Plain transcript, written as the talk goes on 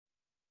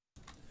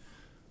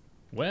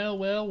Well,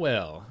 well,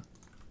 well.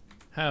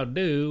 How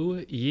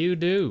do you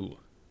do?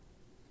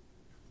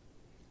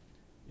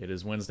 It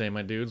is Wednesday,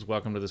 my dudes.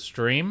 Welcome to the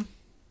stream.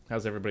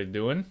 How's everybody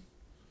doing?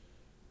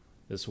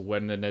 This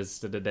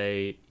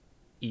Wednesday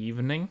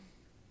evening.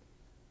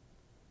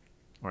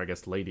 Or I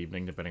guess late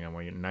evening, depending on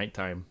where you're...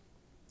 Nighttime.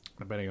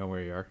 Depending on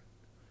where you are.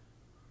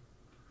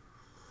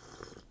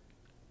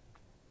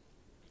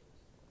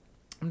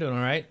 I'm doing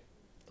alright.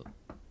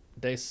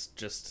 Day's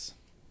just...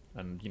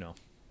 and, you know...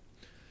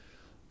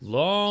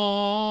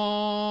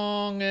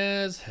 long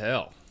as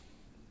hell.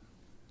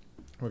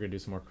 We're gonna do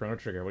some more Chrono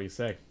Trigger. What do you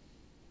say?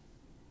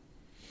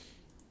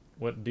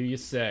 What do you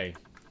say?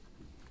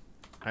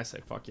 I say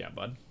fuck yeah,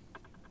 bud.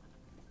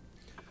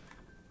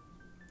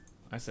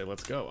 I say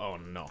let's go. Oh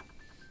no.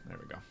 There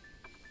we go.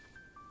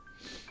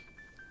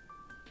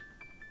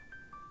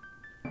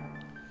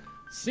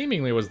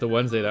 Seemingly was the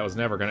Wednesday that was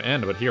never gonna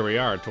end, but here we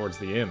are towards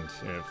the end.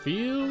 And it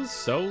feels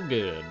so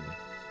good.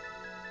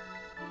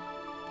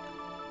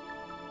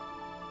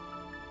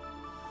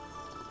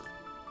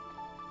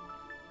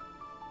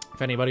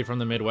 If anybody from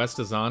the Midwest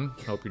is on,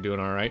 hope you're doing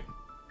alright.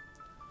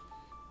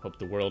 Hope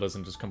the world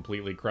isn't just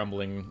completely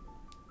crumbling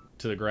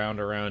to the ground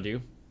around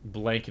you,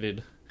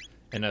 blanketed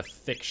in a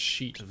thick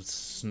sheet of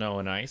snow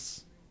and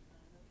ice.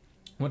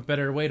 What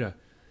better way to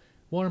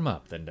warm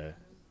up than to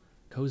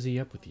cozy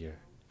up with your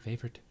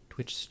favorite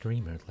Twitch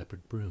streamer,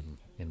 Leopard Broom,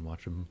 and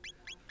watch him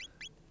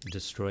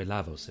destroy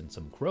Lavos in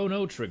some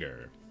Chrono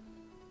Trigger.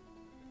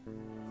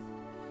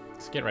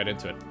 Let's get right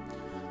into it.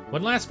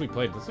 When last we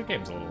played, this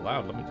game's a little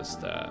loud. Let me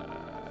just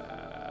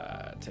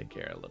take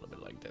care a little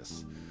bit like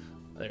this.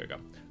 There we go.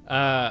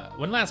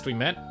 When last we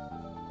met,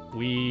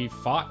 we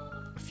fought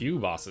a few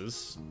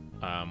bosses.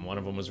 One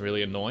of them was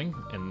really annoying,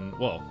 and,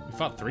 well, we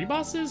fought 3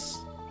 bosses?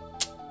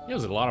 It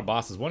was a lot of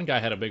bosses. One guy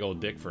had a big old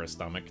dick for a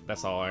stomach.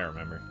 That's all I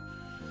remember.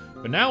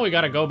 But now we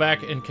gotta go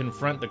back and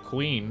confront the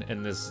queen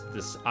and this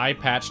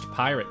eye-patched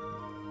pirate.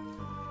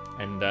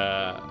 And,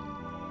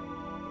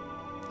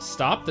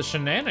 stop the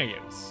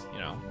shenanigans, you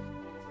know.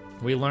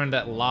 We learned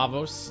that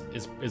Lavos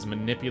is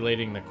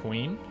manipulating the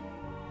queen.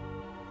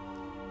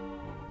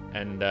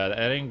 And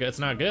it's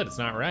not good. It's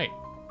not right.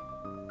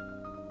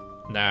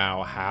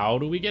 Now, how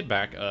do we get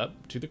back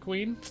up to the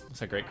queen?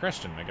 That's a great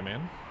question, Mega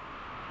Man.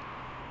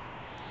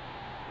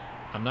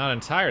 I'm not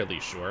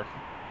entirely sure.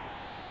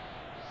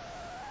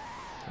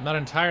 I'm not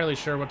entirely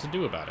sure what to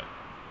do about it.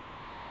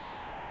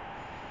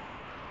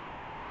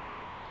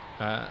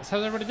 So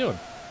how's everybody doing?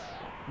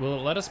 Will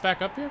it let us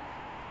back up here?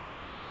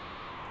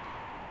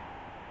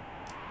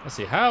 Let's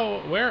see,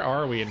 where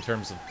are we in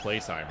terms of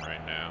playtime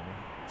right now?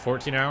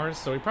 14 hours,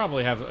 so we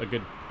probably have a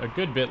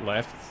good bit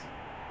left.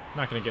 I'm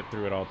not gonna get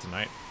through it all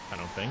tonight, I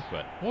don't think,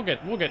 but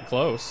we'll get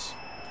close.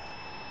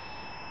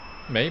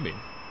 Maybe,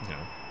 you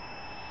know.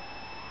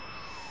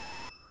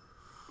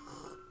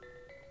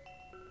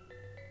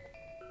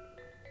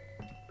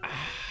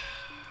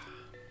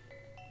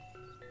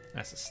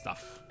 That's the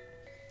stuff.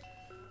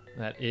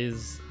 That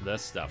is the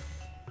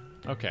stuff.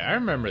 Okay, I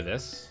remember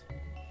this.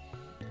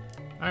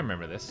 I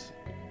remember this.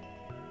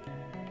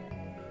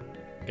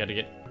 Gotta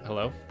get...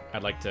 hello?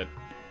 I'd like to...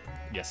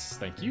 yes,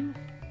 thank you.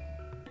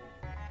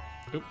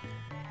 Oop.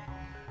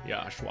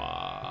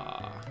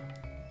 Yashua.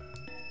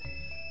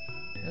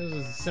 This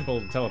is a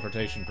simple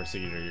teleportation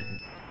procedure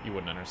you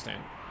wouldn't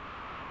understand.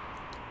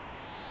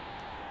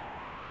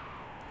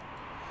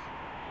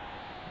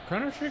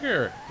 Chrono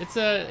Trigger. It's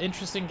an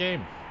interesting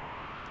game.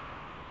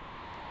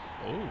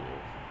 Oh.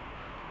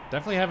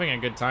 Definitely having a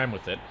good time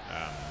with it.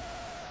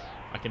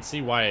 I can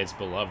see why it's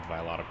beloved by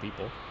a lot of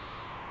people.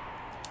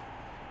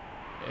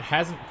 It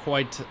hasn't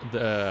quite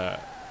the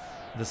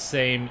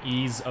same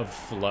ease of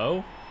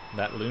flow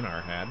that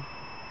Lunar had.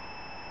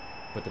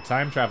 But the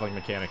time traveling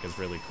mechanic is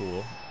really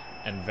cool.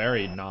 And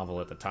very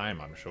novel at the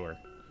time, I'm sure.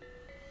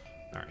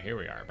 Alright, here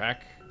we are.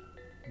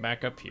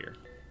 Back up here.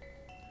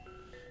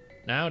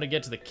 Now to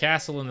get to the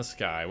castle in the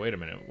sky. Wait a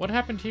minute. What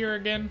happened here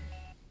again?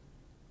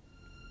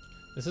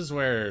 This is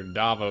where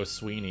Davos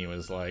Sweeney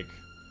was like,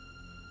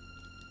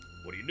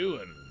 what are you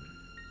doing?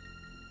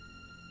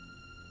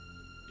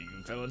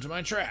 You fell into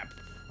my trap.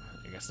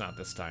 I guess not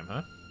this time,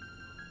 huh?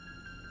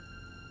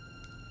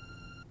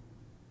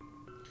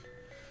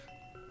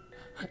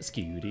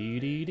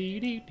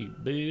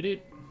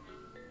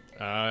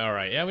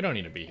 Alright, yeah, we don't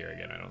need to be here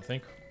again, I don't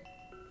think.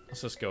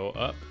 Let's just go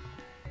up.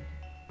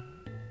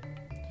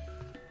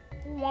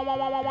 Wah, wah,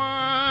 wah, wah,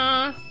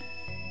 wah.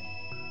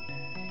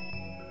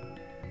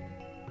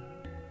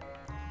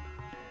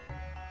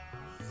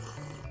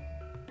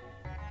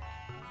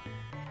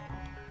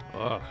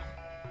 Ugh.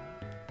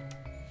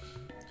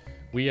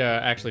 We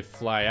actually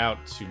fly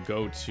out to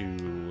go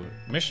to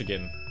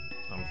Michigan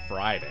on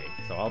Friday,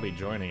 so I'll be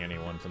joining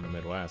anyone from the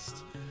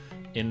Midwest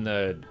in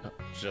the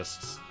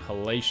just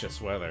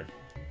hellacious weather.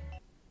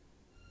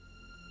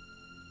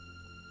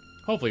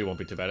 Hopefully it won't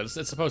be too bad. It's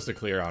supposed to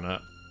clear on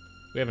up.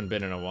 We haven't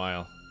been in a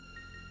while.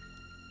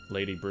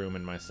 Lady Broom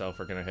and myself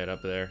are gonna head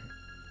up there.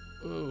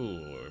 Ooh,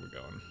 where are we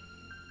going?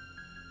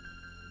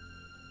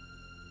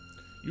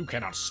 You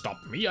cannot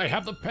stop me, I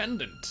have the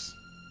pendant.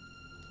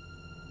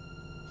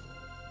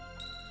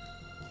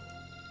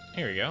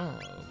 Here we go.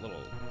 A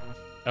little.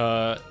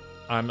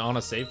 I'm on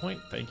a save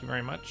point. Thank you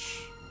very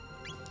much.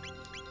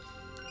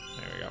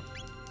 There we go.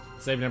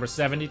 Save number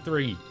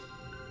 73.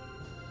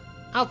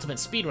 Ultimate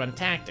speedrun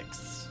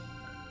tactics.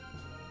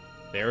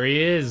 There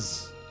he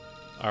is.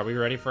 Are we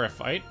ready for a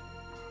fight?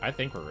 I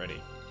think we're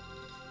ready.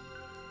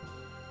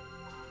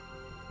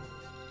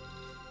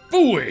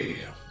 Phooey!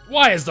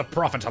 Why is the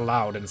prophet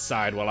allowed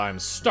inside while I'm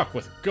stuck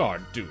with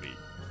guard duty?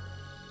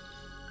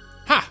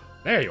 Ha!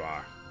 There you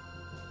are.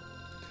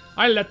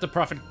 I let the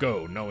prophet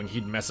go, knowing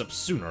he'd mess up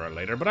sooner or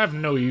later, but I've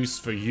no use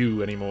for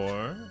you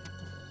anymore.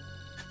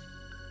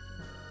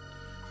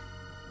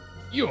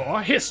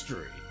 Your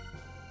history.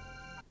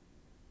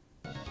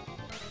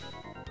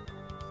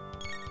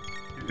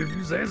 If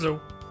you say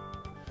so.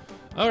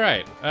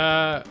 Alright,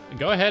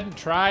 go ahead and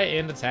try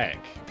and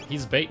attack.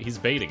 He's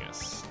baiting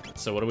us.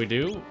 So what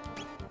do?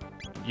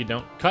 You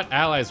don't cut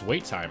allies'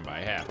 wait time by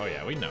half. Oh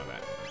yeah, we know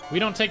that. We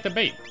don't take the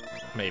bait,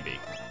 maybe.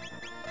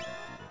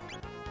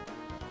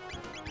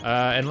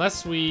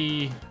 Unless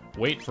we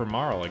wait for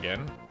Marl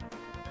again.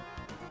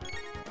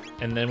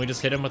 And then we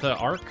just hit him with an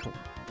arc.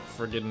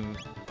 Friggin'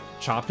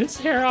 chop his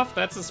hair off,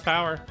 that's his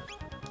power.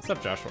 What's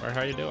up, Joshua?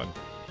 How you doing?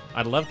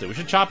 I'd love to. We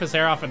should chop his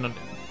hair off and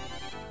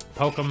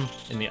poke him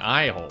in the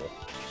eye hole.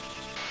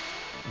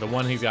 The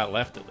one he's got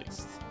left, at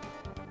least.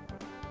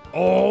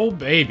 Oh,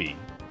 baby.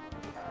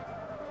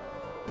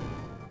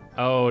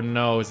 Oh,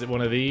 no. Is it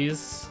one of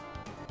these?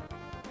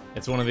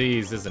 It's one of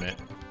these, isn't it?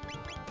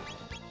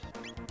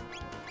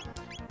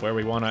 Where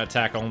we want to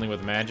attack only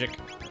with magic?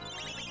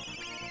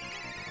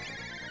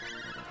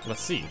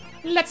 Let's see.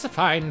 Let's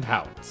find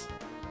out.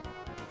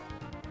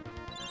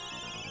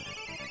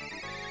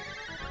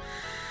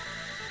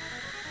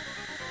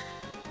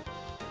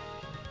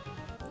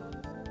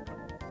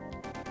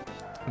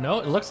 No,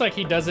 it looks like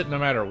he does it no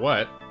matter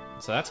what.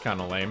 So that's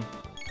kind of lame.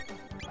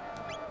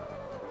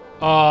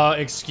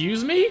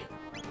 Excuse me?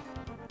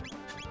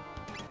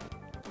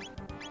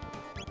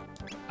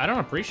 I don't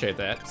appreciate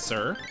that,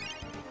 sir.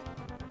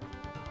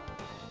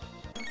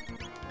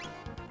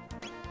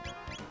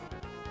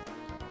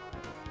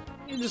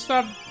 You just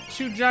thought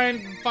 2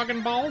 giant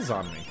fucking balls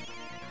on me.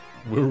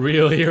 We're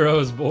real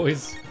heroes,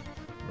 boys.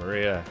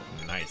 Maria,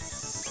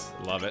 nice.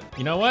 Love it.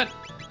 You know what?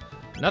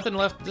 Nothing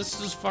left.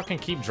 Just fucking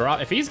keep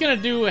drop. If he's gonna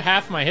do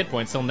half my hit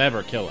points, he'll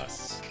never kill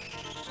us.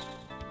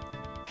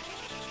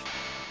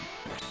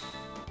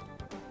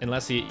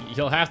 Unless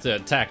he'll have to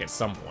attack at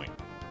some point.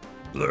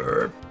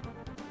 Blurp.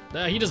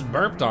 He just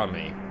burped on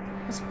me.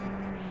 That's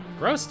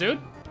gross, dude.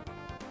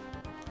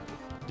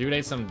 Dude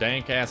ate some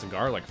dank-ass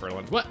garlic for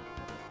lunch. What?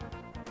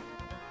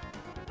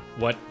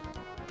 What?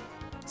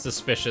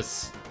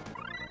 Suspicious.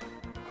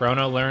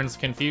 Chrono learns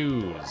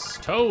Confuse.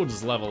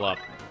 Toads level up.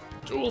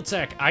 Dual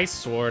tech, Ice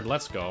Sword,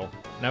 let's go.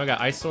 Now we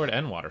got Ice Sword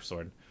and Water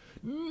Sword.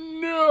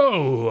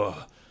 No!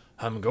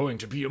 I'm going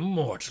to be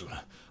immortal.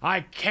 I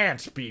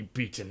can't be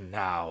beaten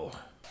now.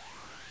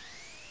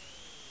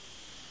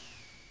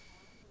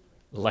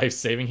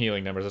 Life-saving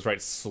healing numbers, that's right.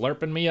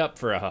 Slurping me up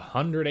for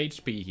 100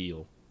 HP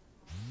heal.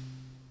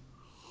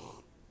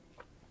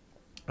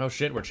 Oh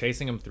shit, we're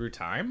chasing him through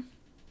time?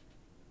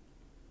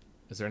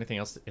 Is there anything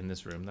else in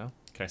this room, though?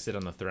 Can I sit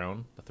on the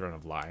throne? The throne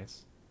of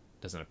lies?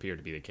 Doesn't appear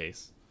to be the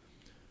case.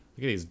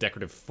 Look at these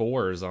decorative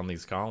 4s on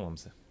these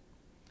columns.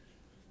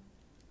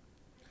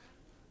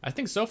 I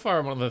think so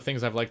far one of the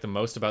things I've liked the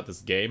most about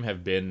this game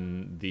have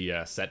been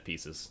the set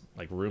pieces.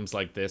 Like rooms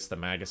like this, the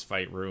Magus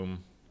fight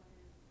room.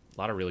 A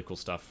lot of really cool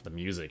stuff. The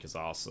music is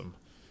awesome.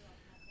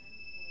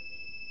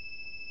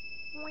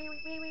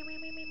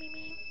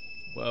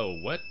 Whoa,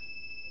 what?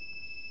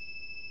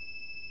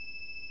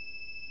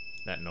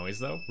 That noise,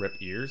 though? Rip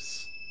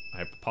ears.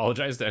 I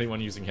apologize to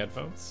anyone using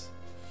headphones.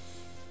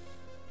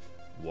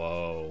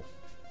 Whoa.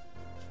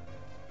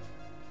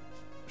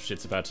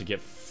 Shit's about to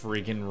get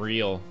friggin'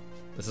 real.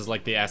 This is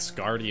like the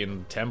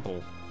Asgardian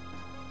temple.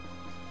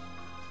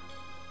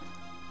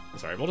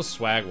 Sorry, we'll just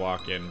swag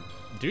walk in.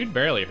 Dude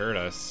barely hurt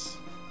us.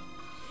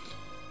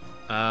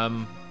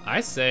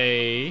 I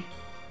say...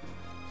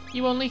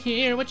 You only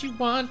hear what you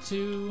want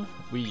to.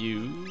 We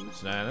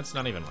use... Nah, that's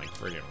not even, like,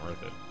 friggin'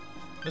 worth it.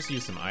 Let's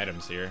use some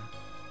items here.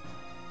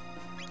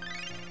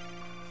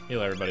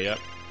 Heal everybody up.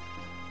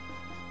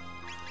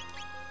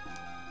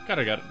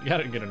 Gotta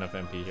get enough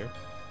MP here.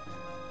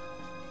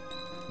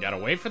 Gotta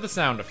wait for the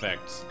sound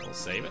effects. We'll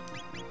save it.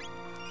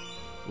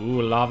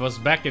 Ooh,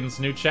 Lavos Beckons,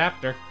 new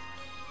chapter.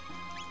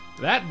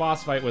 That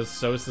boss fight was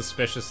so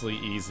suspiciously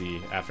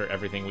easy after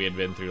everything we had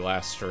been through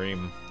last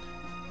stream.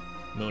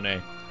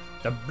 Monet.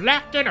 The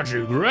black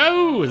energy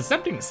grows!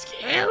 Something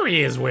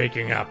scary is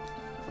waking up!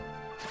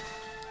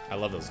 I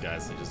love those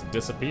guys. They just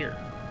disappear.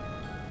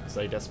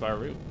 Say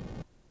Desparu.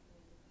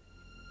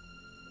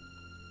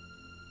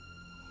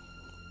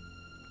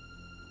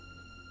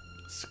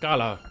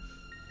 Scala.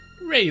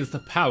 Raise the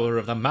power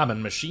of the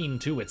Mammon machine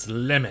to its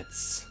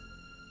limits.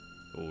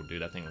 Oh,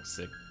 dude, that thing looks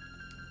sick.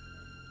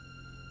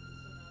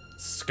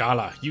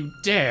 Scala, you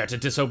dare to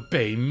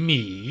disobey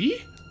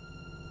me?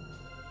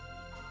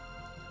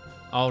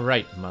 All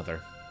right,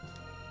 Mother.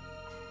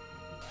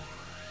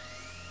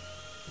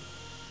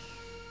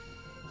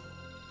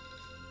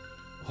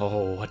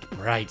 Oh, what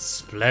bright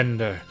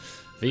splendor.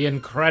 The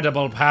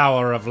incredible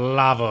power of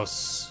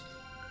Lavos.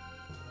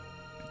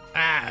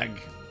 Ag.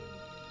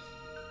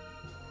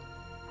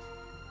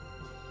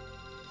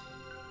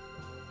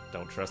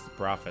 Don't trust the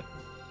prophet.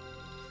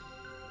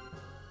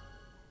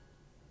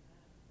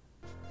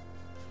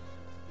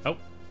 Oh.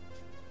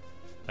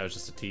 That was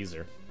just a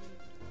teaser.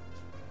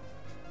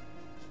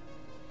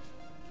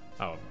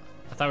 Oh.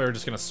 I thought we were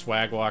just gonna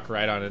swag walk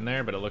right on in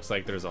there, but it looks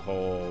like there's a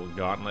whole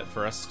gauntlet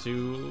for us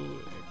to...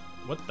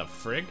 What the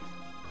frig?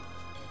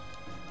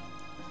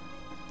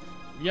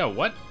 Yo,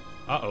 what?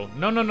 Uh-oh.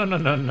 No, no, no, no,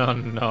 no, no,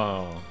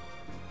 no.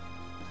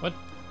 What?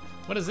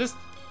 What is this?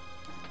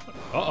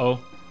 Uh-oh.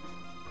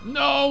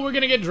 No, we're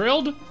gonna get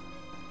drilled?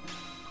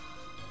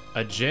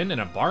 A Jin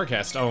and a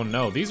Barcast. Oh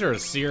no, these are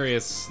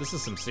serious... This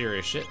is some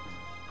serious shit.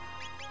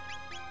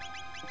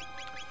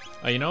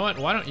 You know what?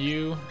 Why don't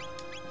you...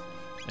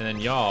 And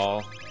then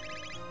y'all...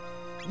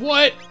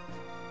 What?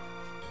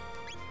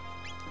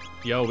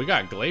 Yo, we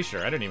got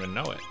Glacier. I didn't even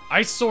know it.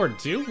 Ice Sword,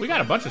 too? We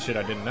got a bunch of shit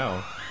I didn't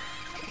know.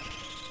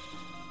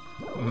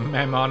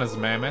 Mammon is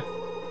mammoth.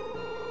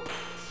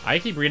 I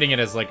keep reading it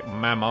as, like,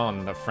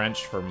 Mammon, the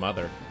French for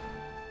mother.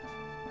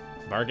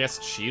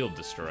 Barghest's shield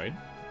destroyed.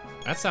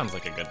 That sounds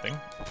like a good thing.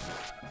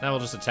 Now we'll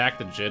just attack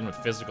the Jin with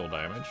physical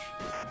damage.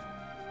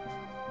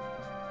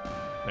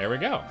 There we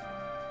go.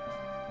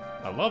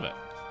 I love it.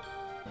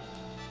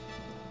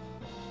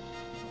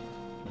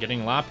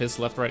 Getting Lapis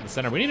left, right, and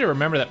center. We need to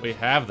remember that we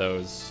have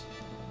those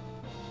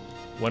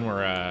when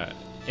we're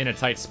in a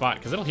tight spot,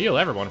 because it'll heal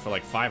everyone for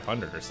like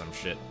 500 or some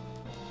shit.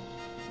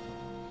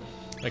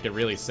 That could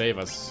really save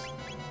us.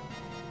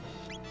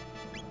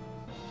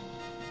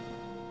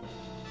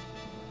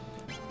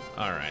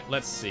 Alright,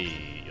 let's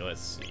see.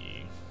 Let's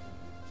see.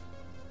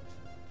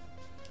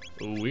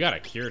 Ooh, we got a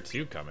Cure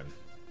 2 coming.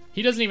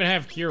 He doesn't even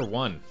have Cure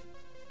 1.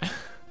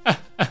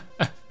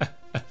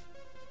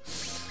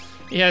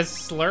 He has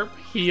Slurp,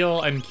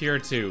 Heal, and Cure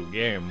 2.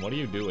 Game, what are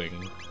you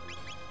doing?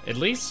 At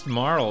least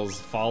Marl's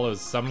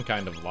follows some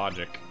kind of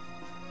logic.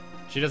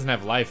 She doesn't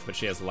have life, but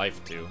she has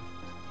life too.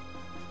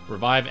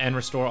 Revive and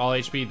restore all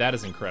HP, that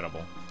is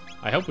incredible.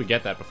 I hope we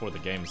get that before the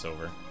game's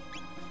over.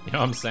 You know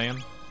what I'm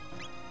saying?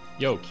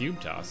 Yo,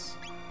 Cube Toss.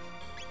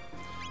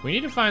 We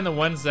need to find the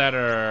ones that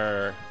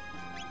are...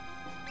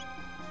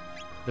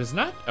 There's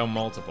not... Oh,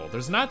 multiple.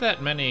 There's not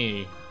that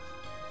many...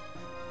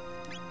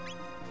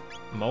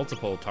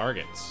 multiple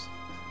targets.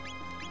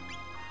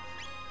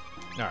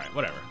 Alright,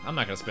 whatever. I'm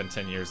not gonna spend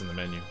 10 years in the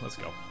menu. Let's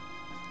go.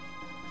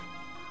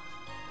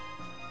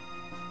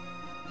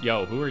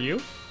 Yo, who are you?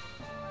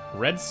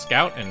 Red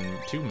Scout and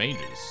 2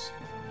 mages.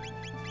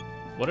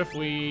 What if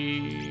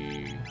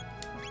we...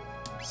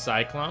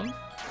 Cyclone?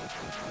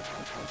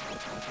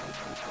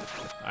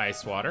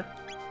 Ice Water.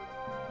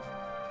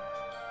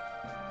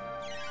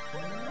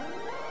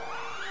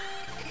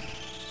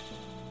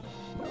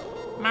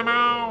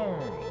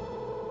 Mamo!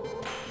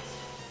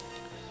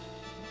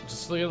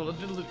 Just a little...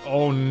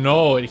 Oh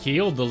no, it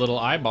healed the little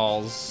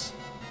eyeballs.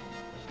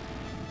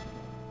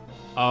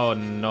 Oh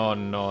no,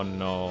 no,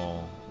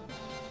 no.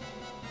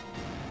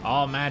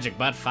 All magic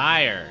but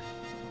fire.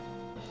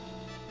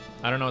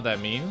 I don't know what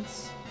that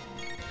means.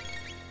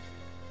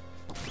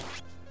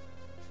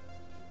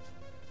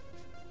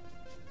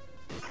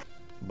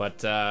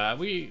 But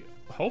we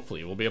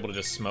hopefully we'll be able to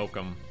just smoke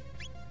them.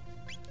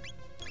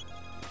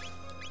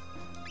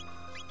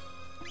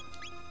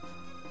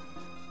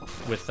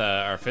 With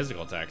our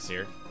physical attacks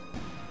here.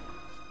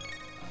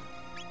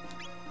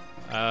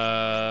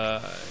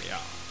 Yeah.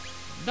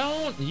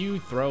 Don't you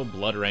throw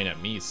Blood Rain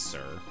at me,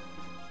 sir.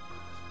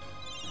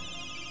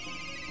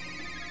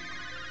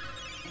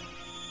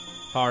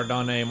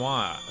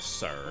 Pardonnez-moi,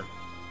 sir.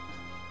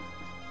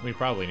 We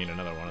probably need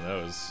another one of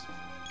those.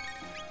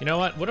 You know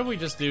what? What if we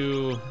just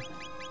do...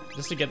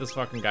 Just to get this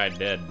fucking guy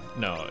dead.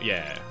 No,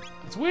 yeah.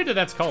 It's weird that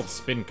that's called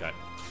Spin Cut.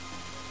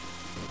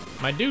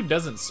 My dude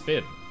doesn't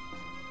spin.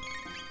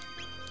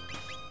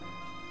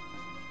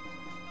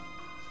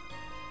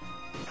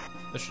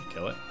 This should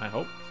kill it, I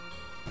hope.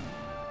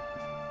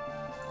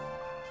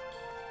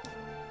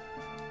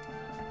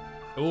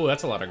 Ooh,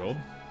 that's a lot of gold.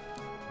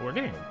 We're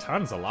getting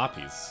tons of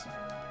lapis.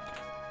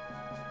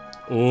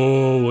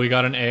 Ooh, we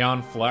got an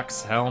Aeon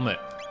Flux helmet.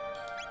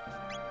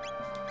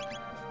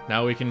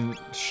 Now we can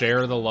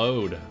share the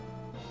load.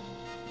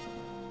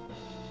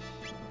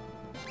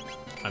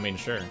 I mean,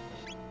 sure.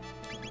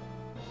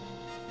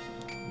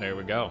 There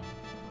we go.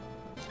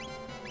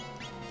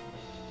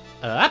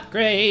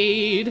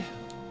 Upgrade!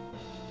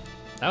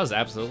 That was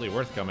absolutely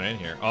worth coming in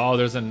here. Oh,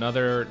 there's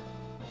another...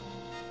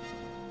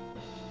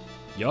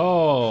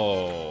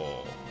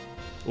 Yo!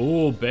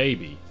 Ooh,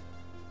 baby.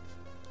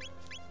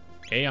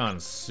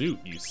 Aeon suit,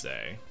 you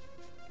say?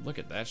 Look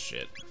at that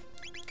shit.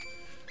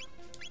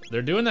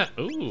 They're doing that...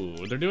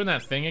 Ooh, they're doing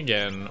that thing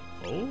again.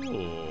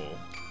 Ooh.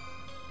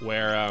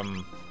 Where,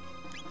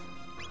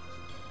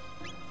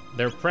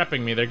 they're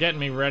prepping me. They're getting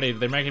me ready.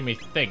 They're making me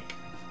think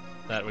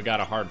that we got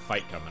a hard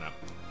fight coming up.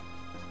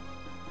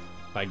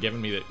 By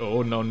giving me the...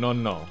 Oh, no, no,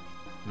 no.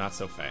 Not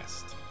so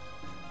fast.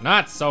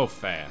 Not so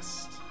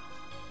fast.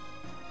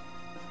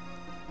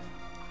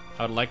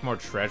 I would like more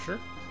treasure.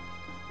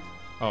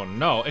 Oh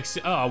no,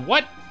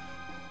 what?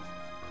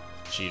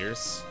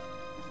 Cheaters.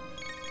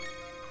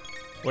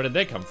 Where did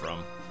they come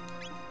from?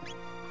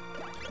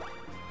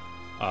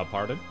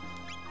 Pardon?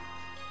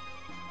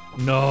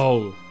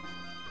 No!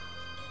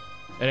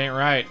 It ain't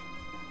right.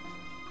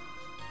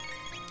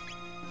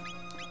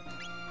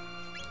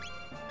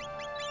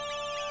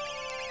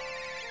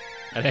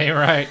 It ain't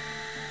right.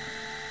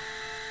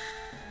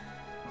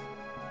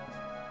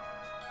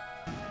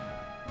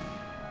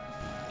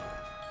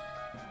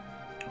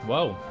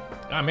 Whoa.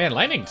 Oh man,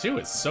 Lightning 2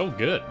 is so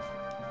good.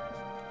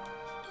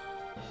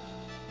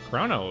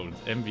 Chrono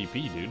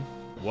MVP, dude.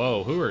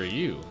 Whoa, who are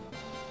you?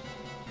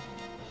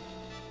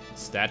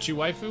 Statue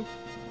waifu?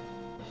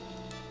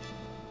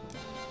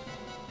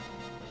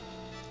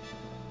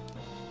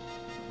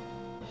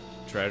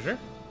 Treasure?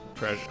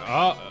 Treasure.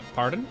 Oh,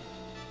 pardon?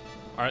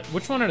 Alright,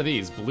 which one are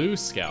these? Blue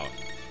Scout.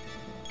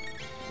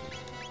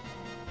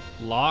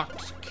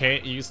 Locked,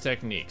 can't use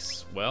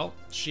techniques. Well,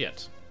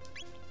 shit.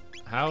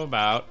 How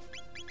about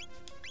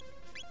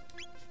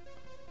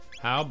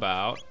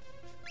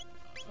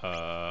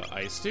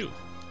Ice 2?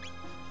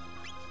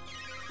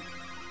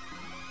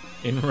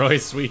 In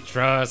Royce we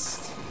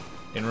trust.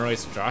 In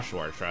Royce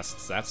Joshua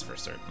trusts, that's for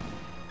certain.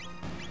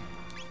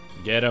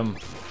 Get him.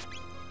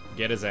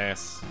 Get his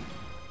ass.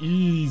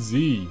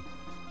 Easy.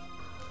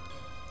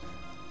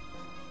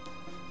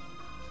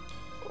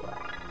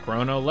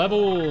 Chrono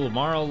level,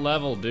 Marl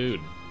level, dude.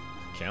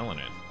 Killing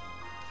it.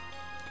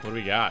 What do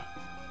we got?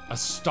 A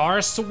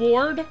Star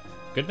Sword?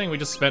 Good thing we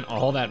just spent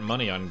all that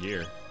money on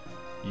gear.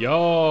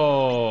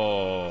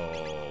 Yo!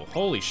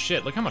 Holy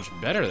shit, look how much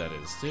better that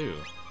is, too.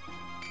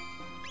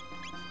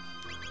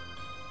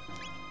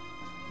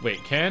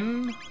 Wait,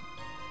 Ken?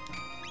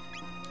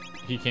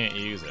 He can't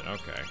use it,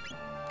 okay.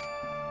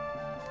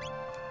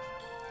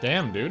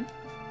 Damn, dude.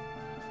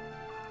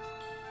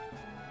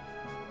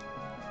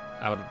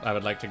 I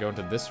would like to go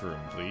into this room,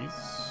 please.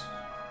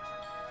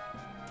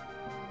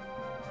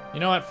 You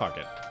know what? Fuck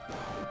it.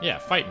 Yeah,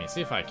 fight me.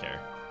 See if I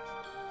care.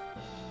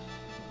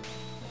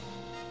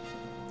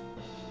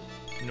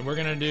 And we're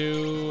gonna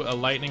do a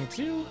Lightning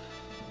 2.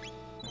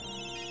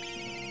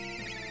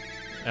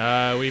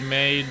 We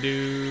may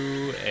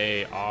do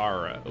a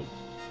Aura. Oh.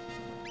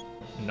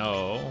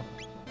 No.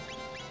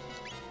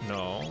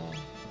 No.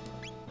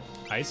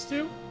 Ice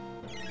 2?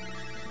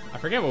 I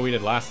forget what we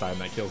did last time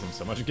that kills him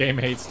so much. Game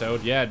hates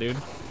Toad. Yeah, dude.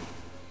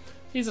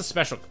 He's a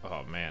special...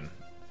 Oh, man.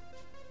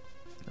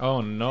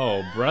 Oh,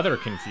 no. Brother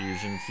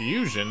confusion.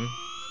 Fusion?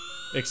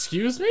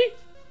 Excuse me?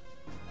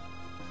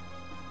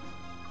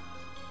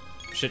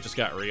 Shit just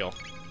got real.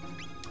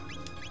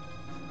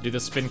 Do the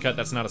spin cut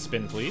that's not a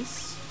spin,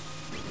 please.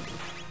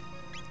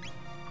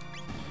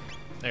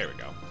 There we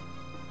go.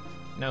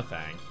 No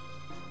thang.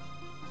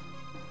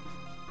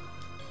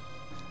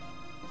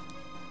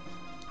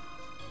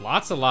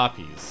 Lots of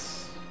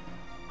Lapis.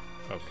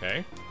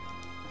 Okay.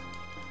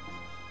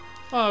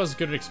 Well, it was a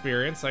good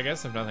experience, I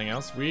guess, if nothing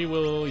else. We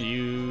will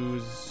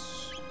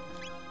use...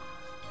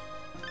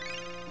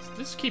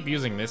 Just keep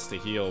using this to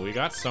heal. We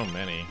got so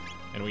many,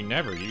 and we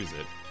never use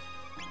it.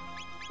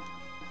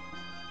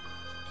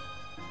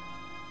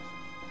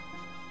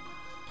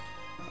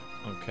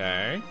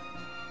 Okay.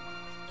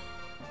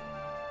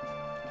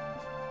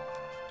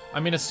 I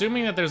mean,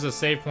 assuming that there's a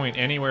save point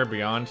anywhere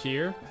beyond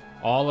here,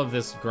 all of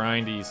this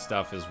grindy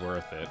stuff is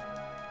worth it.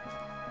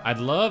 I'd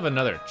love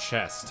another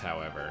chest,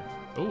 however.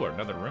 Ooh,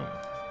 another room.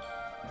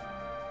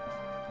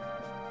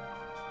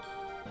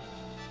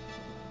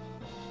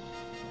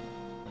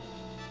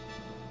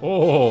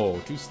 Oh,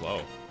 too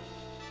slow.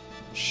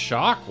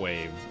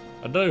 Shockwave.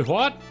 I do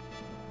what?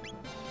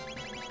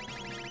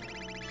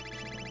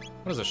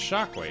 What does a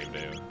shockwave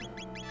do?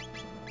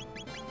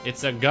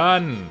 It's a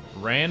gun.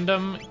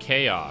 Random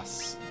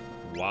chaos.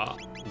 What?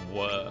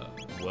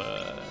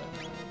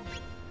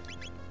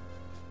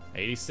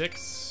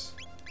 86?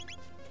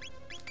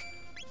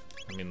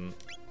 I mean,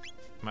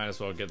 might as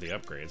well get the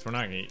upgrades. We're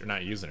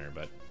not using her,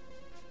 but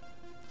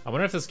I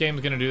wonder if this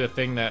game's gonna do the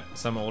thing that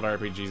some old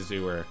RPGs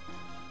do where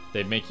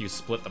they make you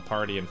split the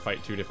party and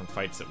fight 2 different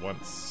fights at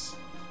once.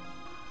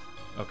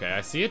 Okay,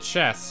 I see a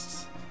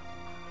chest.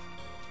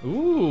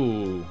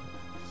 Ooh.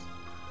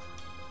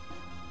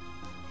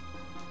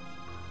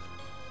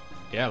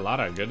 Yeah, a lot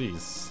of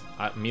goodies.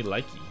 Me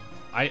likey.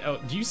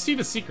 Do you see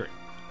the secret?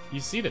 You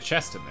see the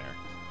chest in there.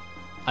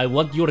 I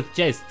want your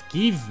chest.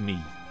 Give me.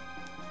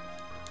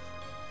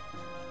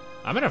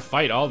 I'm gonna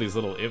fight all these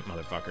little imp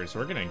motherfuckers.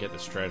 We're gonna get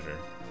this treasure.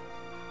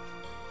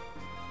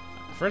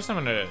 First, I'm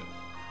gonna...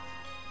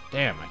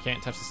 Damn, I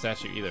can't touch the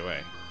statue either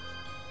way.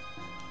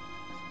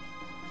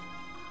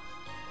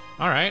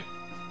 Alright.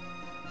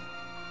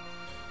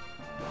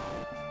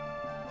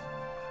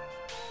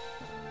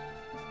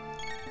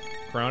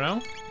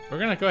 Chrono. We're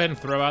gonna go ahead and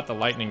throw out the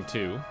Lightning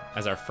 2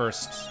 as our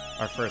first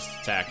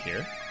attack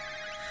here.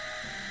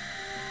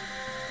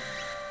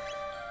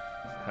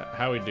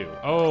 How we do?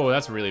 Oh,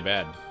 that's really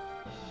bad.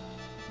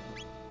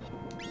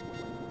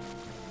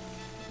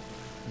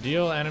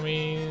 Deal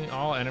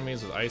all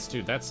enemies with ice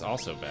 2. That's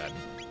also bad.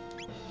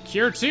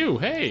 Cure 2.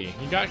 Hey,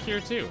 you got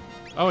Cure 2.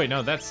 Oh wait,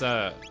 no, that's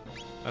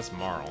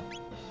Marl.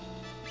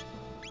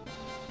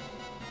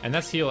 And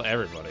that's heal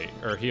everybody,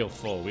 or heal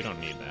full. We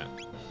don't need that.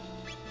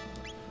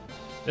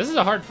 This is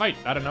a hard fight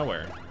out of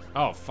nowhere.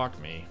 Oh,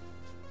 fuck me.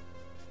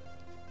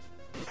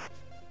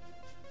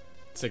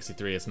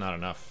 63, it's not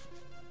enough.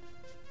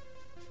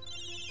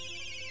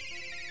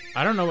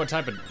 I don't know what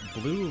type of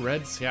blue,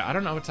 red, yeah, I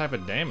don't know what type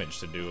of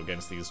damage to do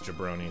against these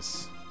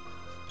jabronis.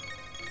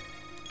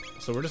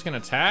 So we're just gonna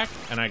attack,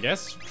 and I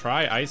guess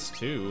try ice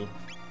too.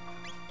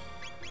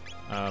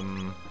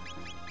 And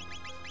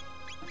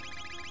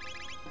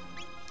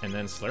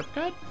then slurp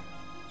cut?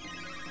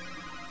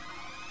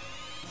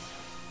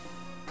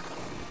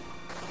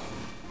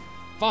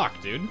 Fuck,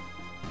 dude.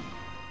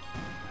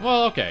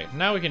 Well, okay,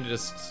 now we can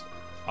just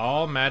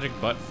all magic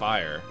but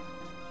fire.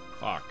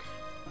 Fuck.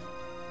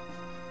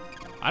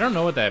 I don't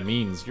know what that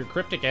means. Your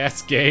cryptic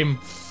ass game.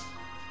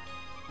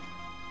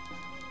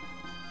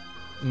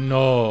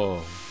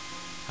 No.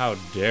 How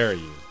dare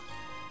you?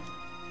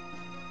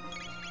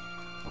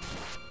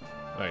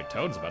 Wait,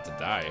 Toad's about to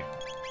die.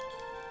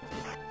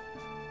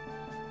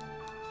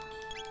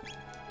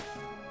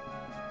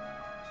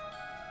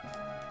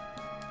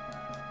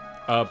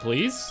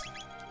 Please?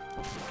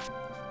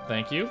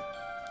 Thank you.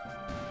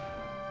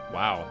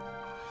 Wow.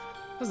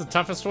 This is the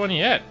toughest one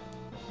yet.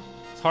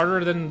 It's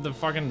harder than the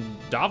fucking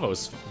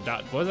Davos.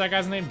 What was that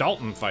guy's name?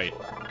 Dalton fight.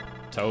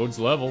 Toad's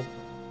level.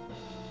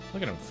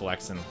 Look at him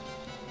flexing.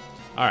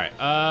 Alright,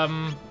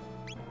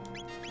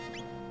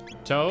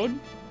 Toad?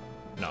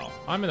 No,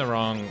 I'm in the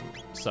wrong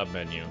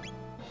sub-menu.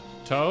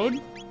 Toad?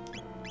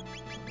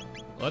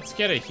 Let's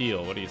get a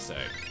heal, what do you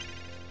say?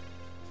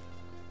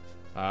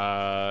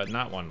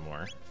 Not one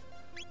more.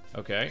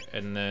 Okay,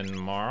 and then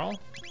Marl?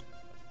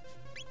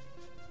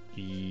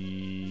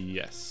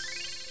 Yes.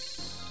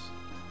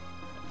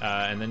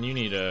 And then you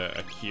need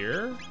a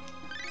cure?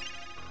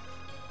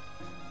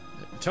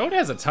 Toad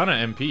has a ton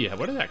of MP,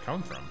 where did that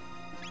come from?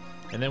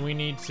 And then we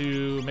need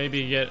to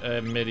maybe get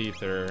a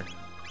mid-ether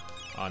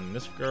on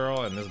this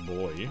girl and this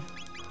boy.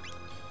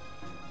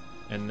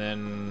 And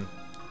then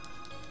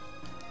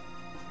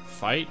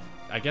fight,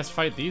 I guess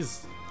fight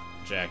these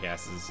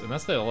jackasses,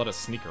 unless they'll let us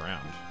sneak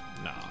around.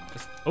 Nah.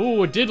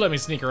 Oh, it did let me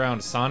sneak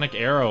around. Sonic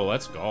Arrow,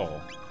 let's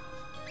go.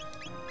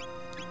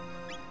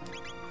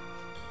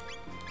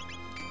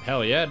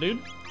 Hell yeah, dude.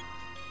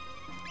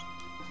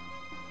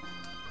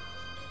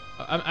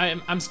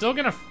 I'm still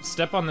gonna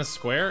step on this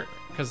square,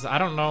 because I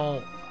don't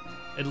know.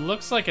 It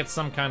looks like it's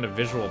some kind of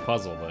visual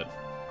puzzle, but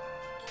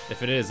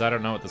if it is, I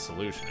don't know what the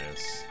solution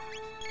is.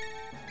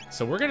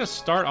 So we're gonna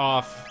start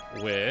off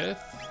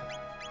with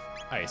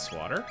ice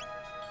water.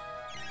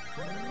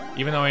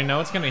 Even though I know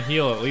it's gonna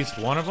heal at least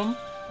one of them.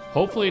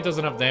 Hopefully it does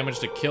enough damage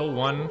to kill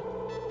one,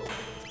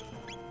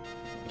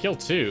 kill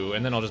two,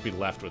 and then I'll just be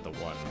left with the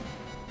one.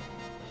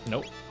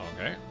 Nope,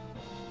 okay.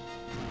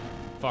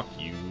 Fuck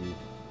you.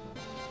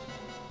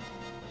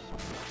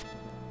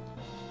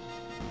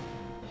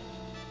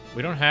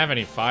 We don't have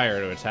any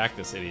fire to attack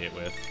this idiot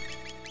with.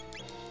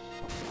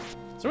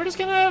 So we're just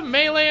gonna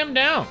melee him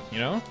down, you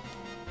know?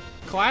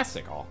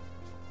 Classical.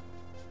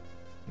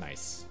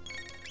 Nice.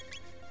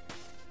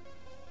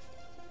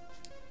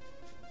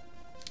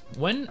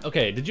 When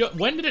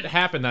did it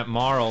happen that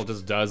Marl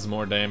just does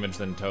more damage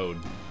than Toad?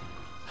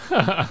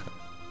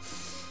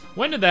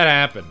 When did that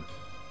happen?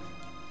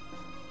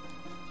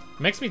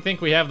 Makes me think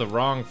we have the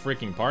wrong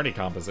freaking party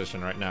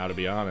composition right now, to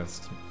be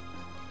honest.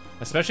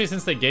 Especially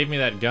since they gave me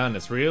that gun,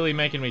 it's really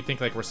making me think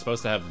like we're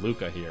supposed to have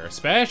Luca here.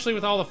 Especially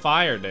with all the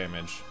fire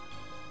damage.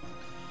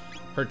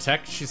 Her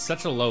tech, she's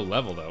such a low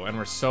level though, and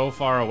we're so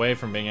far away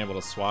from being able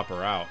to swap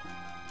her out.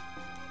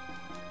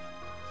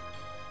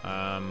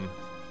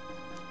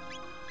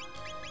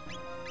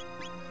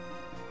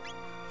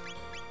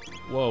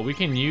 Whoa, we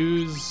can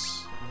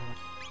use...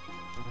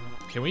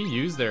 Can we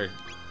use their...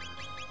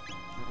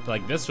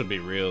 Like, this would be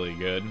really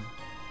good.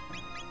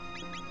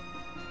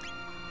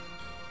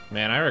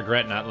 Man, I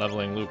regret not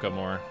leveling Luca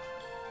more.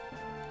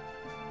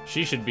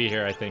 She should be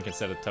here, I think,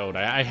 instead of Toad.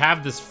 I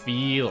have this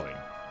feeling.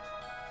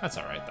 That's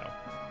alright, though.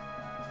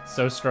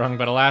 So strong,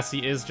 but alas,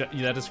 he is...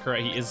 that is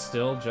correct. He is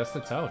still just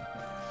a Toad.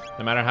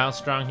 No matter how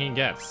strong he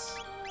gets.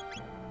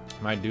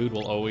 My dude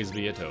will always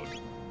be a Toad.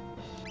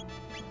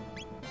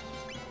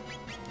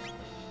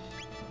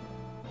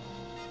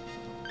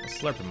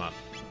 Let's slurp him up.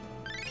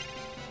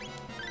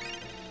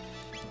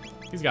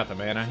 He's got the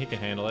mana. He can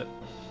handle it.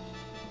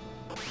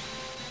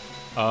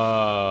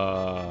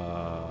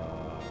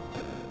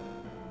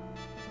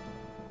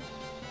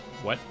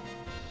 What?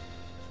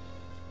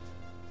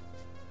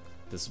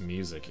 This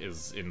music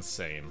is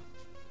insane.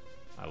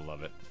 I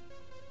love it.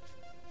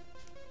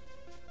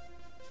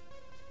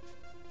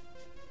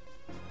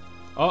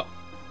 Oh!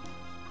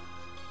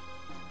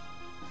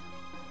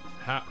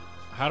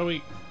 How do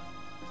we...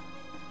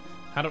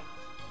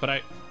 But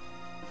I...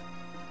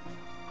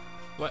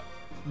 What?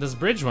 This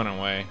bridge went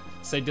away.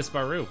 Say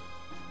disparu.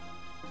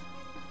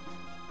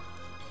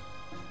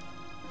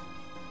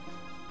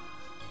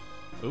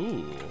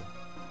 Ooh.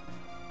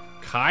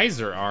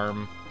 Kaiser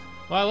arm.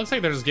 Well, it looks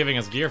like they're just giving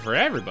us gear for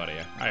everybody.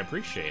 I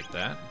appreciate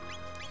that.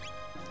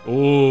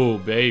 Ooh,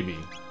 baby.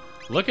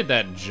 Look at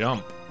that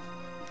jump.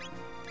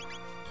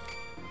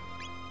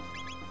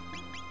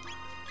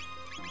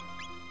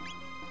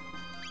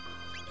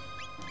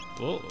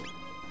 Whoa,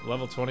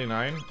 level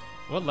 29?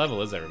 What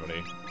level is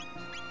everybody?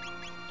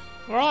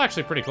 We're all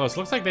actually pretty close.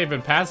 Looks like they've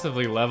been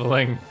passively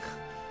leveling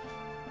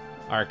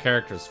our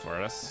characters for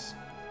us.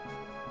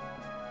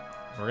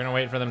 We're gonna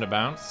wait for them to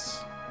bounce.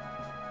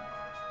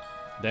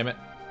 Damn it.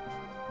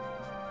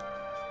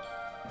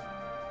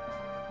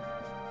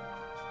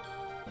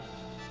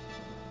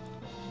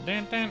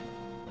 Dun, dun.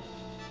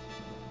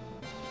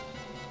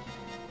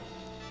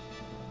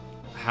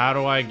 How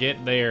do I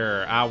get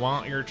there? I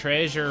want your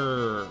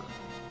treasure.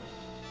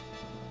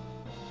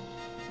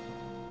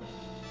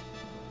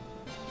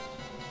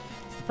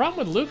 The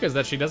problem with Luca is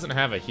that she doesn't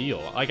have a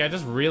heal. Like, I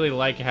just really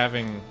like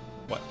having,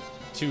 what,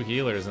 2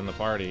 healers in the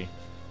party.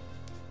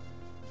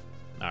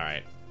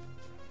 Alright.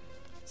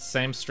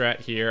 Same strat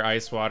here,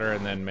 ice water,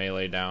 and then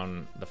melee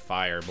down the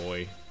fire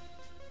boy.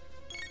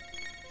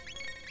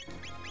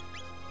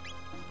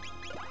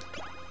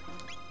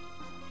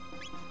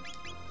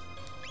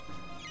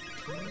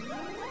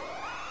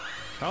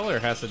 Color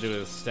has to do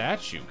with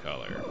statue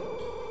color.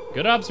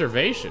 Good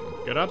observation.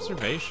 Good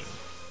observation.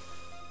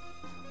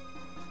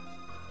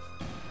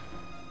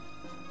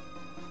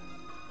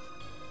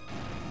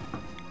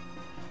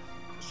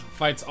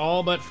 Fights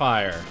all but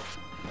fire.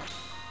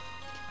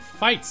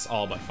 Fights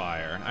all but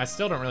fire. I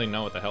still don't really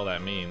know what the hell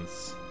that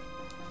means.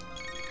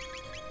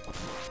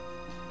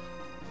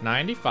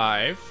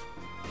 95.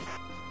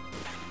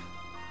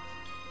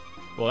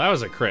 Well, that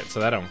was a crit,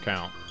 so that don't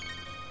count.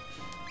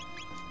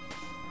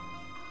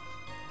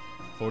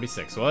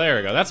 46. Well, there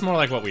we go. That's more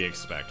like what we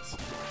expect.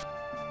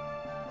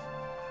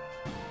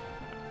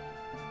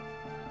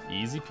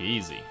 Easy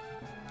peasy.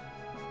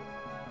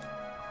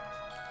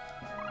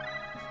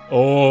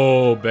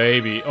 Oh,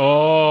 baby.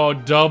 Oh,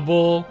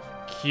 double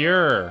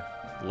cure.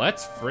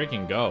 Let's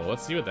freaking go.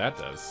 Let's see what that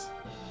does.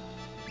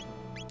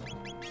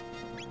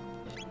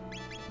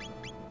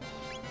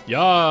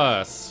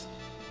 Yes.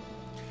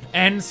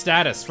 End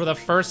status. For the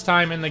first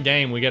time in the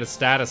game, we get a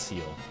status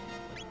heal.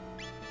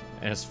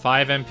 And it's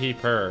 5 MP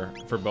per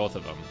for both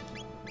of them.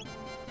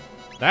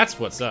 That's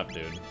what's up,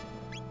 dude.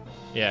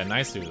 Yeah,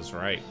 nice dude is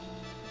right.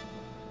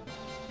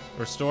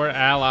 Restore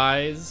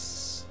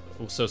allies.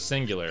 So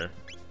singular.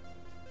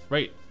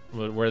 Right.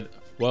 Where?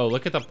 Whoa!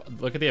 Look at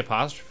the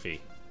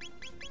apostrophe.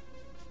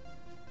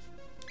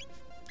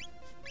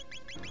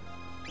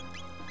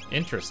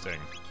 Interesting.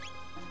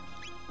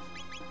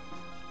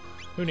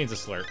 Who needs a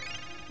slurp?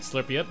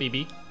 Slurp you up,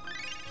 BB.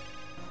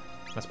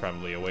 That's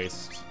probably a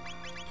waste.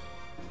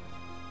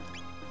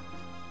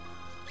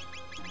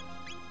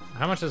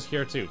 How much is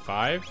here too?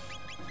 5?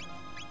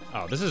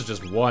 Oh, this is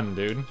just 1,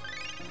 dude.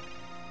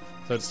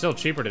 So it's still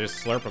cheaper to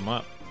just slurp them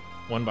up.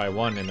 1 by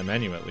 1 in the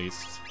menu, at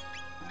least.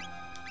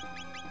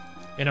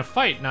 In a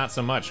fight, not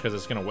so much, because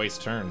it's going to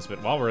waste turns, but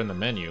while we're in the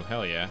menu,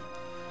 hell yeah.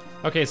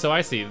 Okay, so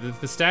I see.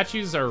 The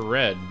statues are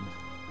red,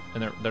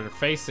 and they're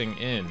facing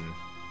in.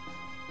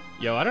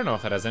 Yo, I don't know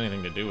if that has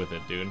anything to do with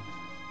it, dude.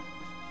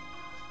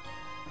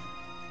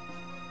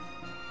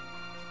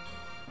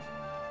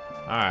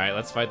 Alright,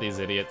 let's fight these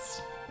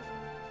idiots.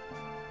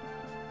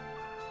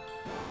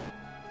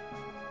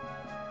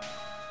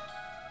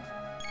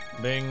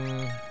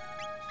 Bing.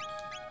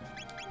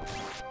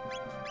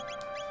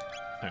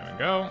 There we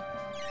go.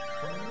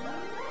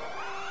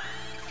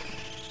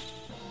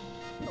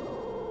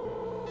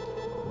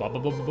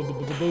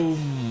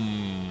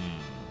 Boom.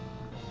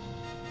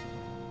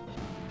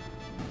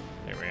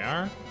 There we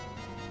are.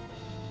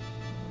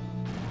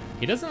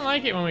 He doesn't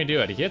like it when we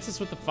do it. He hits us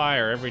with the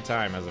fire every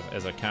time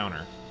as a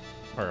counter.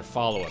 Or a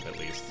follow-up, at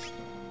least.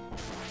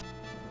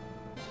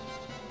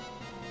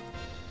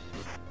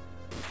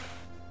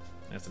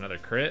 That's another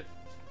crit.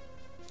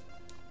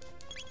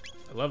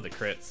 I love the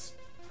crits.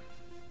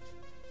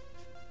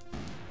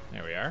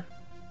 There we are.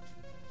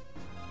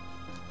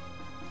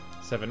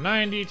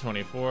 790,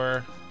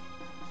 24.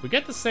 We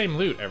get the same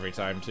loot every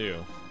time,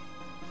 too.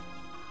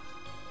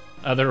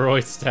 Other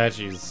Royce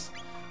statues.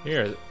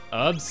 Here,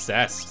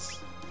 obsessed.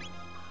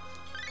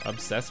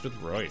 Obsessed with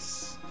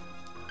Royce.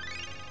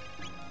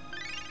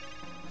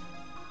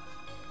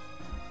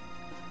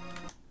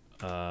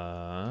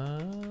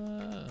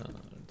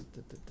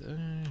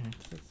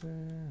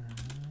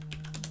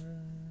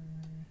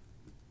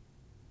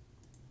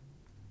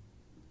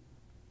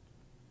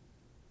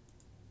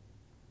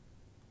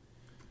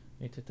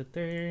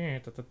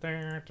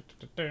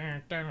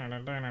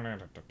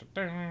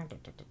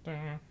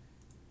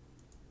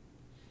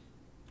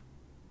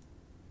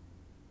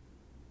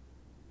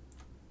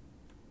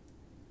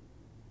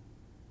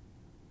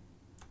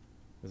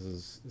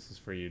 This is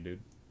for you, dude.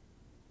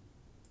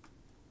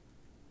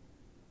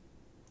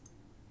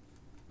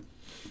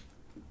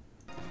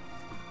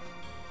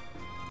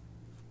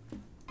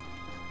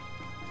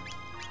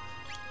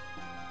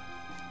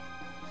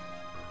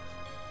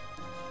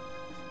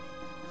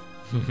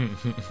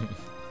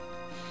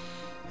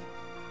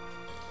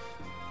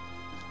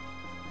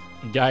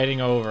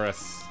 guiding over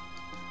us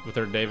with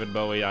her David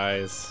Bowie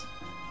eyes.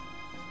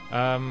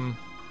 I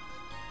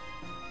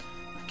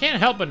can't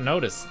help but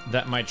notice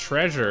that my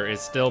treasure is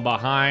still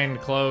behind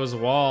closed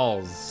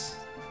walls.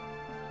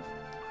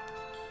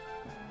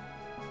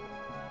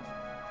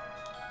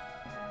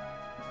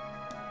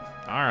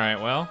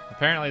 Alright, well,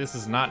 apparently this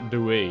is not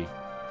Dewey.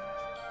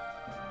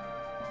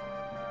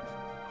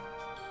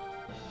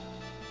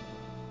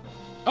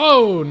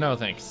 Oh, no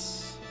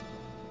thanks.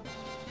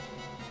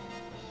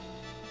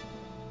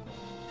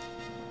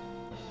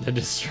 The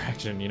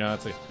distraction, you know,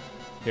 it's a...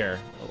 Here,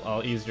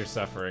 I'll ease your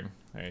suffering.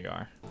 There you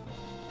are.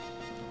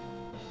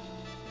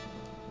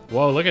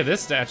 Whoa, look at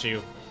this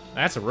statue.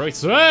 That's a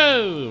Royce.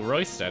 Whoa!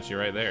 Royce statue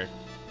right there.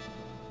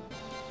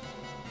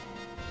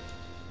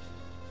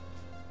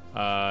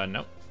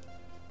 Nope.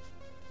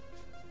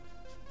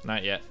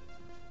 Not yet.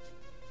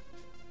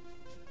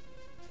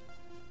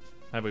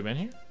 Have we been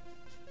here?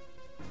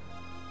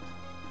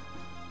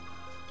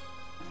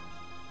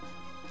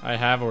 I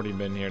have already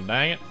been here,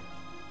 dang it.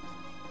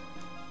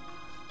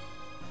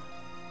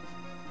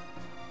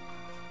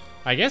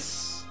 I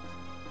guess...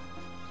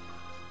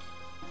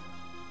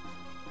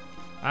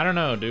 I don't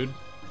know, dude.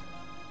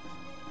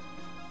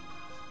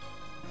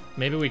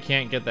 Maybe we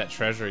can't get that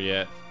treasure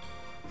yet.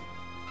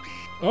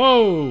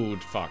 Oh,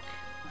 fuck.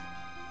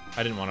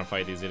 I didn't want to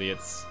fight these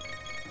idiots.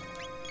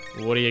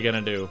 What are you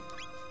gonna do?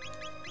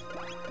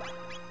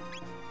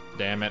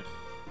 Damn it.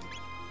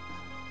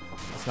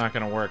 It's not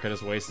gonna work. I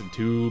just wasted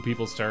 2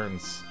 people's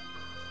turns.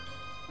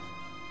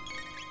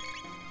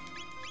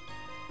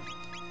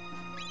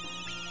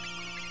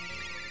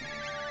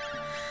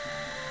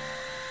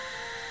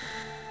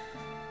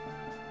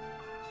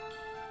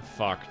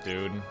 Fuck,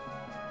 dude.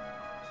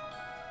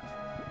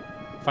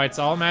 Fights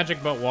all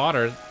magic but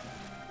water.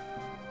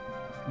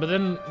 But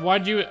then,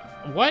 why'd you...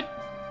 What?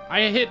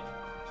 I hit...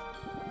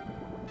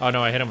 Oh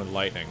no, I hit him with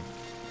lightning.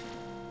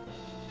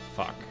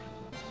 Fuck.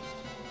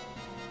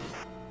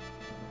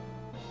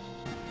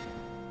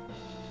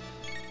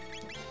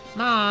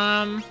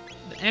 Mom,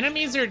 the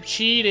enemies are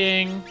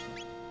cheating.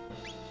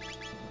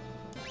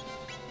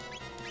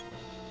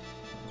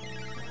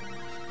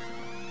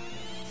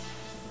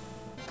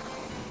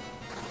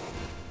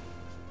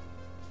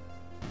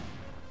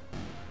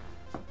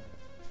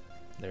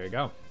 There you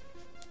go.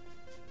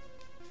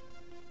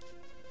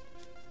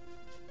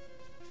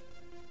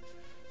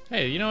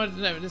 Hey, you know what?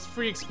 It's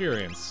free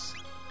experience.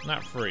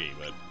 Not free,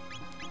 but...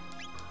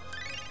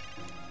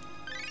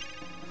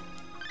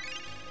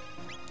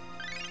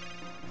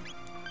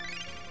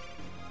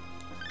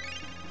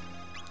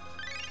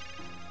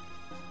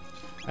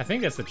 I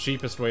think that's the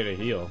cheapest way to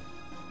heal.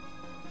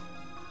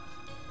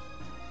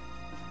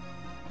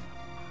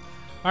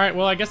 Alright,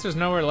 well, I guess there's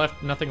nowhere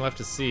left, nothing left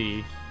to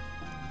see.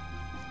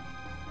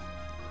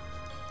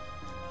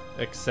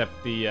 Except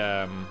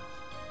the,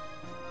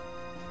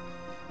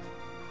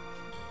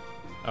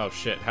 Oh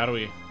shit, how do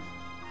we...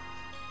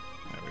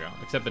 There we go.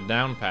 Except the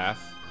down path.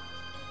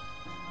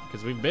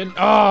 Because we've been...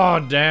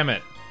 Oh, damn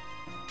it!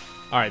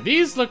 Alright,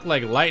 these look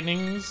like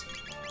lightnings,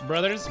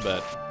 brothers,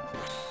 but...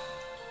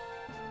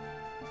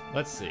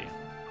 Let's see.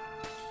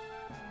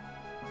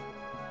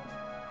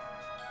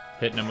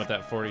 Hitting him with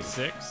that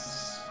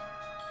 46.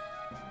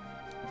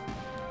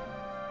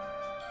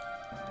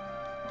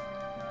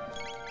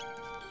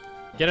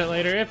 Get it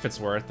later if it's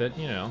worth it,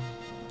 you know.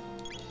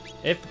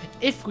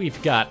 If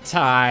we've got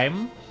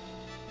time.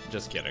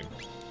 Just kidding.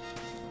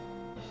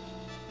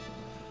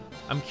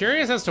 I'm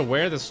curious as to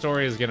where the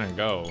story is gonna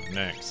go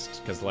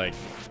next, because like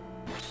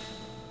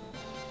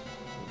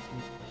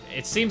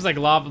it seems like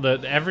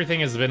everything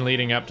has been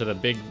leading up to the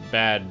big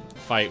bad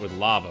fight with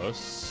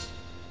Lavos.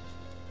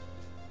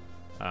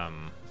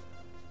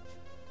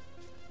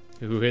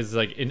 Who is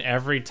like in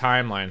every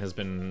timeline has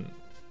been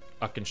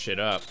fucking shit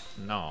up.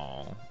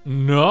 No.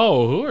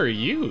 No, who are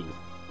you?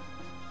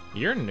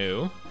 You're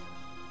new.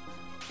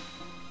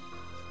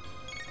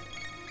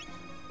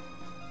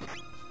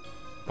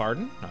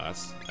 Pardon? No,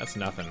 that's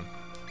nothing.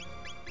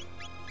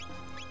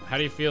 How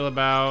do you feel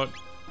about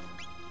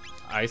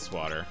ice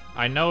water?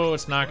 I know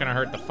it's not gonna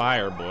hurt the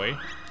fire boy.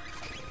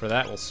 For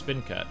that, we'll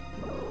spin cut.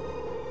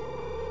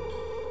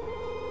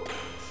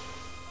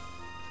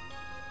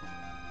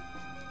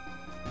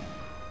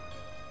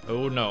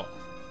 Oh no.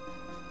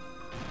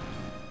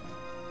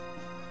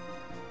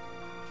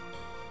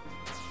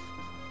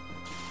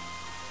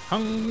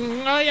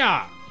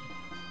 Hung-ya!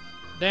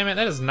 Damn it,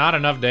 that is not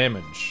enough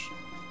damage.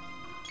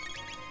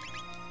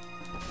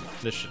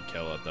 This should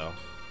kill it, though.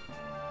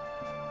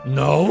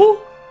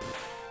 No?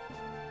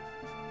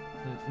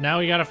 Now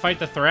we gotta fight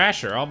the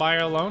Thrasher all by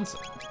our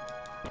lonesome.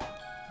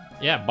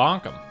 Yeah,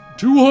 bonk him.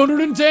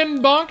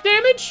 210 bonk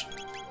damage?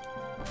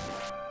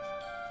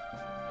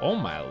 Oh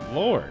my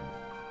lord.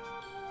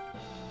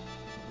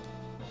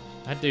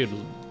 That dude,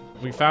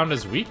 we found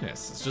his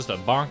weakness. It's just a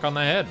bonk on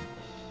the head.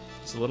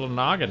 Just a little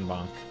noggin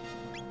bonk.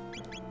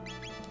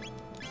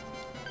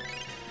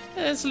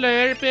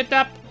 Slurp it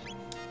up.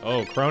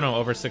 Oh, Chrono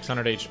over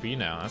 600 HP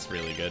now. That's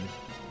really good.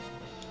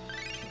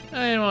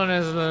 I want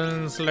a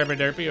slurpy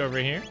derpy over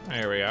here.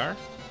 There we are.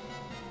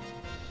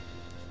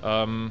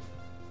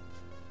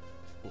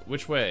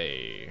 Which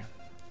way?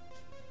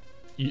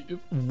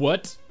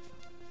 What?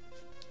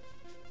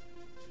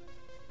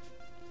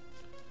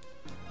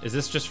 Is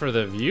this just for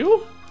the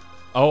view?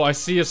 Oh, I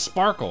see a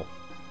sparkle.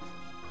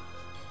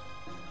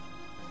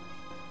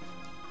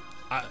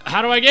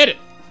 How do I get it?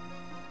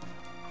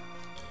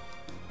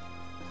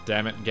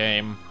 Damn it,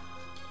 game.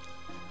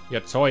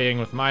 You're toying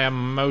with my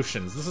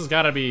emotions. This has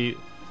got to be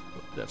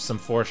some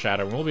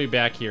foreshadowing. We'll be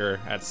back here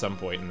at some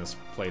point in this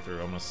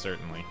playthrough, almost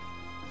certainly.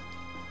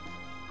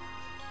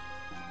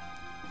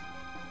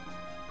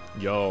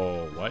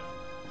 Yo, what?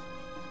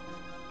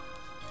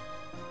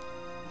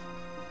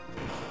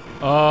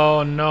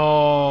 Oh,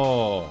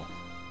 no.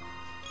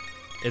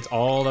 It's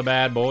all the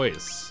bad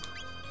boys.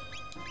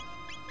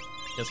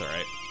 It's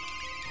alright.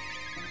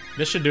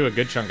 This should do a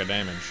good chunk of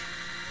damage.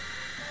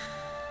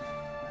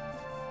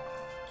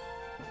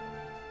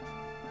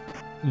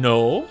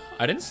 No,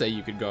 I didn't say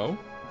you could go.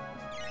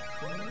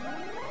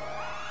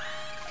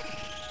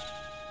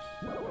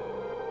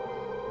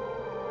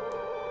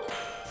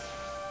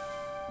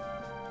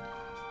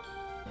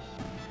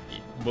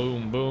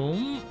 Boom,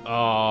 boom.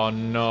 Oh,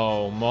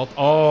 no.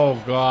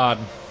 Oh, God.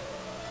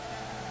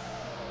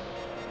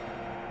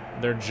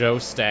 They're Joe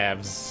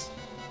stabs.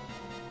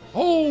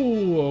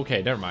 Oh,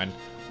 okay, never mind.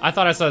 I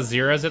thought I saw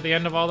zeros at the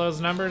end of all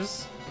those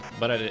numbers,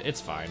 but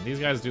it's fine. These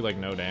guys do, like,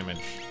 no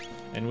damage.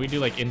 And we do,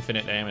 like,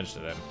 infinite damage to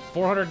them.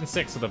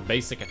 406 with a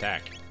basic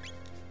attack.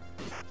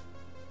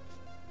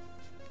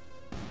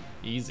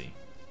 Easy.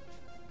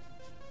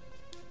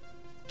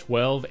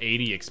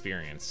 1280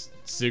 experience.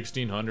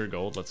 1600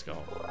 gold, let's go.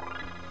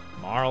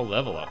 Marl,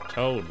 level up.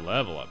 Toad,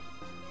 level up.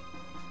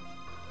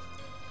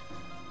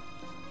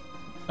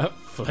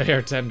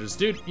 Flare tenders.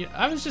 Dude, you know,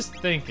 I was just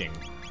thinking.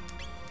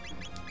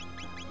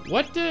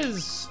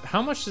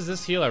 How much does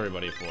this heal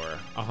everybody for?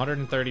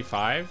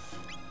 135?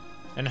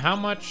 And how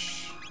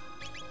much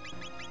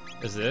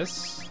is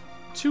this?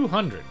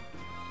 200.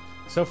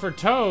 So for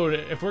Toad,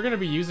 if we're gonna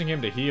be using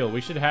him to heal,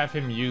 we should have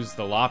him use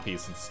the Law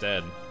Piece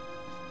instead.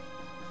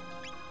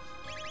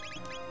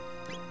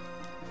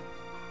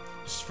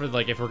 Just for,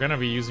 like, if we're gonna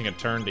be using a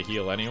turn to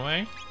heal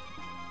anyway,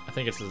 I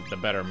think it's the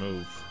better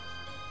move.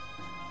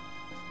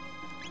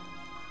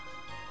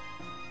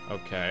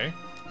 Okay.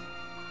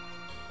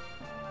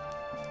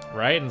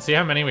 Right, and see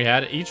how many we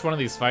had? Each one of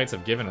these fights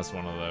have given us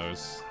one of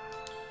those.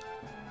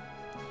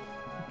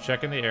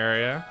 Checking the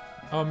area.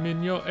 I'm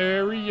in your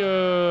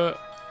area.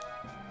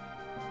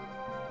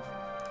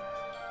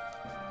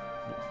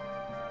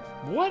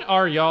 What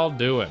are y'all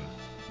doing?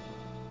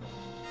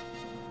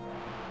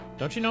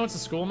 Don't you know it's a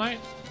school night?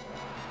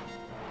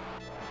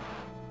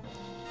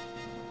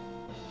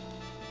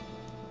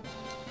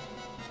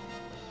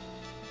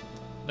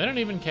 They don't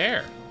even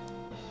care.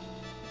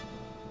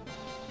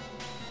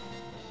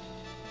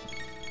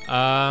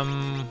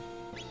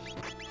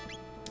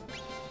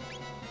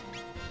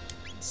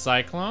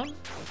 Cyclone?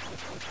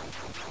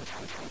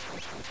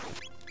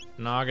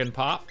 Noggin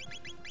pop?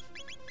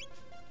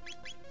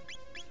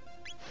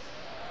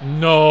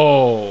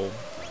 No!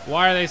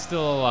 Why are they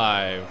still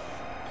alive?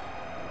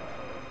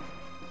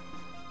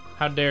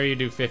 How dare you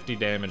do 50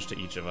 damage to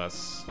each of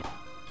us?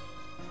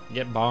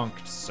 Get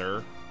bonked,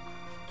 sir.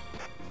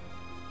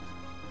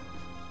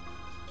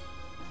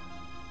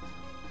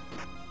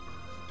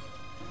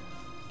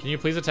 Can you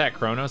please attack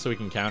Chrono so we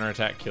can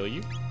counterattack kill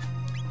you?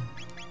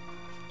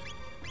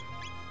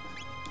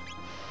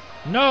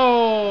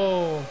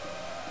 No!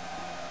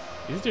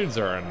 These dudes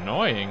are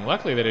annoying.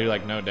 Luckily they do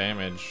like no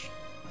damage.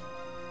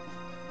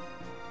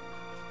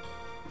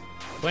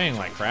 Playing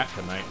like crap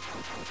tonight.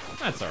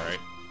 That's alright.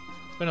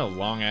 It's been a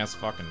long ass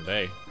fucking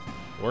day.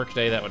 Work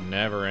day that would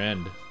never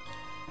end.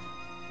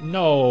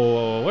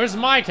 No! Where's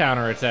my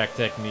counterattack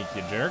technique,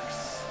 you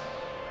jerks?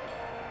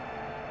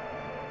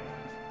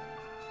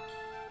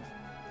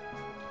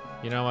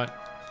 You know what?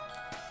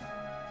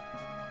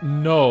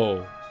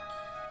 No.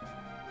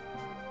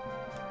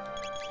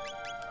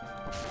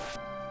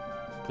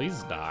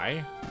 Please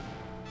die.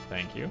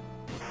 Thank you.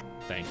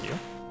 Thank you.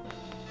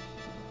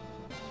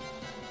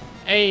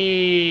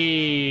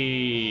 Hey.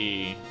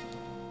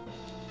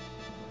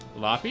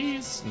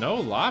 Loppies? No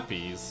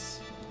loppies.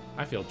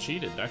 I feel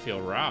cheated. I feel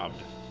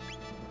robbed.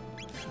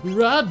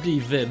 Robbed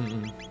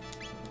even.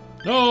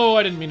 No,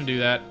 I didn't mean to do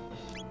that.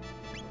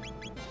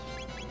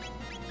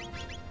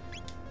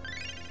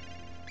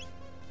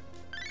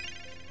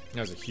 That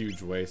was a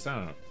huge waste. I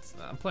don't know.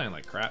 I'm playing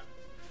like crap.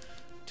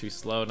 Too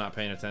slow, not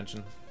paying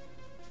attention.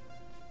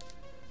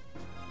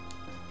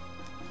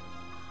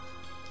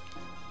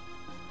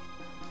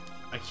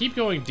 I keep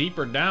going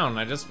deeper down.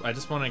 I just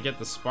want to get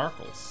the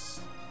sparkles.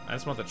 I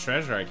just want the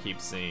treasure I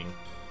keep seeing.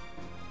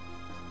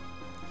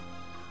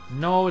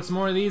 No, it's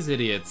more of these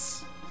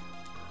idiots.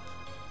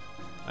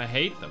 I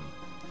hate them.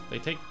 They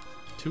take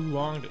too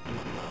long to...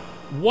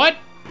 What?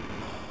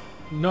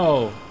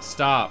 No,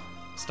 stop.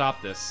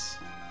 Stop this.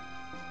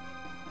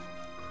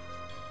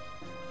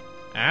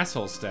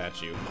 Asshole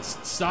statue.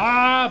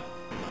 Stop!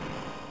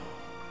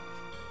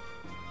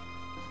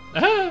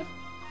 Ah!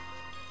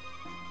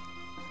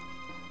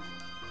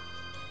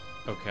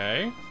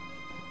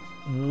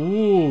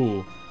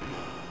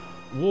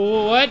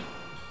 What?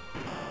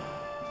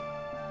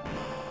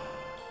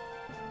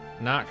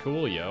 Not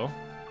cool, yo.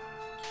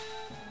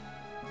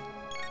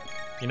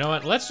 You know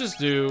what? Let's just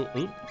do...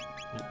 Oop.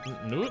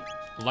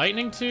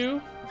 Lightning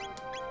 2.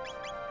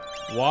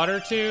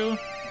 Water 2.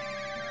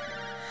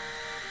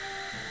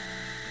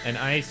 And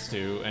ice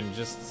 2. And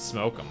just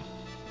smoke them.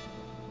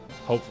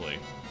 Hopefully.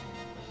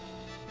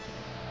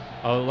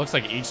 Oh, it looks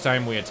like each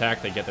time we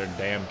attack, they get their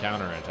damn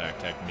counterattack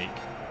technique.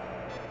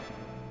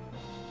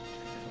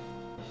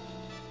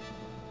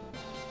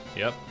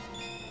 Yep.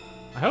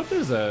 I hope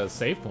there's a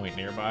save point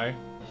nearby.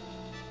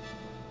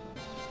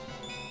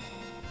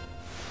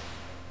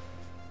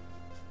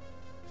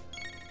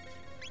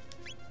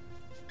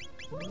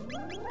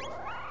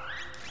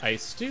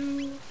 Ice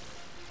 2.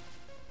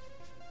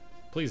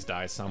 Please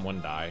die,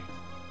 someone die.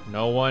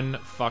 No one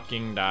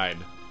fucking died.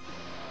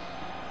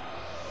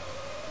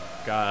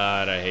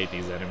 God, I hate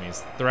these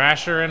enemies.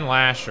 Thrasher and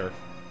Lasher.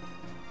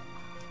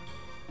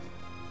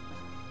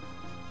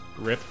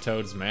 Rip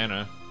Toad's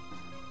mana.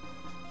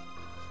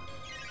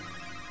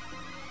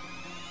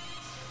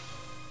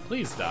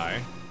 Please die.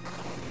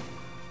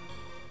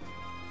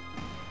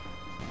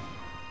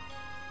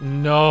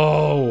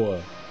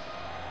 No!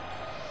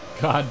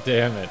 God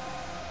damn it.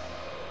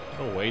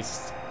 What a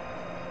waste.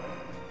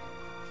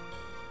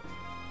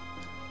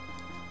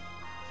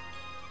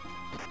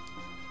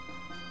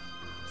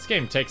 This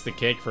game takes the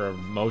cake for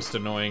most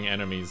annoying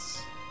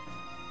enemies.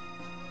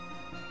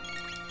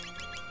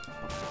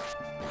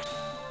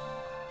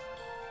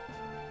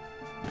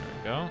 There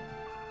we go.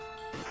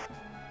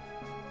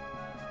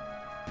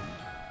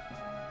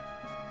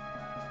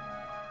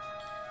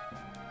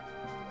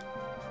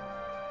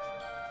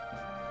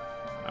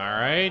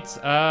 Alright,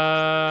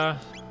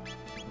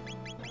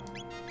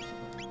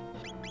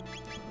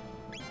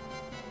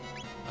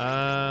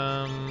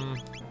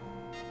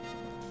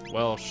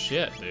 well,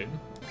 shit, dude.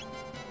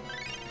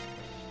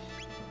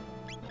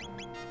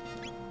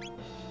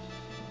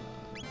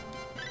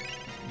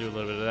 Do a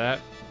little bit of that.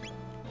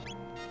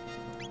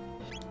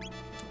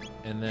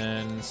 And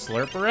then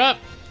slurp her up.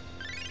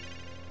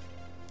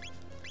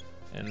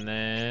 And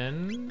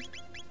then...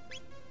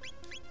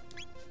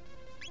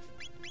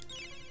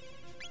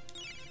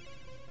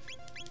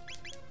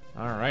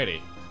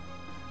 Alrighty.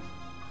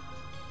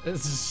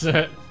 This is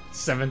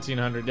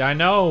 1700. I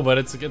know, but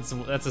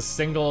that's a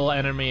single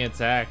enemy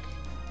attack.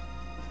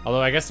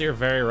 Although I guess you're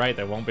very right,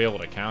 they won't be able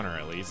to counter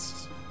at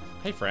least.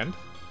 Hey, friend.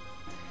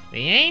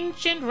 The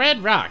ancient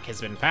red rock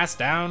has been passed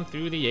down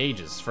through the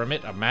ages. From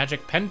it, a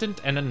magic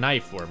pendant and a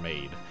knife were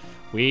made.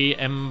 We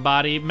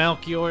embody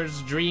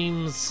Melchior's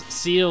dreams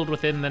sealed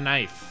within the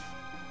knife.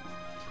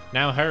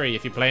 Now hurry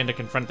if you plan to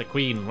confront the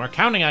queen. We're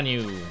counting on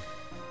you.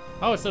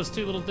 Oh, it's those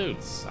two little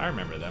dudes. I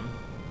remember them.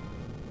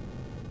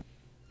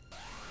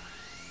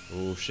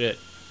 Oh, shit.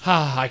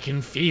 Ah, I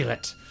can feel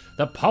it.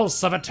 The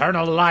pulse of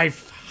eternal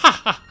life.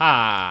 Ha ha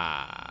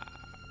ha.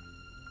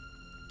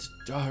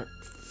 Dark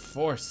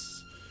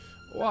force.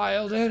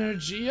 Wild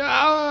energy.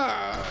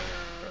 Ah!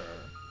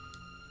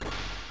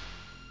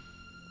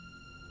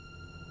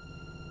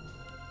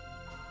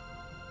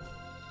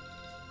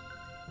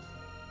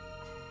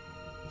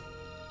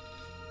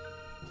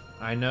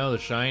 I know, the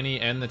shiny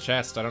and the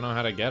chest. I don't know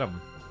how to get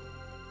them.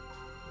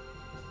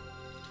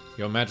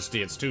 Your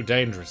Majesty, it's too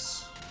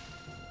dangerous.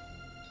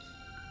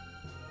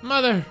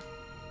 Mother!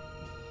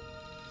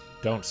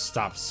 Don't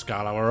stop,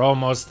 Scala. We're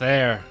almost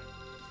there.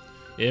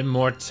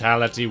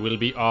 Immortality will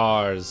be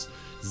ours.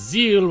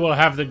 Zeal will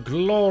have the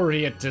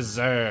glory it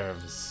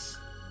deserves.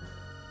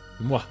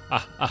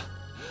 Mwahaha.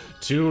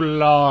 Too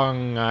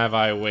long have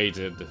I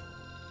waited.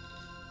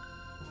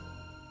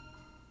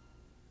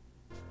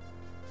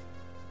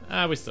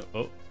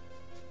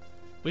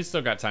 We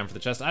still got time for the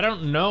chest. I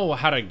don't know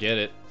how to get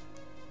it,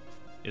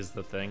 is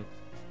the thing.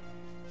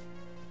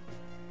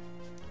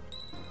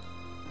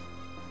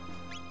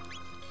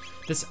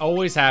 This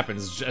always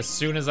happens as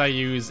soon as I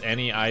use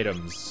any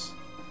items.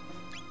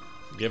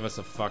 Give us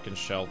a fucking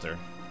shelter.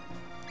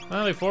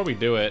 Well, before we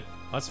do it,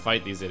 let's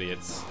fight these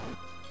idiots.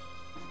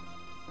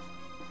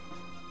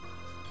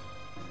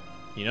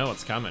 You know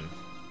what's coming.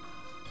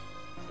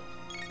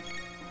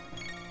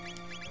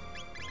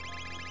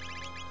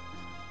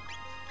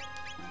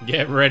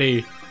 Get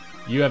ready.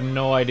 You have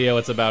no idea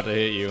what's about to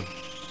hit you.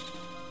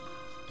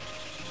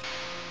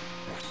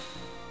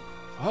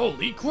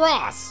 Holy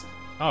cross!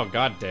 Oh,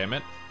 god damn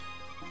it.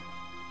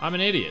 I'm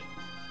an idiot.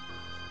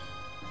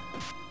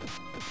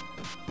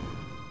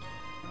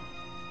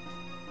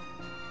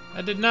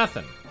 I did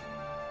nothing.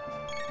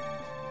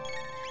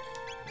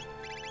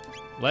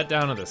 Let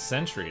down of the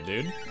century,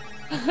 dude.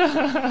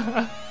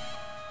 That's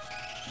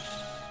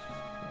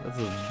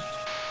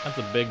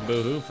a big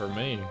boo-hoo for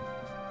me.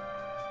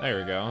 There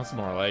we go, that's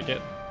more like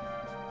it.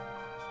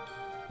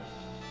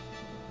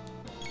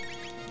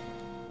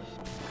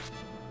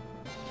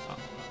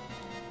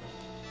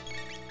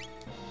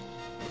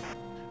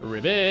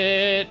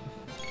 Ribbit!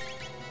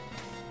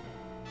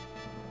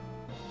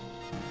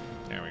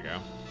 There we go.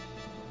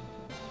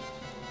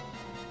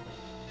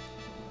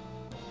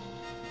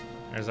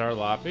 There's our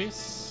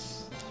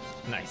Lapis.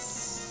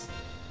 Nice.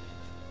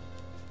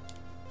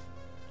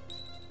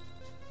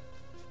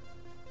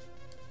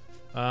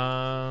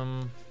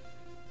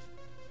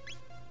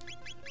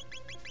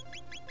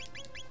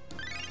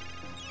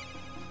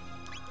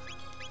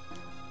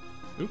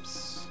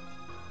 Oops.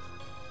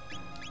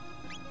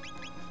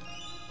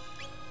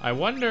 I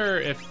wonder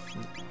if...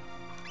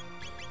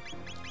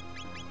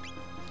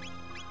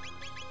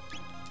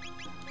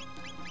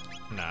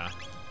 Nah.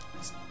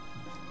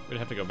 We'd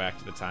have to go back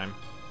to the time.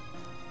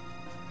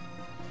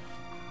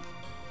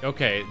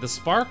 Okay, the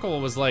sparkle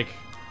was like...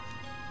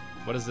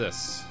 What is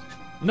this?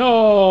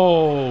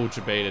 No!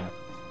 Debated.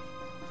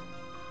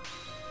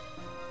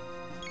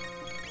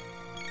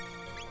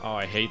 Oh,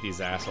 I hate these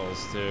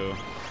assholes, too.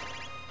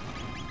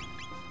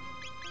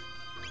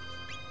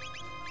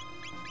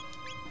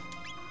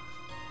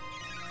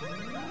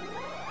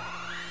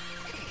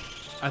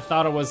 I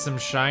thought it was some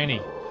shiny.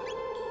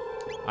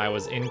 I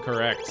was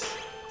incorrect.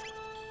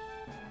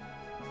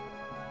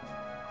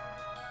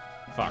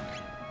 Fuck.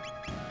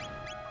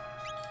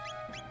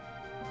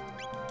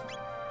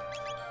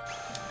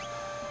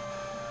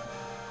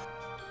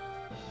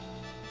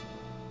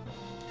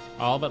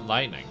 All but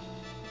lightning.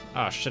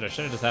 Oh shit, I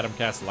should have just had him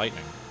cast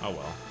lightning. Oh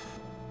well.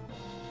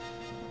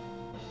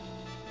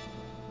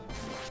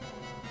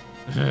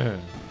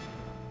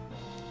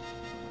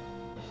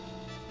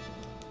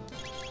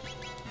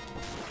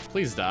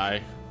 Please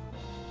die.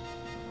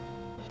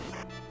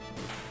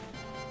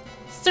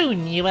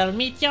 Soon you will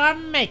meet your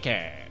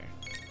maker.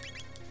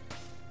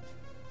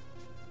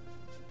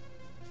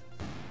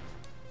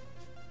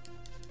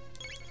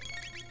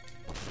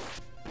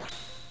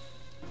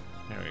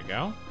 There we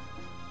go.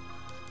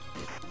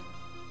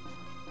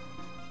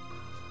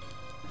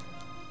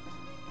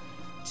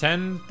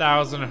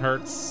 $10,000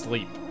 hertz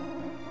sleep.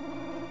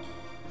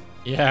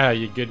 Yeah,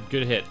 you good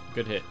hit.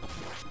 Good hit.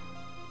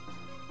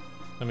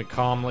 Let me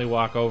calmly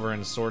walk over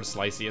and sword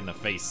slice you in the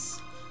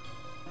face.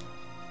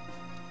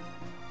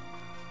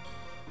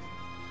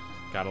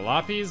 Got a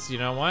Loppies? You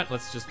know what?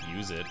 Let's just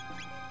use it.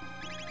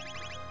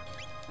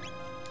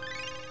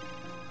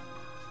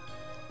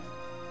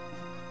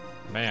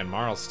 Man,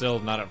 Marl's still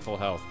not at full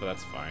health, but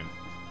that's fine.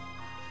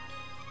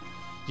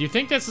 Do you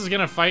think this is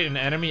gonna fight an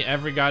enemy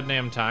every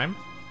goddamn time?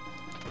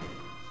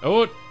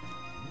 Oh,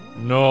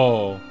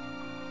 no.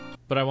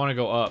 But I want to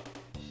go up.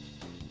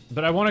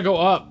 But I want to go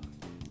up.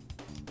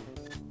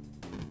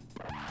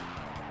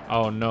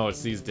 Oh no,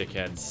 it's these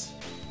dickheads.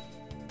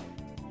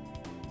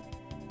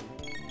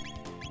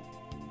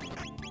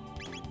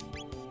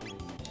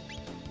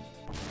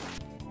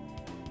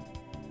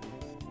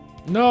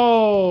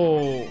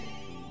 No!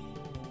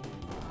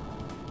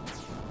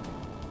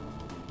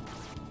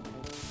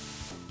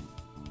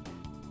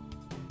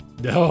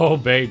 Oh,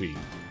 baby.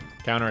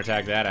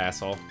 Counterattack that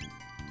asshole.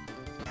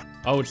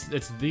 Oh,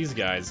 it's these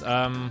guys.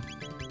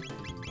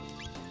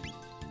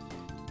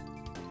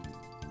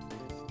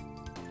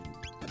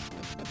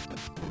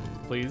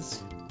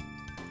 Please.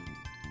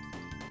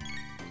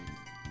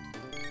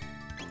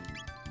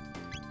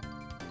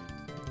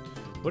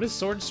 What is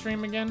Sword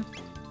Stream again?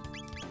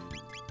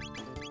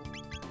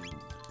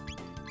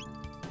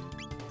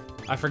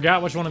 I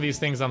forgot which one of these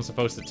things I'm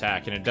supposed to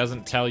attack, and it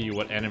doesn't tell you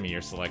what enemy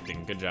you're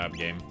selecting. Good job,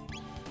 game.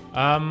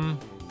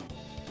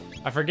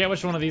 I forget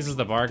which one of these is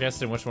the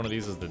Barghest and which one of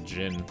these is the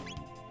Djinn.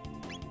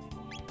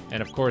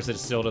 And of course, it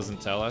still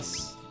doesn't tell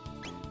us.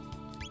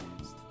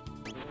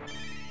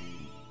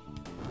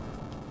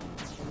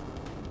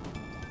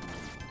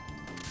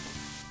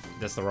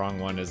 That's the wrong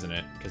one, isn't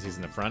it? Because he's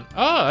in the front.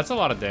 Oh, that's a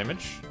lot of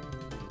damage.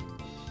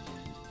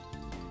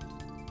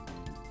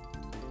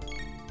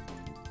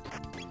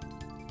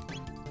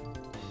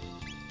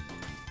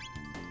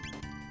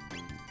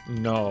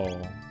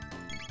 No.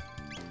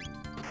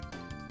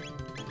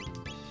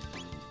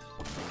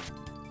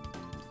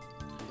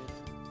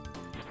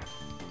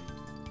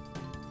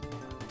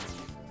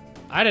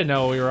 I didn't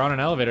know we were on an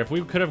elevator. If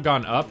we could have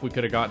gone up, we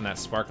could have gotten that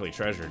sparkly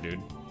treasure,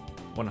 dude.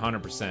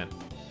 100%.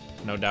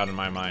 No doubt in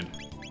my mind.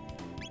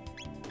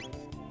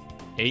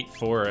 8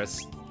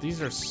 forests.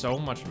 These are so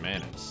much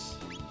manas.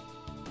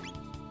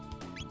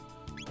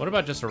 What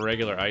about just a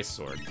regular ice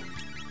sword?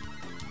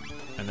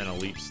 And then a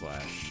leap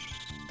slash.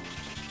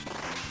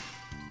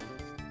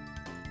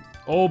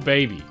 Oh,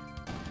 baby.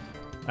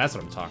 That's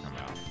what I'm talking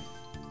about.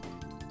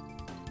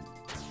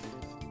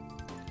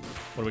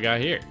 What do we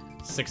got here?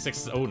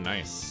 6/6. Oh,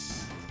 nice.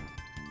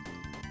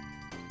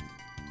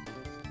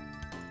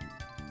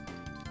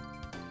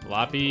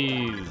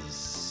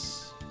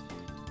 Loppies.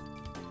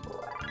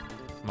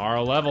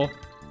 Marl level.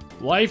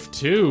 Life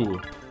 2.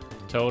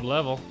 Toad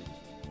level.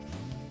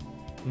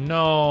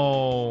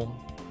 No.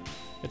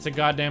 It's a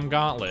goddamn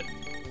gauntlet.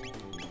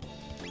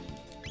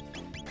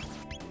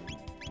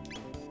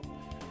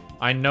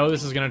 I know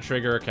this is gonna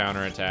trigger a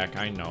counterattack.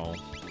 I know.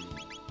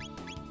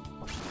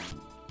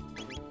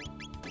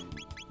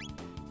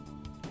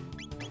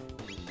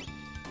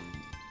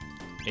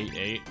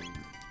 Eight.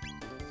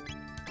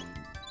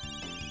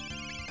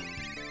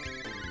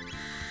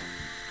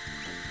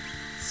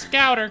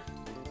 Scouter.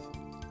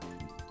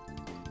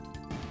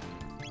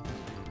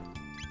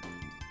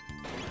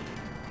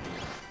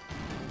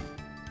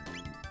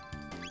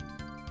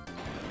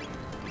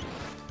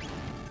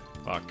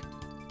 Fuck.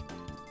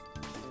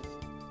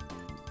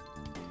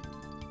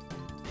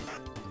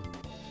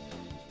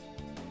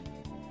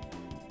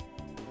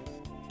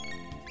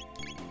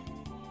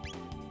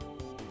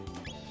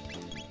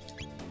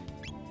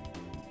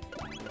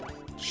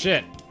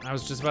 Shit, I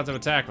was just about to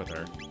attack with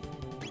her.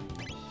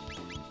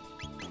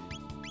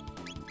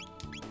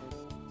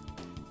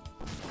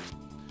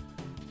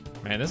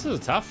 Man, this is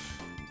tough.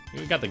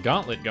 We got the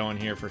gauntlet going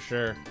here for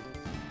sure.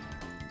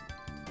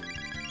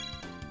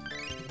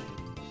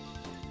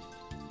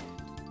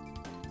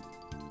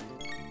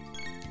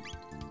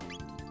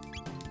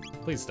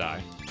 Please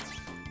die.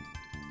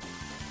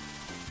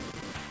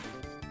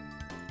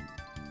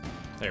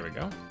 There we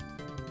go.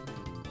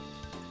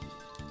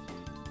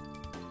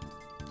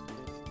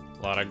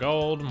 A lot of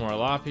gold, more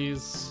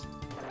lapis.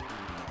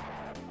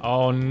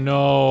 Oh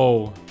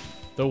no!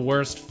 The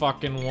worst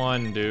fucking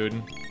one,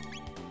 dude.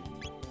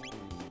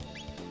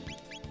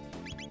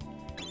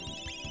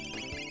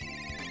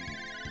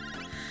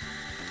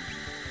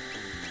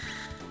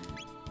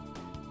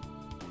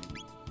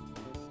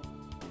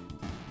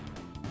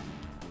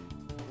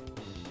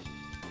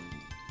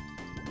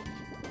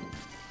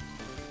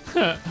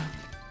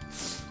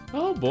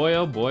 Oh boy,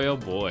 oh boy, oh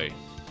boy.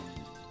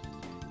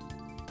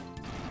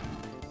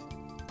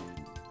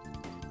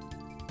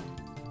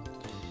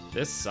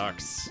 This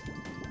sucks.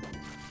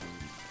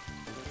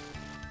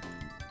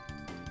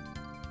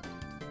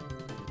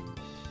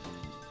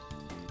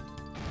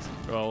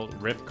 Well,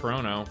 rip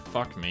Chrono.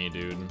 Fuck me,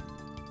 dude.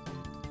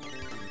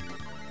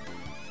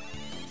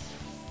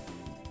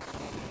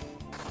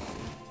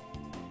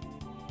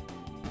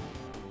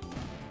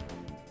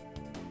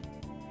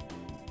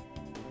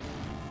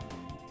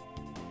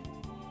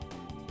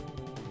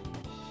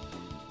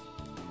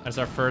 That's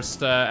our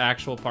first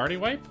actual party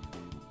wipe?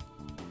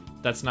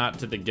 That's not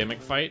to the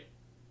gimmick fight?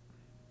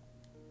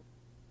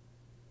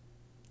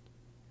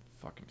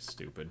 Fucking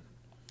stupid.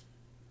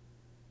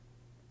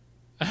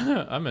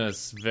 I'm in a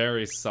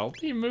very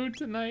salty mood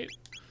tonight.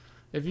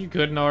 If you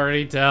couldn't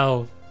already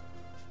tell.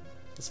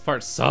 This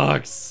part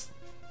sucks.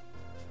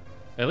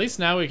 At least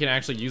now we can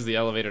actually use the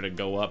elevator to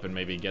go up and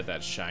maybe get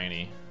that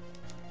shiny.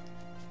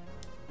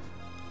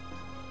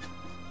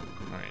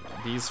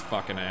 Alright, these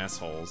fucking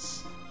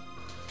assholes.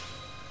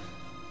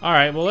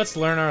 Alright, well, let's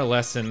learn our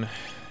lesson.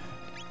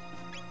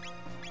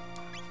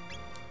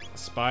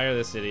 Spire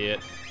this idiot.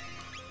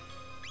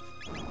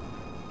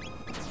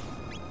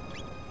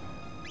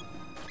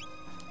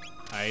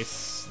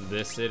 Ice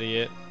this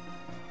idiot.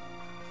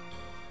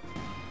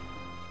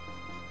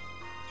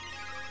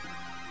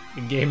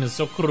 The game is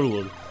so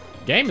cruel.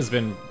 Game has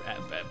been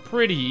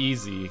pretty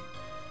easy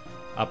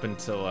up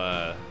until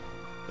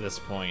this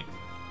point.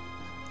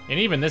 And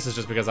even this is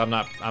just because I'm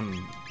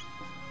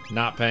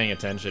not paying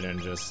attention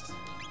and just...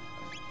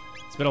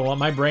 It's been a long...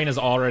 My brain is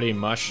already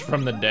mush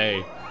from the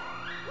day.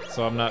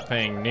 So I'm not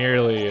paying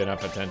nearly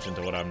enough attention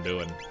to what I'm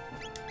doing.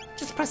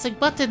 Just pressing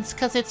buttons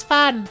because it's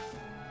fun.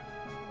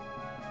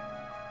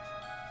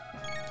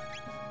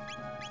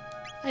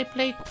 I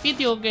play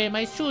video game,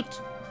 I shoot.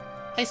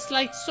 I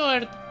slide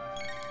sword.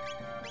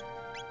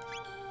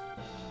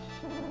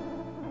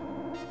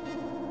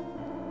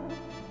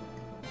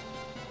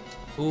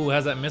 Ooh,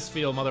 how's that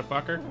misfeel,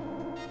 motherfucker?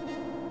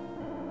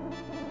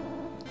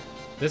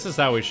 This is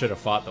how we should have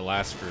fought the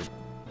last group.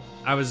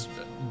 I was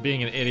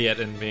being an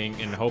idiot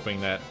and hoping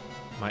that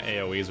my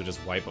AoEs would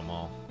just wipe them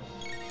all.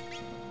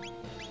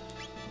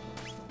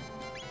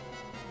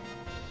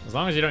 As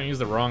long as you don't use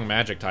the wrong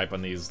magic type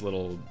on these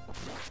little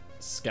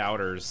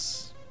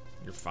scouters,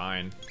 you're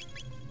fine.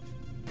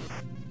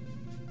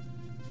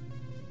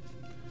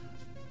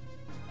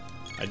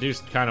 I do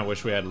kind of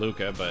wish we had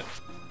Luca, but,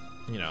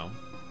 you know,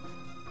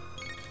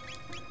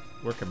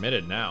 we're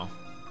committed now.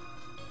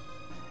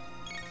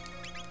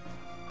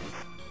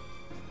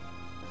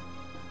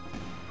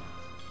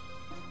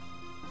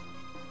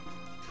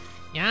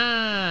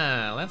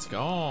 Yeah, let's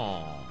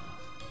go.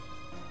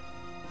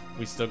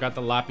 We still got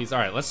the lapis. All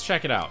right, let's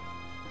check it out.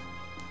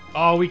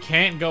 Oh, we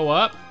can't go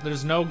up?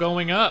 There's no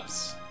going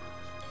ups.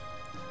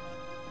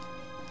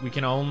 We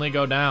can only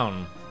go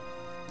down.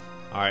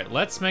 All right,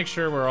 let's make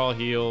sure we're all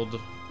healed.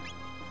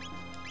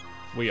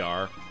 We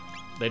are.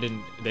 They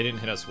didn't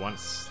hit us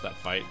once that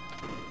fight.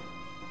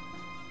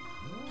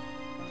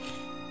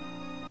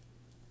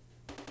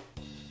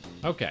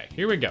 Okay,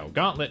 here we go.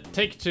 Gauntlet,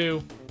 take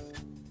 2.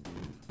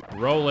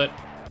 Roll it.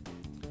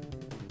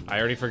 I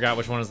already forgot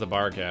which one is the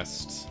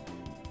Barcast.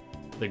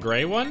 The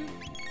gray one?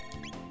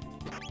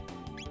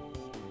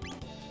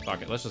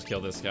 Fuck it, let's just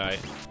kill this guy.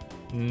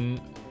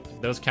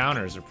 Those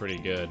counters are pretty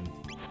good.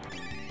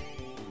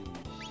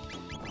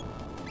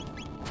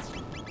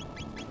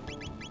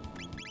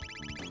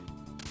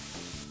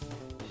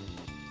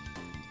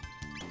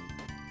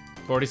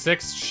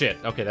 $46? Shit.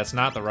 Okay, that's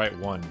not the right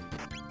one.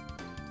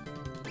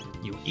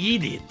 You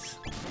eat it.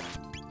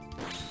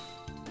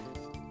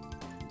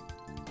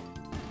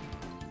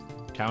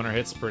 Counter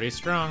hits pretty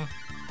strong.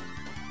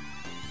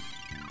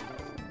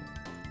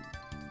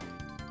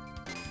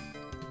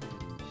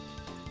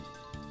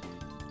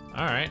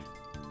 Alright.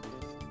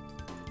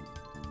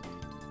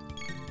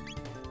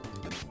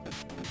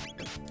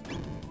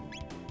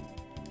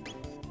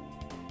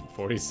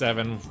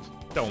 47.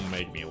 Don't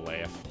make me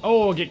laugh.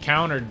 Oh, get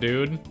countered,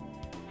 dude.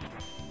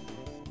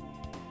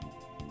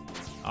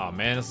 Oh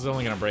man, this is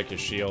only gonna break his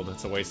shield.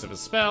 It's a waste of his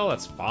spell.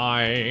 That's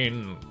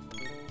fine.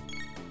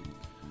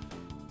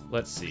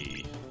 Let's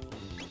see.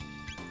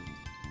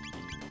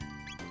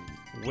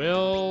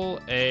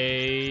 Will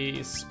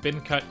a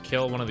spin cut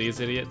kill one of these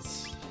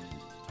idiots?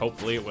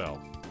 Hopefully it will.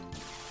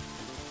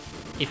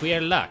 If we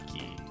are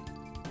lucky.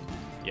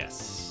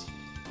 Yes.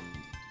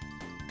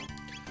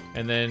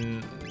 And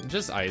then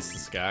just ice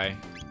this guy.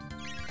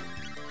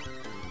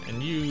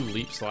 And you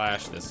leap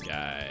slash this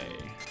guy.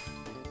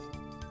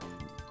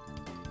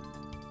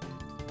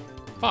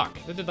 Fuck,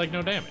 that did like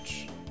no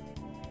damage.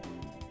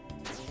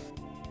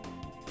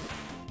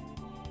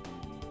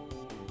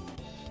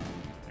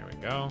 There we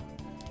go.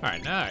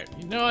 Alright, now,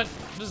 you know what?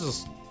 Let's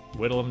just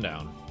whittle him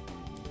down.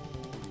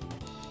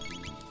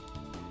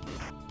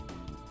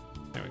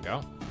 There we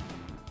go.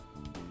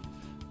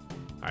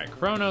 Alright,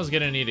 Chrono's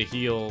gonna need a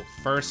heal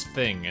first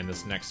thing in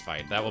this next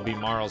fight. That will be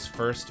Marl's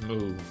first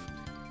move.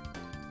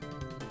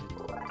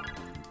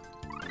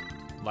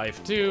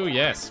 Life 2,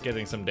 yes,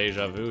 getting some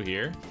deja vu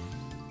here.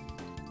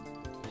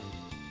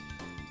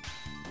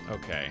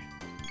 Okay.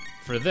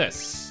 For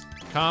this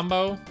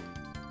combo,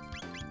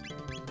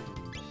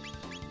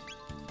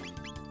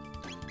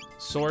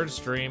 Sword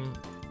Stream.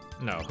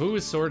 No, who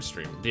is Sword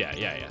Stream?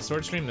 Yeah.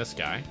 Sword Stream this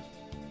guy.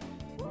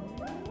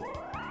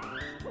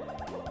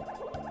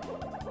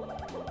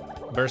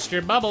 Burst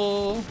your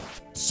bubble.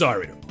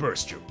 Sorry to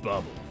burst your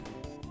bubble.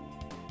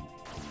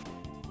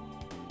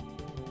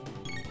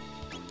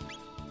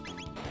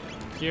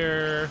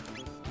 Cure.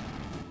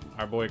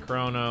 Our boy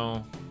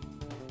Chrono.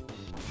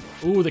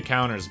 Ooh, the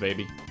counters,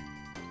 baby.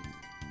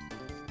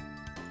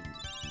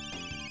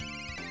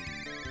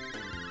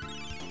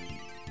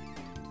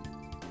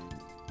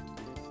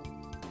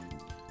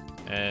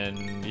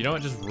 And you know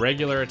what? Just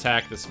regular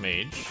attack this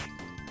mage.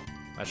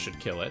 That should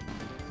kill it.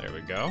 There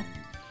we go.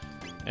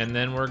 And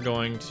then we're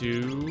going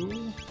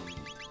to...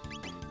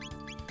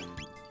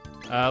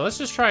 let's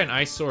just try an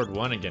Ice Sword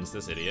 1 against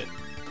this idiot.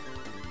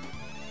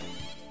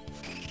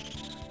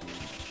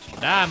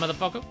 Die,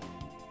 motherfucker.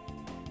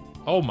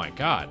 Oh my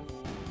god.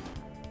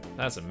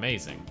 That's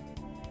amazing.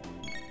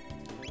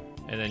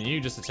 And then you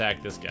just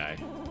attack this guy.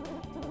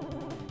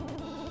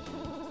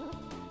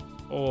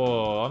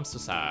 Oh, I'm so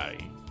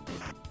sorry.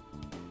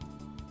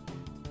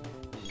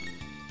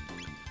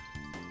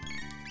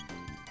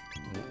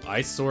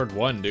 Ice Sword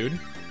 1, dude.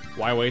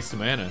 Why waste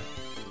mana?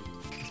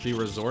 Let's be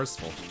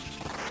resourceful.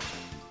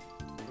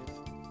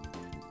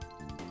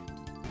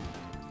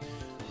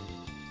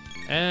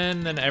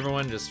 And then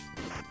everyone just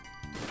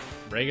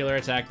regular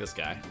attack this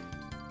guy.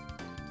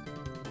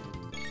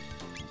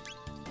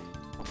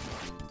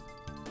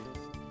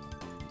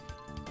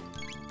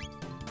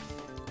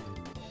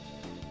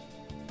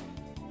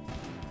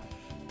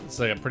 It's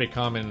like a pretty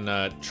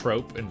common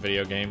trope in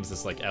video games,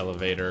 this like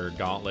elevator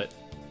gauntlet.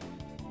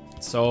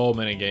 So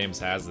many games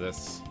have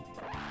this.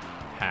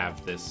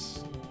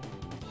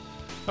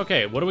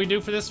 Okay, what do we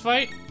do for this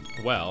fight?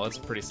 Well, it's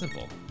pretty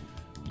simple.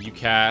 You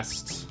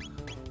cast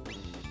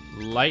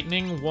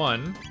Lightning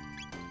 1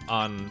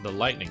 on the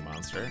Lightning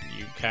monster.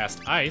 You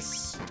cast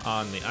Ice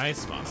on the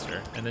Ice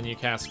monster. And then you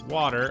cast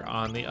Water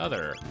on the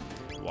other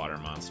Water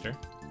monster.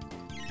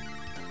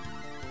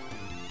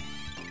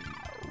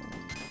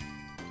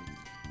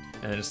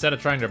 And then instead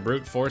of trying to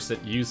brute force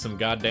it, use some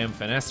goddamn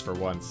finesse for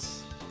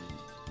once.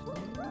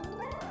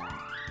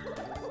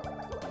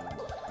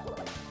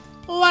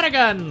 Water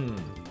gun!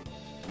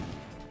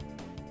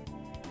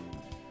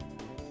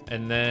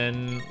 And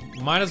then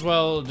might as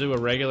well do a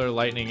regular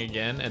lightning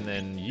again, and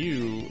then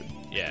you,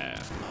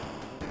 yeah.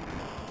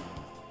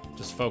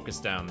 Just focus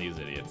down these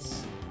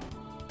idiots.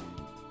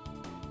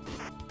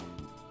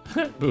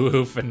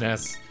 Boo-hoo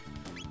finesse.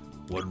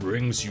 What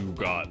rings you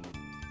got?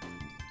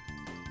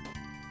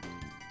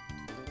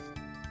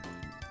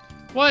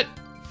 What?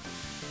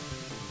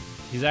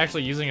 He's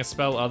actually using a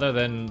spell other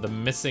than the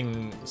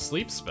missing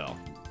sleep spell.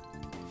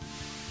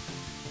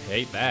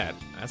 Hate that.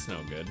 That's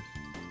no good.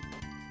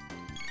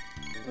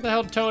 What the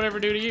hell did Toad ever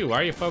do to you?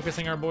 Why are you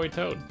focusing our boy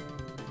Toad?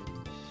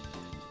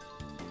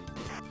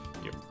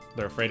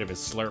 They're afraid of his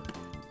slurp.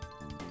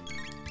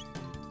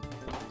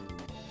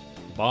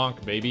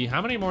 Bonk, baby.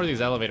 How many more of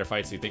these elevator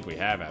fights do you think we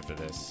have after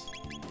this?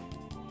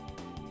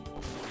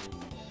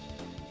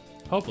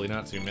 Hopefully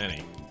not too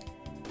many.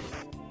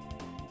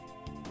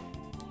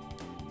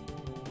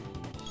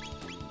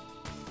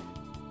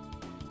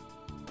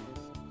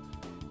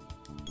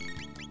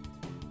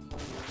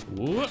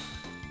 Whoop.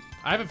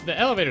 The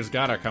elevator's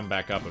gotta come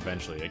back up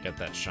eventually to get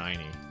that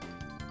shiny.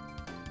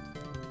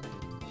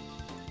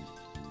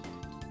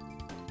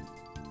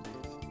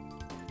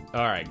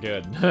 Alright,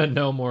 good.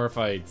 No more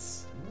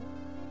fights.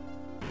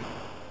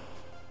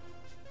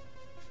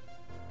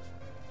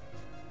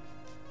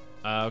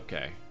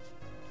 Okay.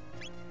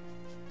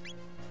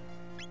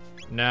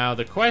 Now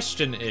the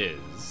question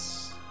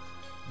is,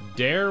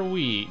 dare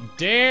we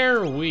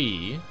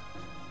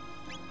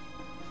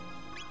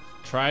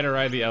try to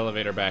ride the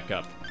elevator back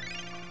up?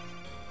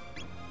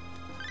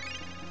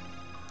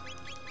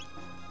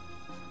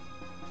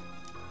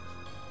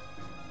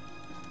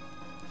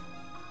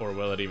 Or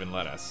will it even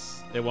let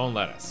us? It won't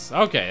let us.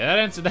 Okay,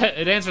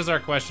 it answers our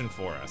question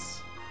for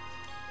us.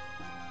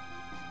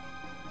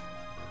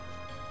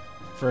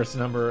 First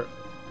number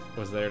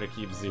was there to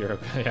keep 0.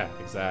 Yeah,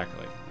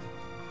 exactly.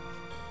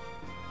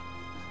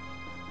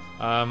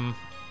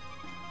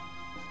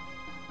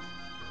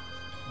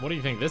 What do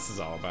you think this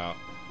is all about?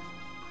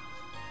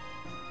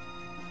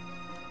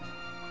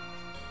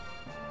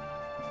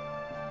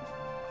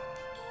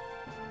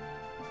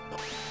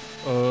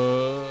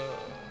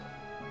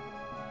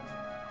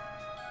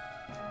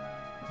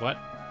 What?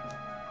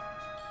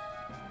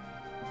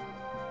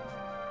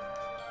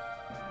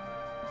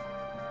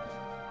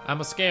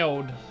 I'm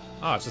scared.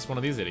 Oh, it's just one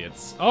of these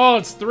idiots. Oh,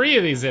 it's 3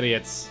 of these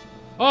idiots.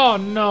 Oh,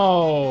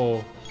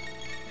 no.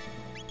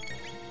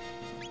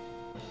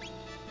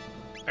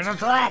 There's a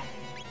trap.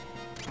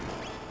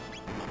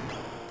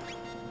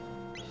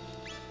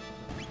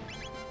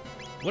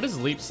 What does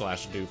Leap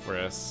Slash do for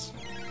us?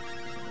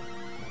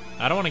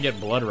 I don't want to get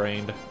blood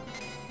rained.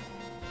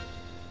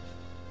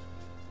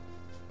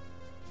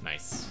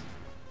 Nice.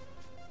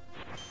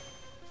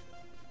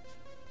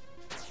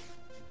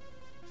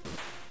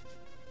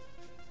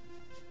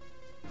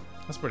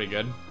 That's pretty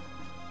good.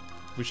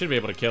 We should be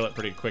able to kill it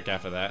pretty quick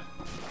after that.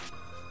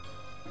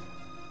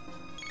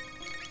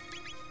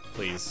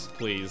 Please,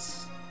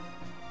 please.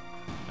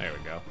 There we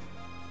go.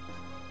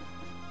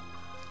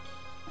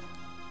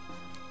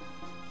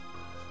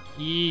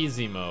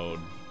 Easy mode.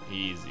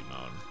 Easy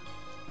mode.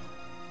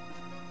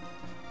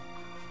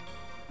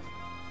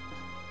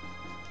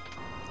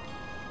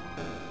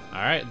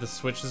 Alright, the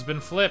switch has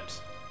been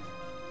flipped.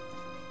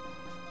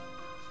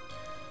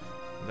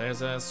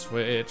 There's a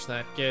switch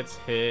that gets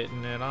hit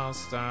and it all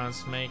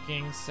starts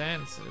making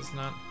sense. There's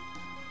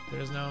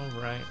no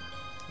right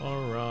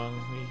or wrong,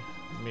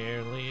 we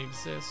merely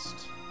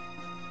exist.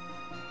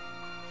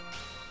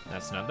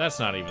 That's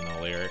not even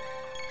the lyric.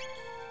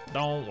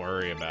 Don't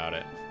worry about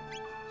it.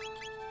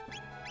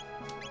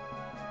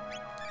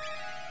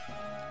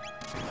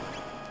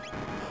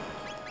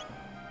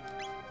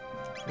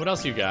 What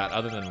else you got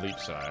other than Leap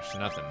Slash?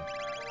 Nothing.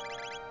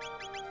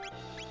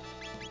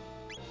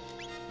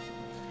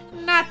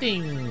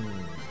 Nothing.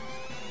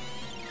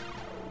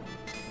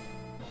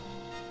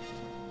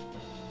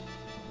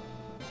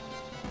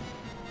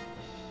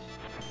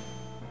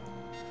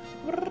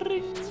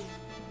 Ring.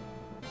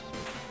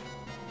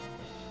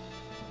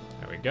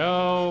 There we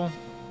go.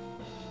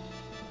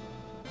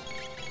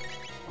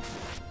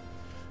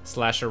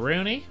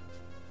 Slash-a-rooney.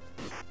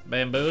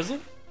 Bamboozle.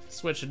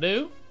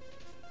 Switch-a-doo.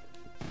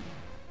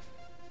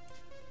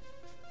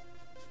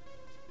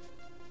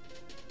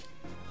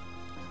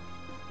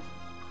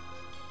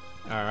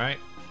 Alright.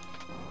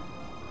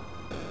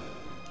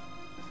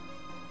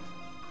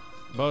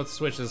 Both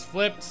switches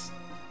flipped.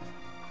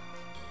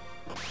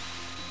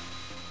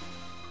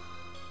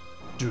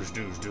 Doosh,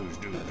 doosh,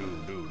 doosh, doo,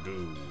 doo, doo,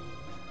 doo.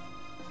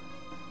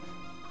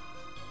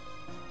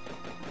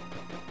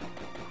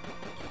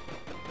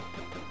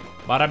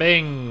 Bada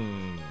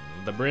bing!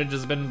 The bridge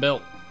has been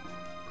built.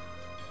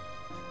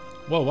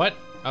 Whoa, what?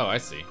 Oh, I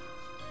see.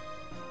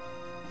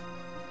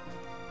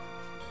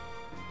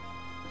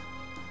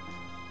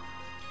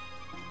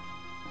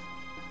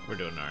 We're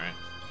doing alright.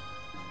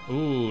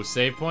 Ooh,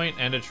 save point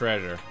and a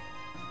treasure.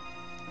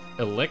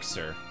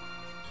 Elixir.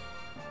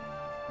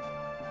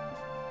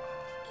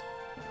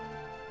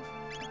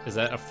 Is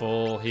that a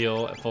full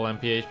heal, a full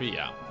MP HP?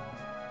 Yeah.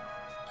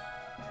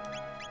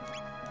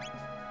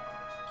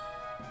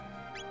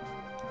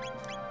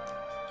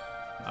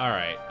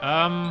 Alright,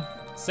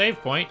 save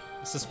point.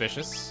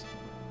 Suspicious.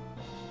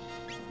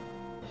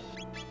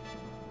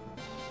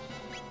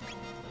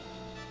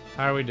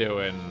 How are we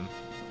doing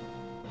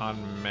on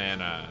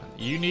mana?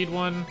 You need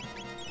one?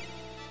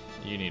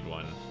 You need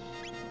one.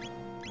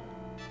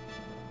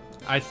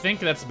 I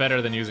think that's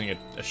better than using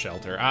a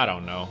shelter. I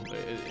don't know.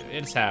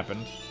 It's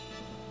happened.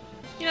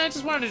 You know, I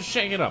just wanted to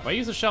shake it up. I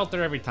use a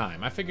shelter every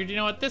time. I figured, you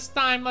know what, this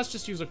time, let's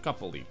just use a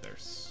couple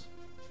ethers.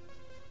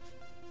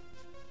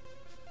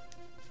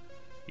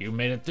 You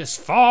made it this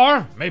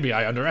far? Maybe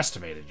I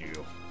underestimated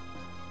you.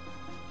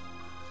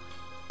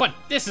 But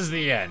this is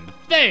the end.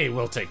 They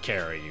will take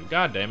care of you.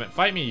 God damn it.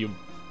 Fight me, you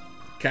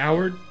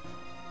coward.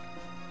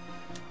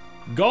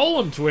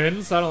 Golem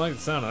twins? I don't like the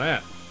sound of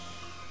that.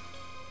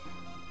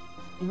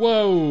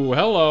 Whoa,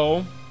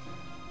 hello.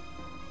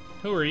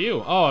 Who are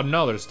you? Oh,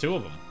 no, there's 2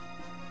 of them.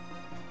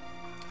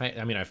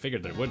 I mean, I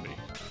figured there would be.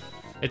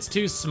 It's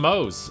 2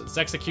 Smos. It's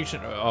execution.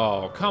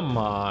 Oh, come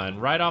on.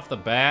 Right off the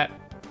bat.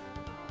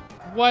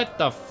 What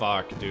the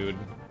fuck, dude?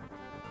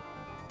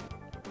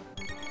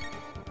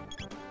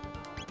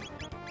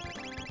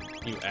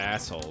 You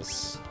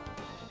assholes.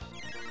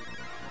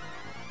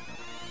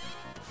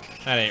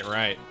 That ain't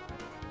right.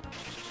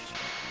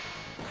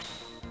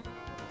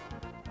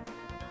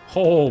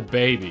 Oh,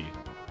 baby.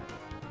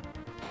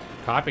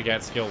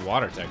 Copycat skill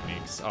water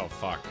techniques. Oh,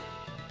 fuck.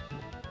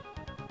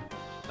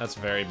 That's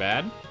very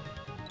bad.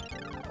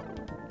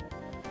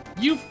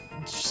 You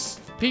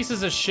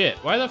pieces of shit.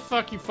 Why the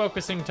fuck you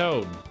focusing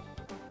Toad?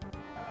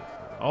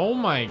 Oh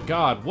my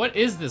god, what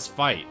is this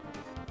fight?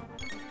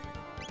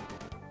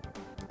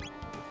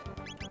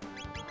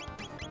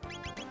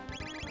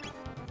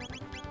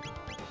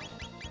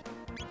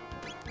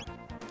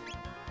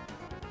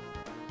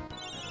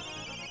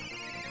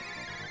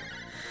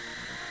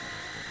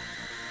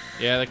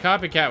 Yeah, the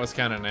copycat was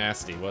kind of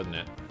nasty, wasn't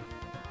it?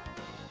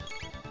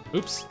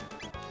 Oops.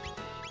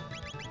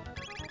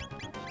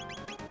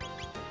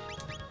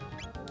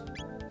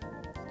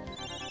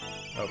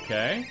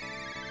 Okay.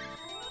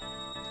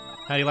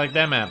 How do you like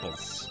them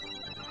apples?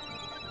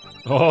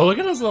 Oh, look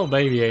at those little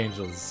baby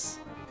angels.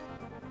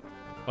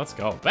 Let's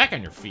go. Back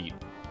on your feet.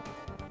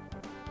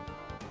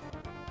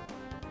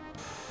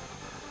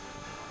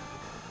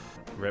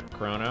 Rip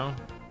Chrono.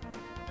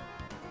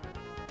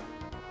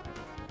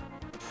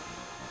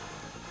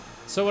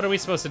 So what are we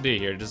supposed to do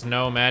here? Just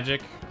no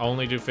magic?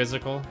 Only do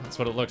physical? That's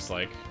what it looks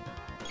like.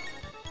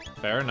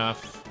 Fair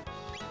enough.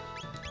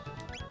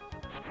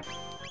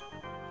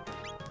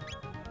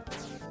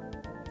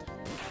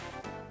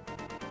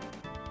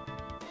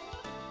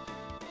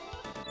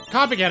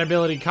 Copycat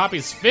ability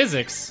copies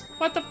physics?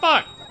 What the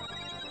fuck?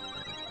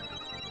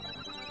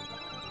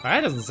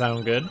 That doesn't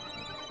sound good.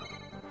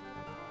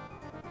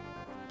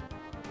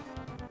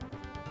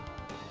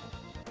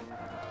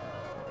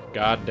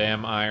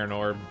 Goddamn iron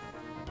orb.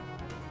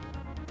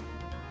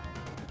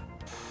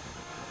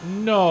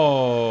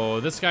 No,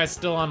 this guy's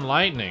still on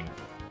lightning.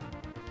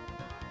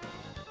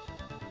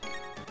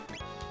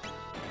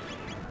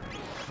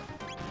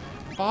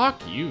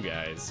 Fuck you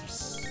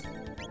guys.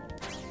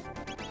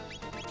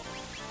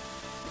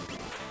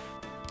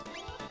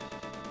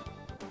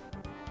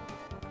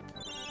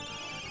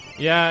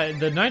 Yeah,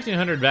 the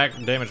 1900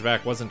 damage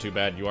back wasn't too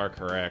bad, you are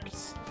correct.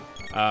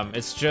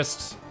 It's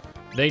just,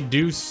 they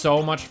do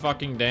so much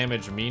fucking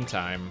damage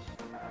meantime.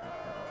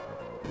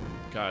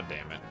 God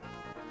damn it.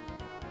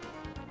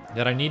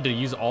 That I need to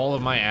use all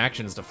of my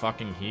actions to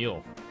fucking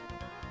heal.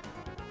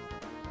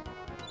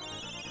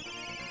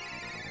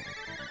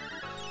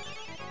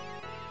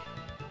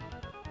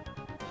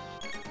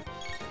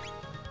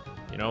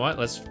 You know what?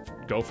 Let's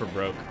go for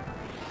broke.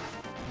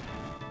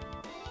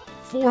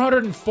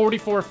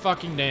 444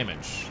 fucking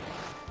damage.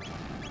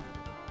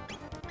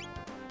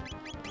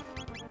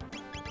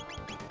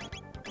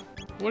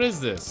 What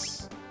is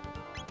this?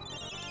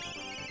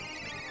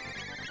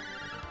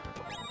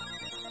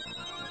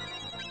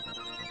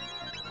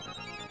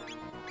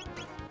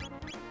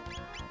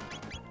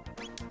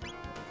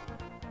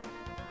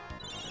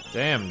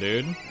 Damn,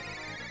 dude.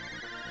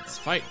 This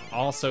fight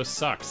also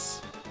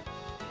sucks.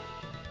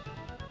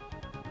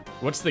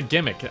 What's the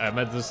gimmick?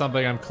 There's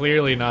something I'm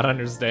clearly not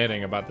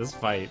understanding about this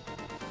fight.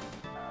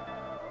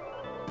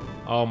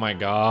 Oh my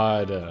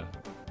god.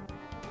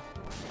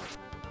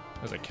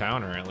 There's a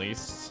counter, at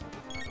least.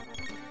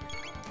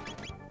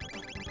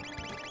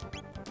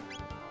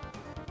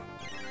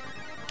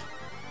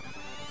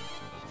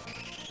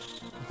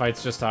 The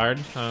fight's just hard,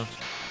 huh?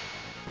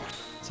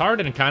 It's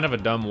hard in kind of a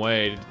dumb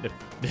way,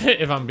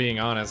 if I'm being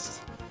honest.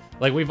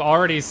 Like, we've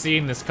already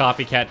seen this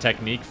copycat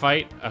technique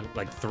fight,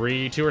 like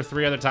 2 or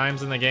 3 other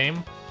times in the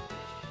game.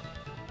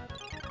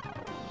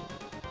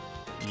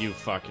 You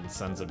fucking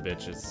sons of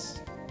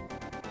bitches.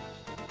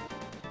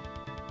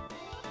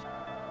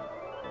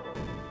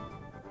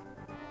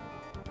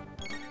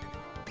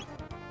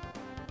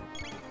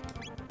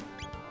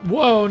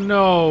 Whoa,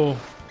 no!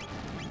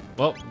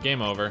 Well,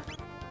 game over.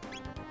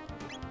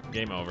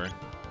 Game over.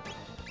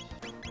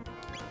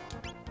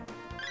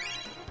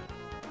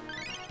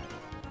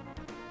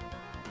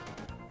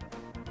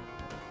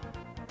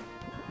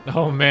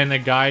 Oh man, the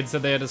guide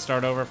said they had to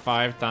start over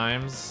 5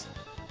 times.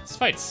 This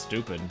fight's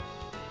stupid.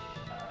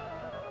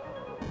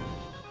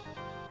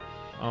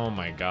 Oh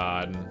my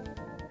god.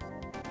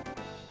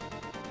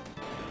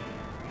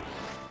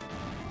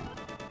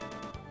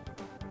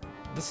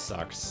 This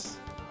sucks.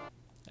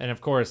 And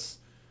of course,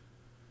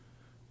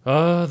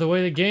 the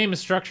way the game is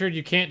structured,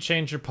 you can't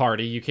change your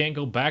party, you can't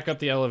go back up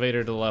the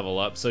elevator to level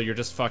up, so you're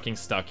just fucking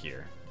stuck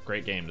here.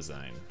 Great game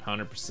design.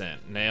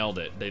 100%. Nailed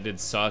it. They did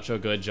such a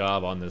good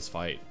job on this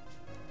fight.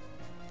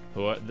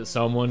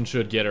 Someone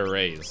should get a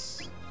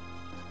raise.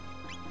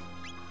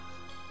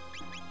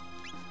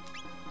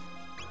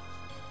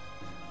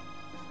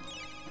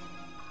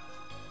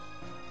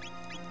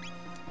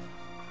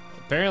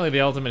 Apparently the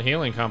ultimate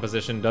healing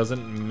composition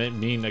doesn't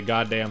mean a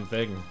goddamn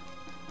thing.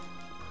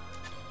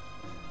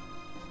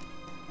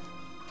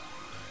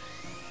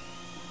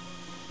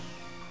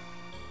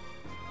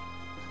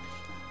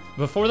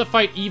 Before the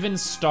fight even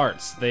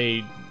starts,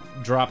 they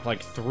drop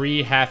like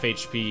 3 half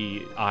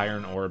HP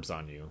iron orbs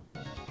on you.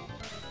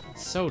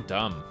 It's so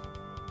dumb.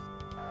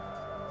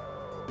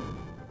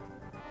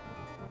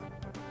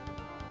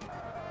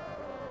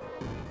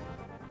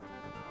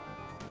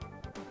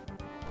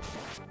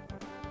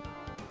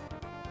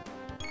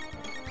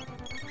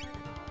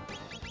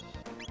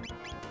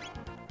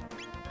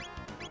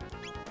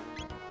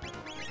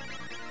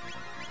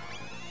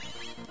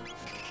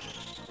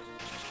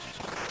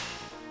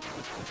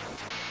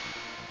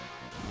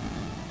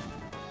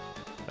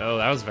 Oh,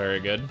 that was very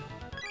good.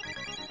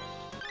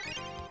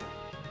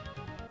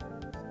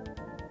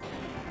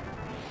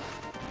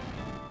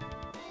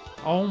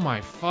 Oh my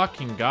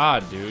fucking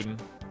god,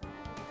 dude.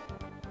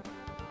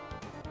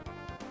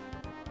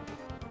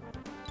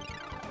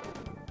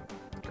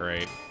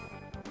 Great.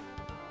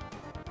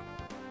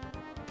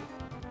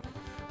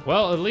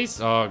 Well, at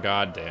least... Oh,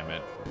 god damn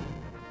it.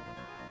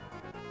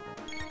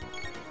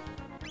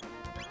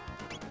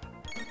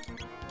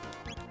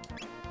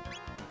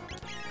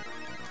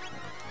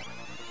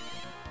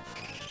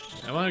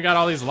 I only got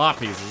all these lot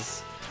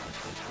pieces.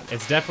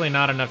 It's definitely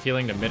not enough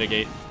healing to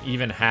mitigate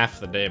even half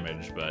the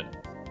damage, but...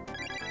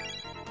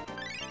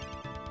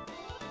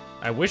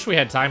 I wish we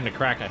had time to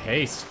crack a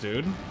haste,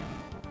 dude.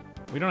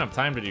 We don't have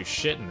time to do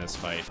shit in this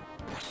fight.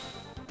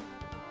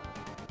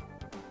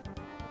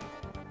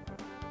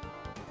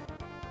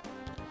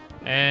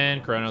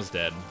 And Chrono's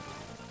dead.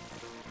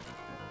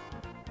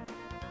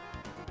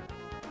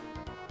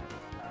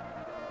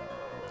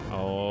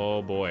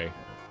 Oh boy.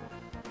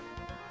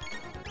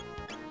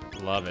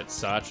 Love it.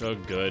 Such a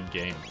good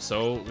game.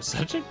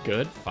 Such a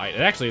good fight.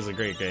 It actually is a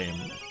great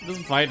game.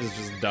 This fight is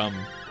just dumb.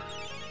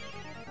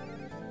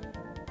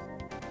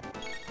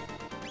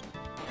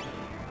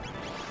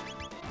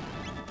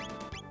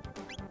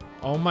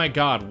 Oh my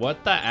god,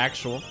 what the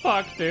actual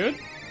fuck, dude?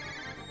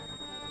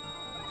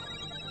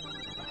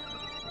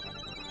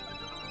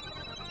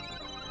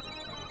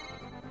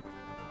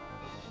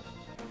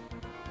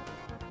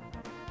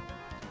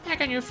 Back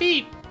on your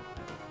feet.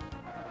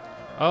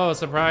 Oh,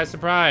 surprise,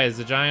 surprise,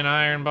 a giant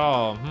iron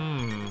ball.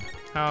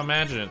 How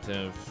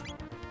imaginative.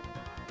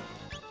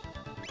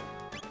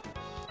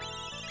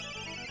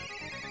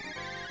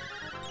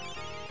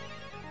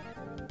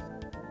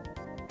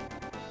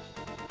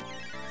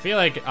 I feel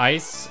like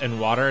ice and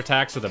water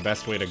attacks are the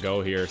best way to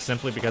go here,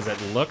 simply because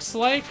it looks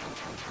like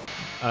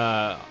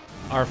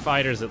our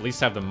fighters at least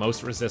have the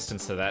most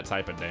resistance to that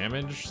type of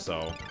damage,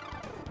 so...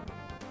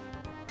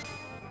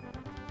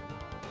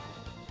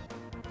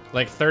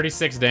 Like,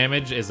 36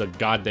 damage is a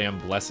goddamn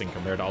blessing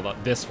compared to all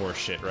this horse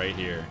shit right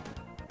here.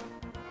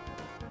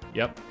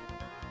 Yep.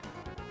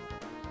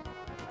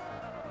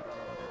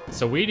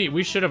 So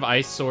we should have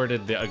ice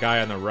sworded the guy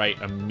on the right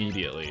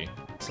immediately.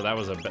 So that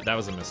was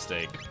a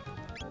mistake.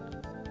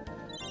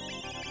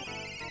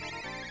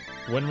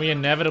 When we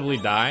inevitably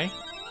die,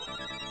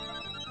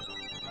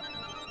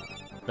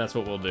 that's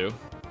what we'll do.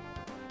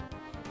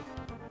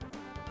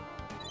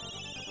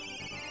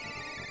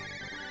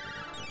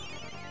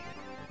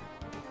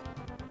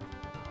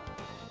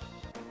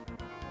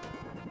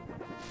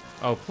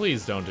 Oh,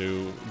 please don't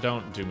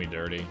do me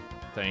dirty.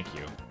 Thank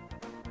you.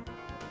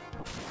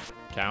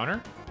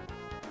 Counter?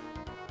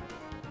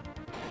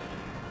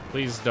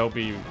 Please don't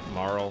be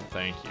Marl.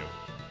 Thank you.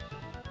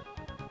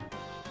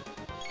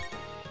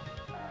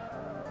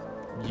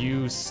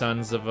 You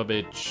sons of a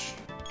bitch.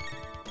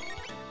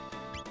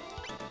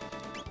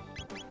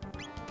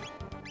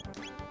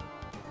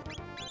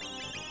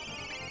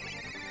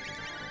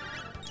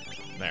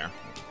 There.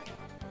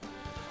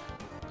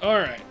 All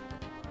right.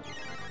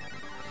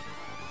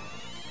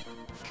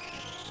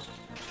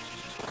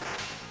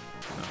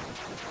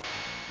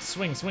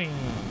 Swing, swing.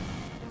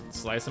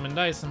 Slice him and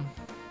dice him.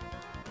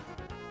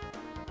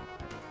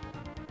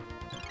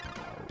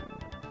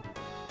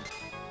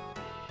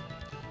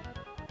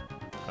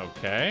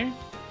 Okay.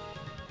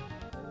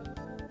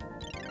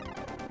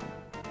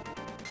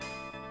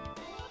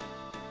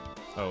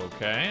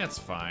 Okay, that's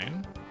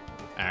fine.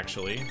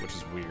 Actually, which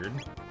is weird.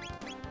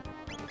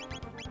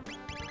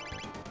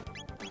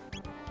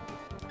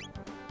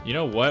 You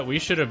know what? We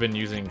should have been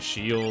using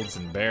shields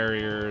and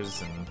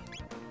barriers, and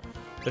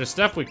there's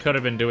stuff we could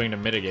have been doing to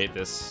mitigate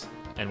this,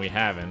 and we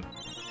haven't.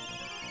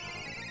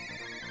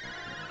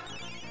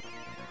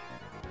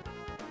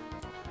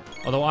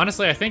 Although,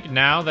 honestly, I think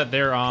now that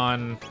they're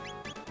on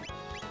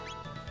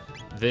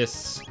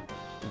this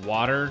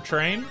water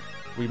train,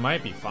 we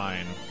might be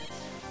fine.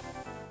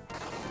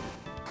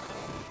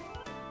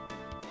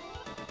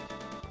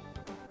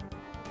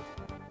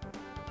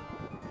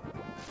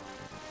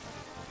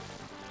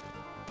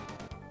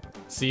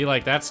 See,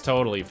 like, that's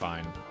totally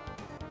fine.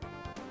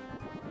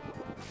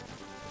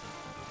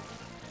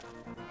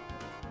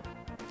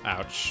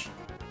 Ouch.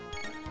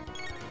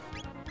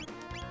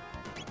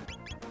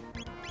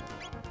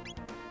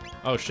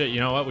 Oh shit, you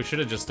know what? We should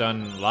have just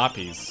done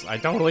Lapis. I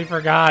totally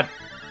forgot!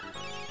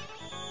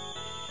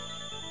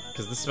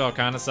 Because this spell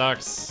kind of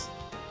sucks.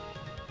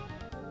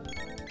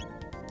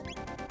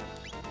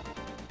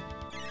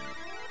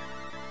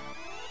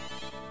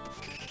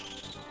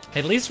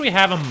 At least we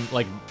have them,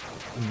 like,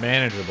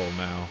 manageable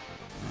now.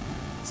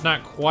 It's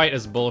not quite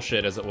as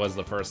bullshit as it was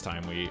the first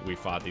time we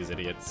fought these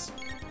idiots.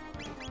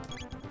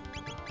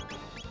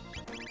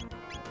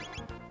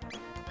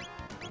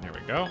 There we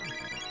go.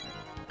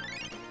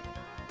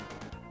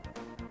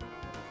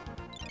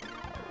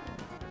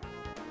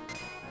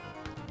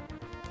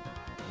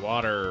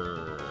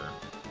 Water.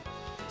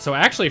 So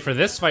actually, for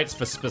this fight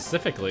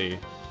specifically,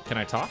 can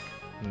I talk?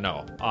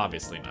 No,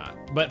 obviously not.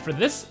 But for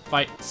this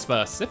fight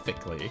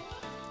specifically,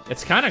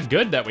 it's kind of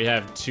good that we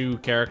have two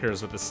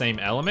characters with the same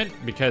element,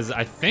 because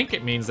I think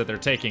it means that they're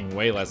taking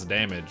way less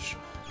damage.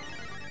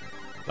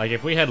 Like,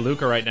 if we had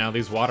Luca right now,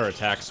 these water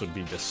attacks would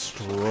be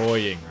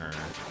destroying her.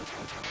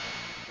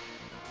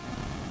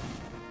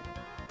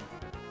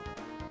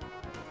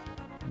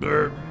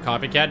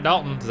 Copycat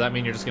Dalton, does that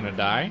mean you're just gonna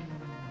die?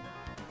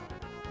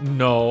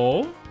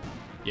 No.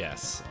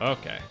 Yes.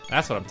 Okay.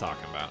 That's what I'm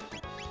talking about.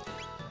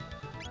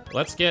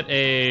 Let's get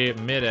a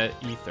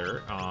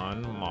mid-ether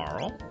on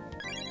Marl.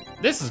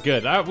 This is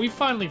good. We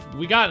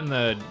got in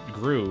the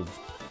groove.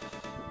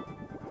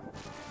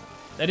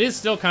 It is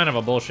still kind of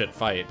a bullshit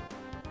fight,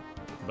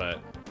 but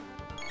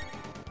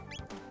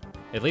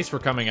at least we're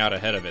coming out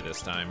ahead of it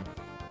this time.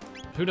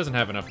 Who doesn't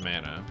have enough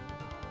mana?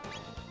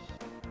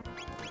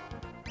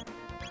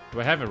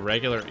 Do I have a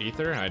regular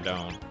ether? I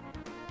don't.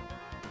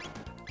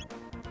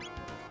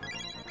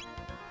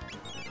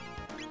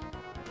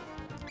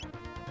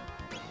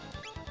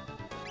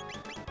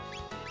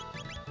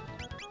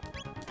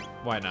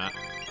 Why not?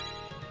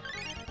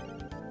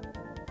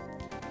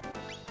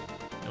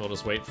 And we'll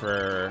just wait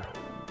for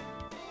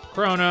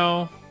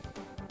Chrono.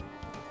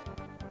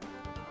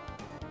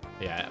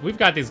 Yeah, we've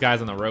got these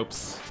guys on the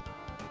ropes.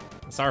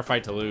 It's our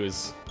fight to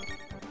lose.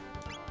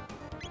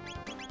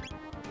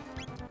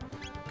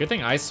 Good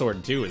thing Ice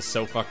Sword 2 is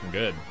so fucking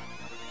good.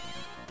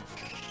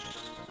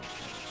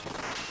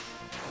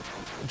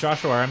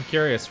 Joshua, I'm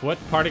curious, what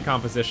party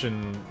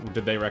composition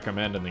did they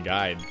recommend in the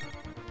guide?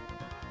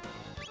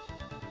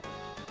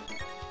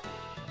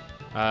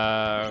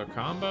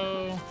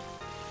 Combo.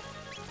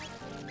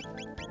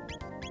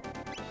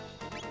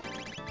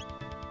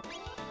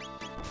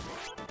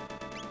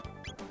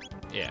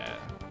 Yeah.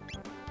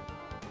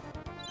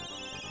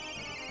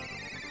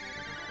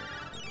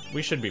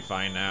 We should be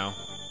fine now,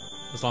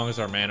 as long as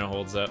our mana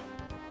holds up.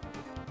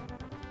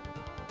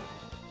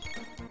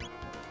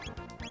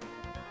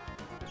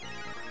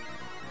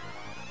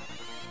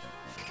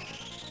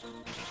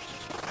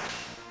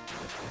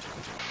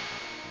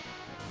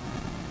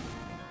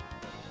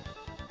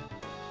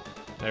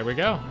 There we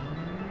go.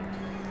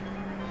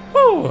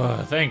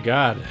 Whew, thank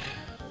God.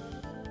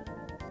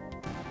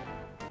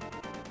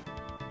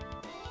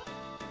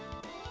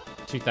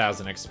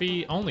 $2,000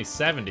 XP, only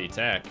 70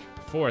 tech,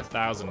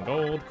 4,000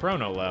 gold,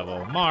 Chrono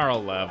level,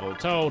 Marl level,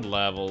 Toad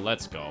level,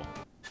 let's go.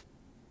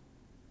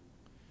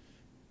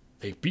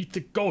 They beat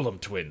the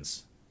Golem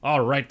twins.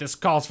 All right, this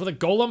calls for the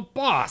Golem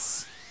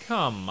boss.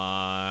 Come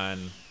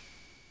on.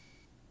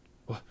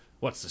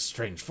 What's this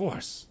strange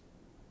force?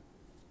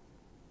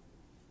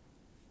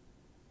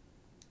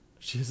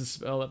 She has a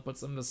spell that puts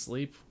them to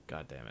sleep.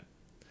 God damn it.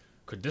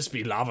 Could this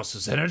be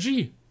Lavos'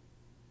 energy?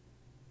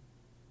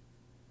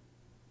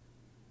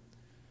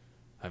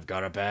 I've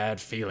got a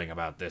bad feeling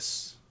about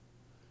this.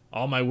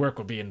 All my work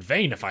will be in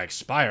vain if I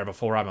expire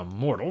before I'm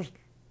immortal.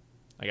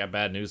 I got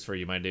bad news for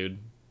you, my dude.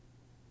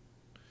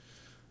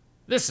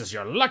 This is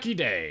your lucky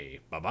day.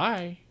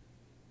 Bye-bye.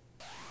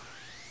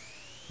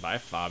 Bye,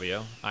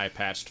 Fabio.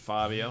 Eye-patched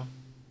Fabio.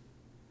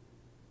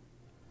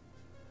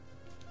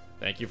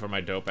 Thank you for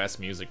my dope-ass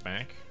music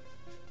back.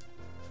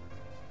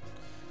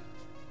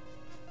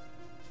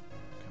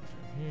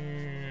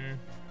 Here.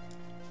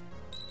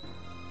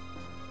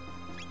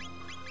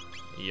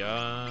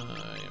 Yeah,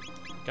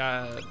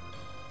 God.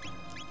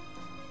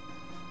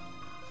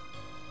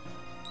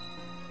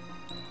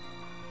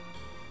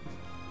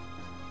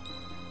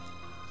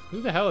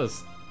 Who the hell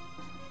is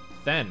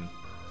Then?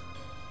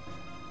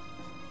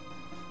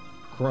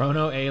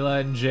 Chrono,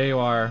 Ayla, and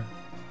Jawar.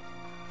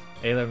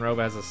 Ayla and Robe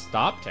has a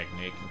stop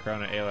technique, and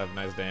Chrono, Ayla have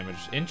nice damage.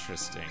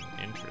 Interesting,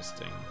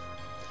 interesting.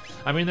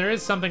 I mean, there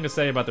is something to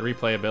say about the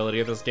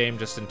replayability of this game,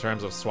 just in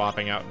terms of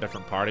swapping out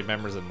different party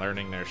members and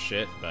learning their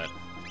shit, but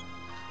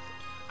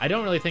I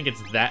don't really think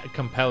it's that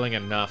compelling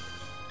enough.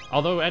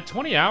 Although, at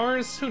 20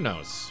 hours, who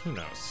knows? Who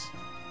knows?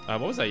 What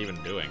was I even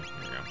doing? Here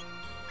we go.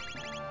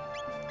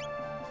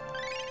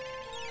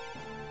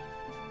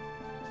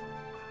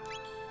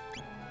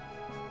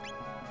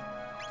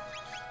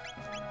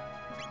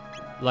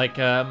 Like,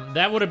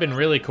 that would have been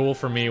really cool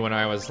for me when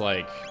I was,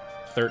 like,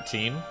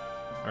 13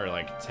 or,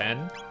 like,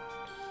 10.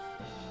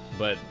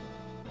 But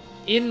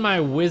in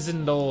my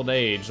wizened old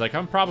age, like,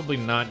 I'm probably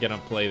not gonna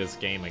play this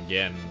game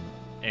again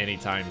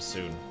anytime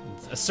soon.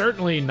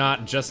 Certainly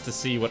not just to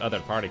see what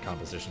other party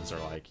compositions are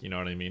like, you know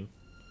what I mean?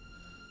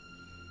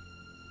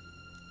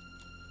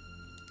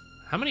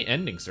 How many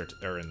endings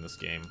are in this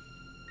game?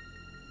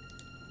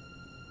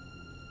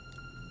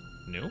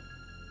 New?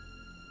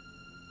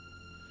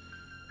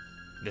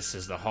 This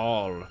is the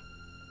hall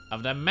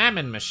of the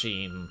Mammon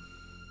Machine.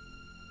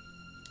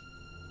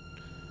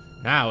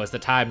 Now is the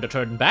time to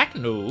turn back,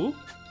 Nu.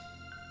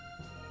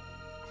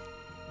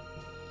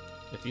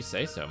 If you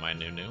say so, my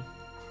Nunu.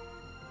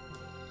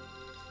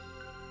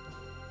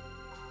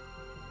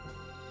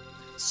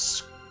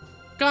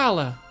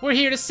 Scala, we're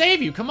here to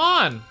save you, come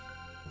on!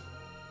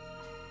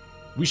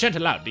 We shan't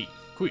allow thee,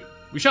 quick.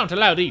 We shan't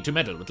allow thee to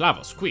meddle with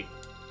Lavos, quick.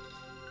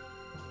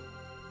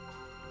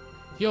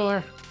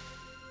 You're...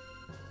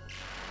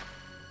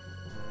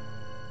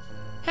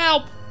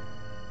 Help!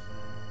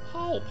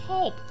 Help,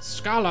 help!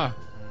 Scala!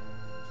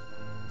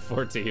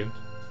 14.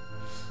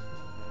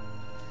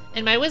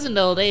 In my wizened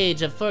old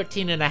age of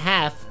 14 and a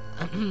half,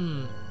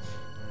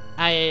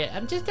 I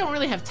just don't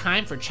really have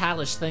time for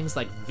childish things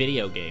like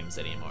video games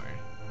anymore.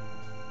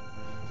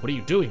 What are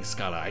you doing,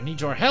 Scala? I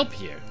need your help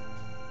here.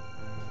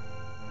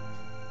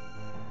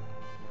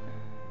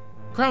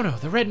 Chrono,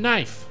 the red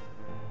knife!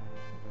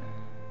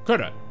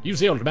 Chrono, use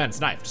the old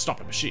man's knife to stop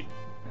the machine.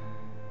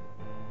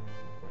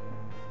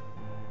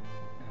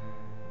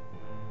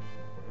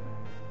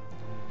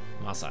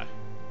 Masa.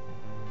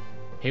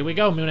 Here we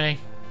go, Mune.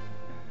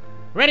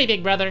 Ready,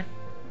 big brother.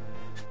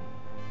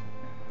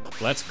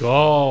 Let's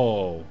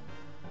go.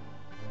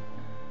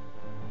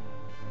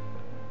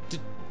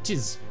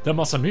 Tis the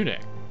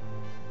Masamune.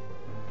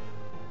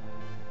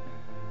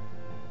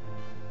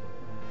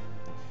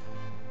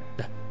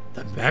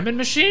 The Mammon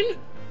machine?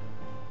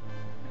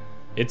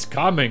 It's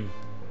coming.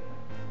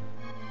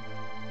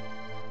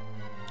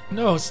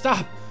 No,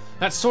 stop.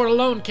 That sword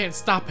alone can't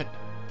stop it.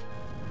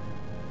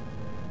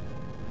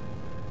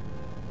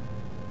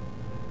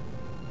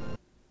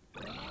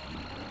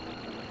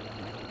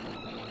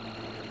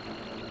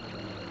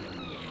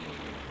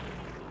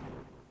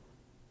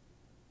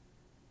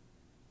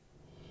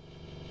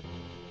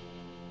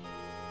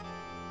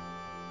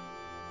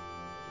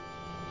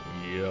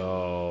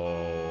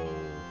 Yo.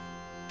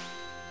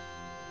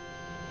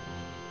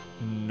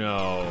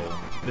 No.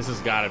 This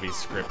has got to be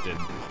scripted.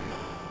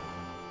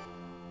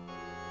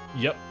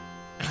 Yep.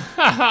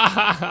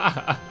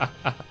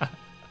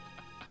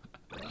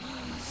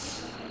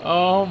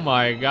 Oh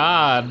my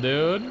god,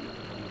 dude.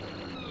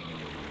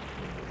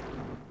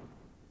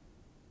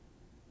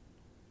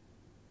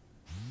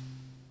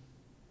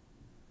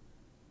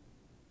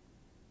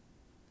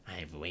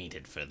 I've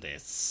waited for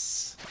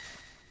this.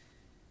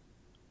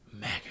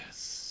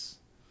 Magus.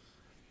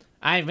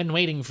 I've been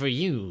waiting for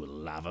you,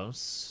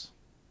 Lavos.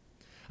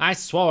 I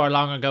swore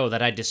long ago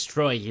that I'd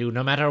destroy you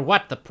no matter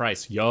what the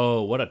price.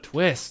 Yo, what a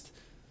twist.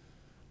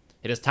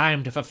 It is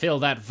time to fulfill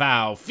that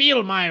vow.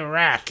 Feel my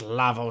wrath,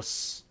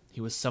 Lavos. He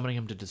was summoning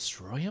him to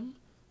destroy him?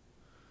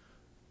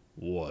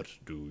 What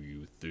do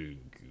you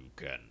think you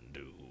can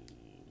do?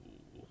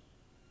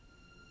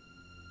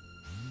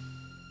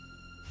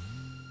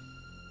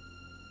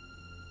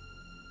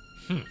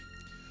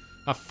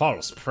 A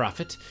false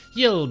prophet.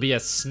 You'll be a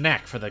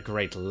snack for the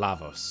great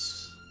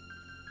Lavos.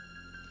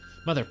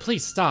 Mother,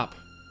 please stop.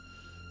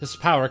 This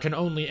power can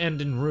only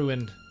end in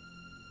ruin.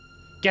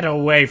 Get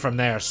away from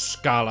there,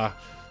 Scala.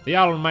 The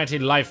almighty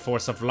life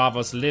force of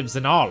Lavos lives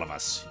in all of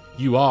us.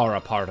 You are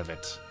a part of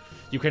it.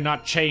 You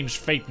cannot change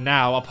fate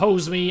now.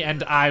 Oppose me,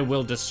 and I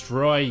will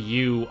destroy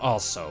you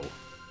also.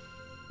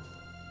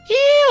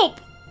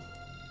 Help!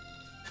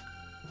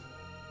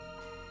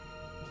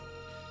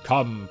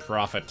 Come,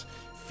 prophet.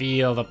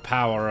 Feel the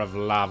power of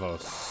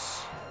Lavos.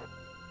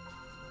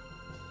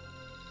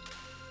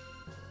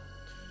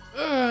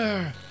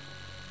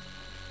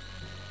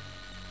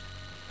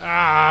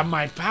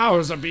 My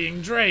powers are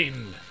being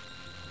drained.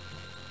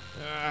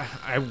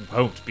 I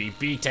won't be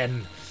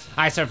beaten.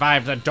 I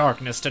survived the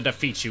darkness to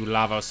defeat you,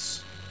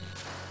 Lavos.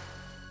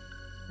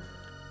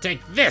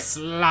 Take this,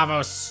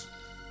 Lavos.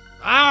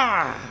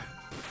 Ah!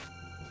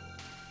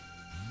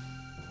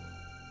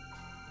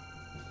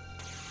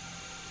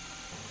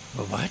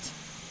 But what?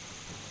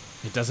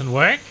 It doesn't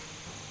work?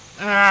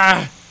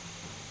 Ah!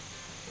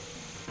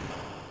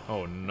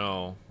 Oh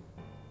no.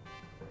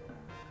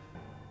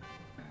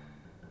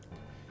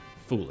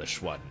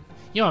 Foolish one.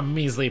 Your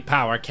measly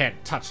power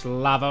can't touch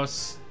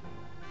Lavos.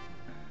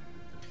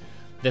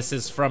 This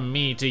is from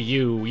me to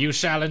you. You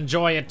shall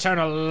enjoy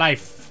eternal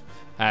life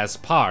as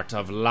part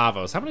of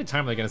Lavos. How many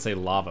times are they going to say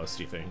Lavos,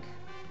 do you think?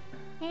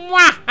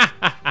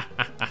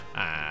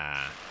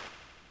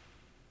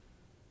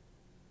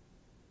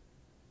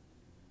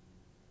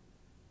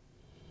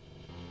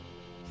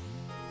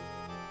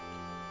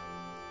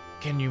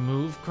 Can you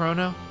move,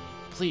 Chrono?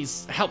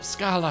 Please, help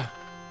Scala.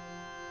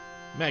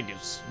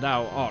 Magus,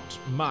 thou art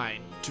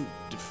mine to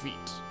defeat.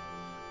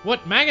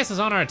 What? Magus is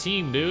on our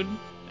team, dude.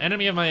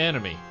 Enemy of my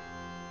enemy.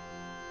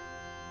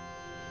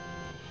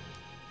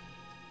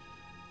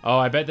 Oh,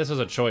 I bet this was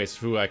a choice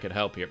who I could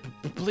help here.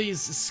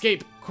 Please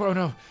escape,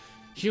 Chrono.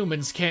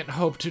 Humans can't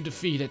hope to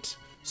defeat it.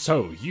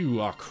 So,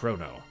 you are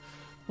Chrono.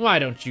 Why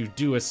don't you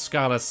do as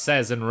Scala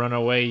says and run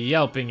away,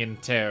 yelping in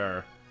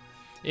terror?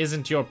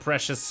 Isn't your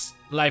precious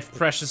life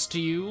precious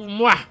to you?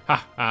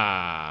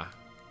 Mwahaha!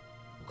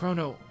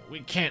 Chrono,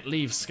 we can't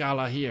leave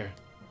Scala here.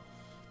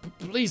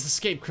 Please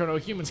escape, Chrono.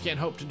 Humans can't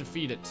hope to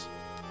defeat it.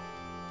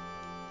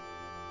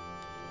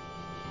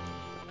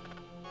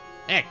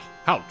 Ek,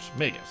 halt,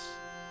 Magus.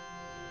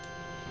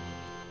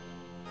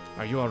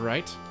 Are you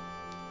alright?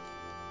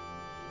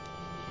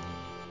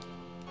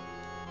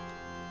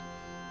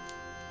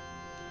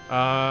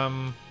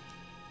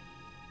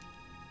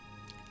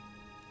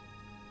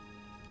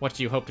 What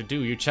do you hope to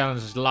do? You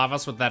challenged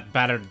Lavos with that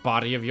battered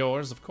body of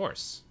yours? Of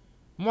course.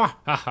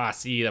 Mwahaha,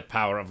 see the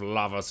power of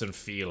Lavos and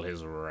feel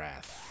his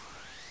wrath.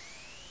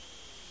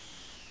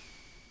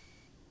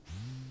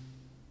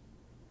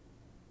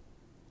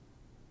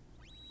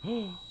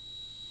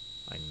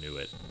 I knew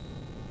it.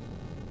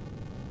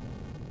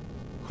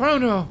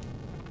 Chrono!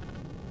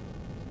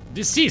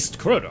 Deceased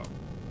Chrono!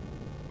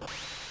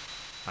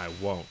 I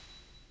won't.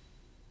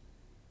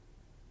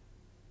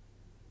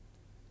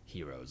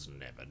 Heroes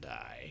never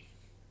die.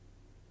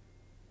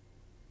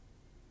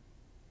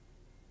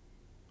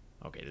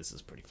 Okay, this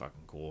is pretty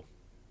fucking cool.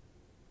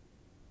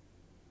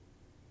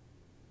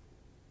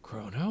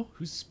 Chrono?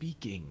 Who's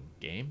speaking,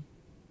 game?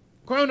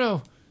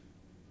 Chrono!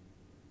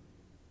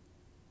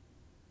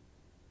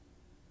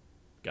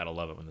 Gotta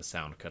love it when the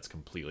sound cuts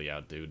completely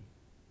out, dude.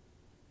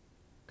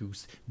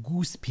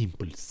 Goose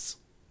pimples.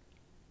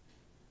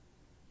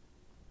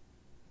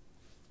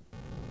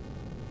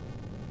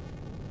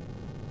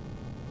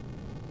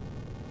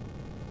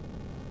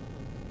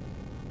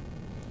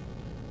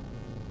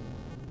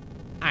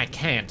 I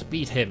can't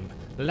beat him,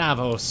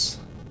 Lavos.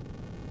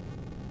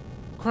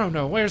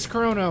 Chrono, where's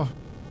Chrono?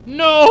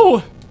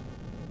 No!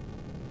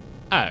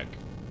 Ag,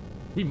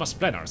 we must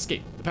plan our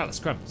escape. The palace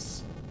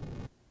crumbles.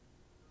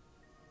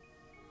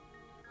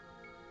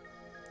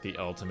 The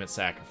ultimate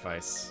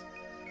sacrifice.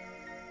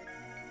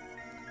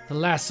 The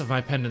last of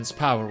my pendant's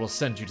power will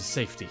send you to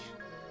safety.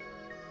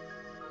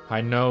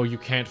 I know you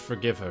can't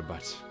forgive her,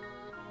 but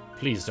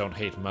please don't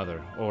hate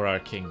Mother or our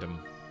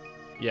kingdom.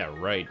 Yeah,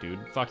 right,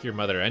 dude. Fuck your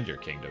mother and your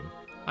kingdom.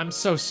 I'm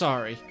so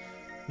sorry.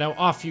 Now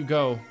off you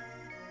go.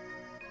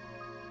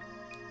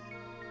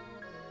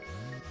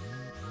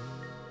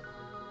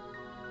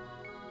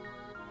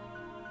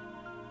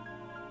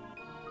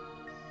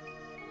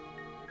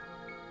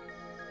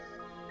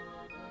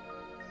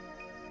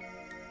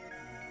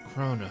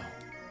 Chrono.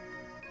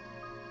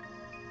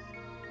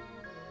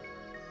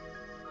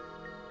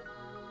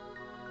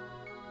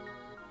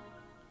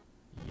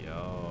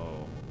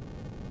 Yo.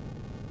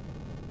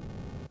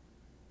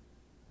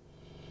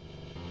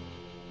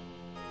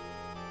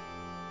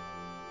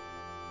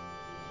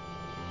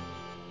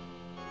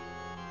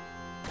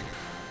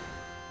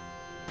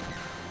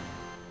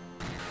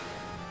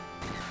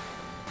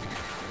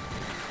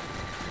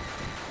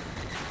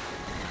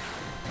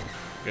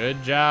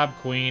 Good job,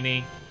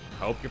 Queenie.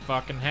 Hope you're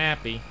fucking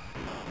happy.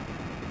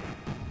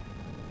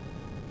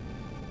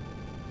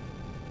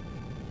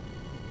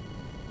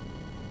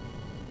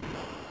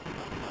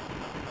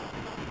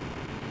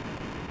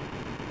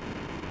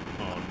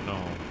 Oh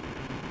no.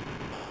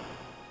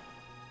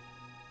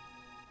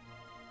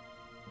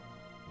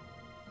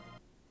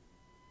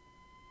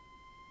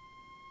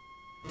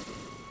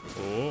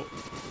 Oh.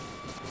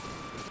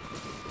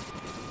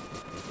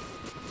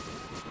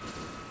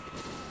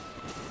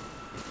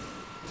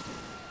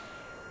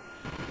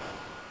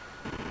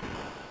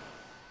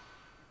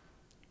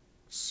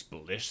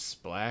 Splish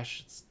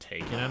splash, it's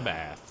taking a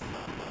bath.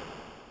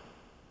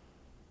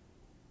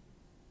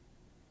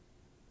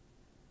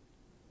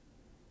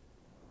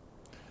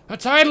 A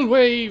tidal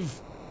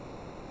wave!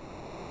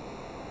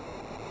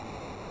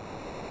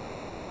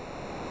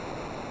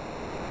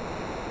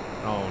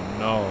 Oh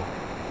no.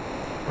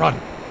 Run,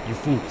 you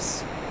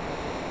fools.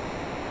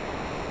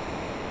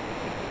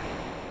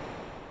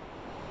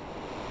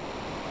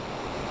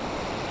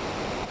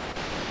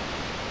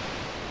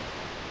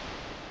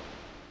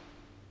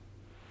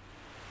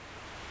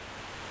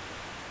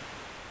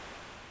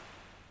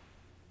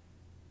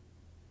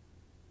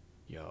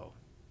 Yo.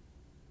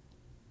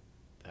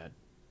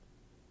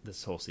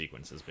 This whole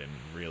sequence has been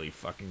really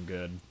fucking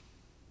good.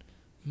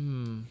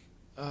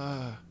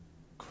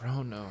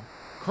 Chrono.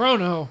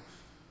 Chrono!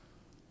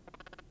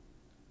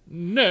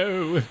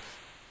 No!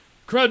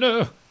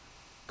 Chrono!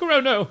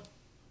 Chrono!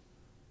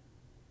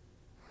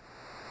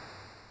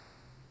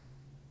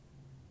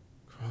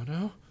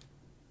 Chrono?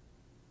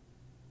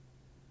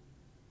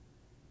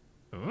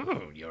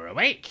 Ooh, you're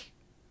awake.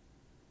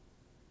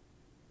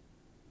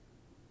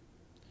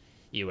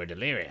 You were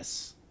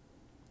delirious.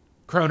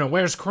 Chrono,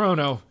 where's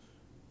Chrono?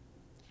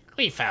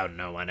 We found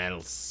no one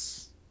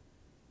else.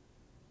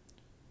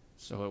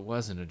 So it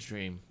wasn't a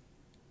dream.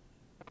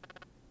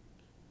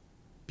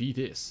 Be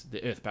this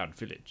the Earthbound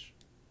village?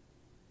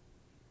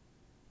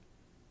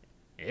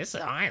 This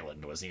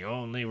island was the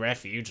only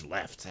refuge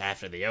left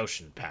after the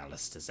Ocean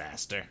Palace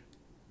disaster.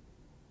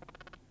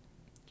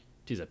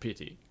 'Tis a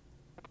pity.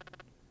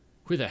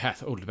 Whither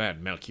hath old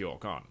man Melchior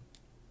gone?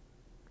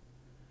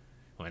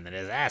 When the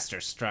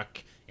disaster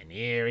struck, an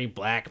eerie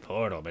black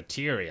portal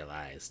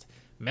materialized.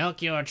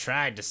 Melchior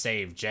tried to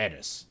save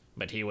Janus,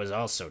 but he was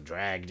also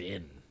dragged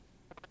in.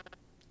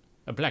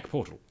 A black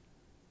portal.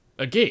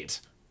 A gate!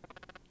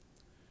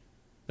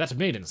 That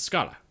maiden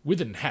Scala,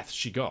 whither hath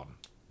she gone?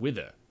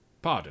 Whither?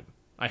 Pardon,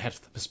 I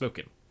hath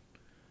bespoken.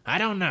 I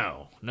don't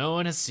know. No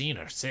one has seen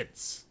her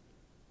since.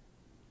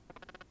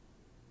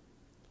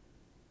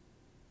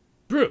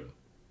 Broom!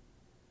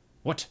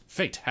 What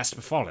fate hast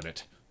befallen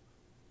it?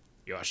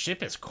 Your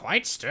ship is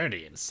quite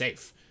sturdy and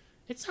safe.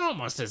 It's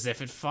almost as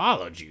if it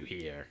followed you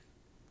here.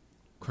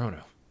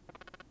 Chrono.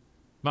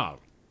 Mal.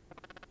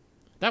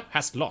 Thou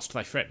hast lost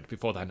thy friend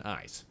before thine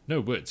eyes. No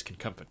words can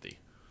comfort thee.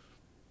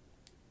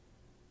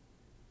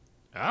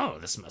 Oh,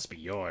 this must be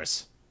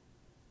yours.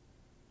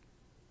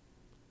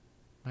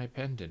 My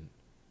pendant.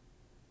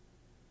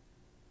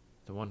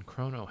 The one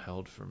Chrono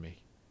held for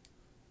me.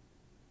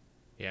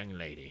 Young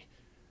lady,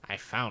 I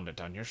found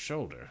it on your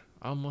shoulder,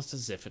 almost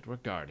as if it were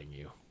guarding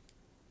you.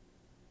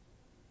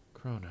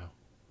 Chrono.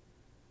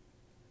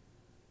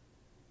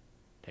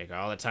 Take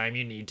all the time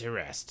you need to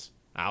rest.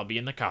 I'll be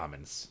in the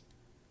commons.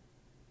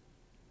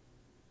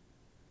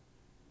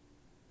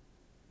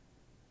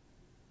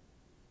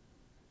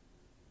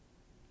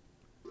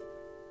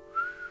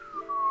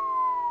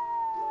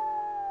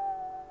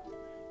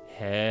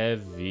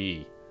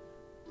 heavy.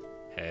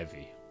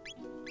 Heavy.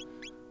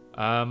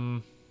 I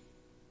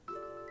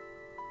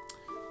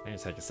need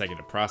to take a second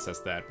to process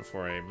that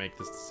before I make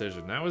this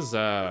decision. That was,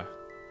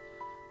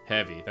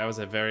 heavy. That was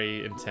a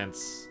very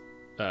intense,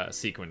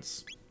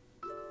 sequence.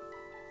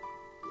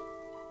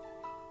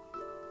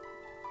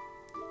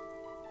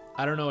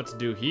 I don't know what to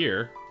do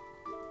here.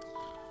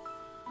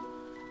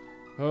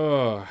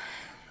 Oh.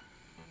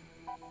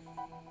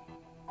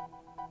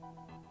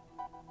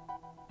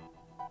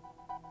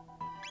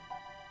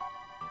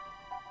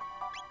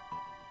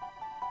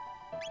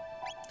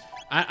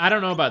 I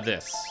don't know about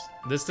this.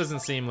 This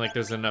doesn't seem like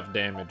there's enough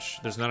damage.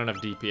 There's not enough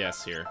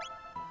DPS here.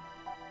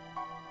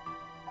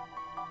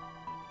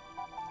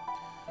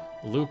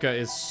 Luca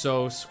is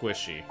so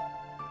squishy.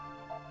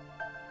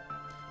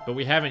 But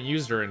we haven't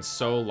used her in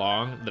so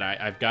long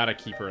that I've got to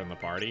keep her in the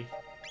party.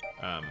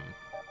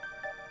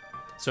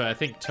 So I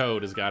think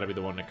Toad has got to be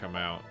the one to come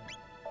out.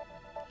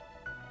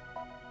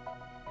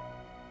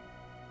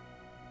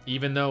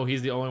 Even though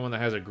he's the only one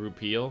that has a group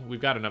heal,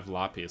 we've got enough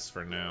Lapis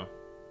for now.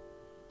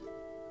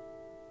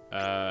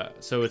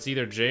 So it's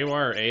either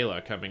Jawar or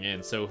Ayla coming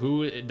in. So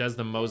who does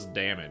the most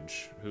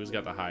damage? Who's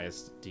got the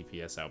highest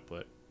DPS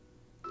output?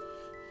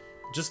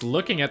 Just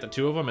looking at the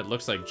two of them, it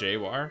looks like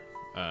Jawar.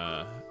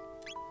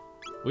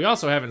 We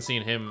also haven't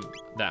seen him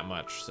that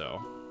much,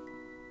 so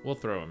we'll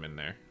throw him in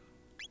there.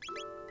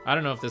 I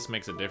don't know if this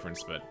makes a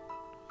difference, but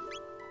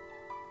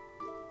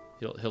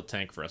he'll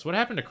tank for us. What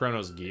happened to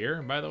Chrono's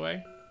gear, by the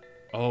way?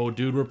 Oh,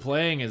 dude, we're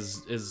playing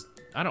as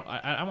I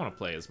want to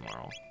play as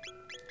Marl.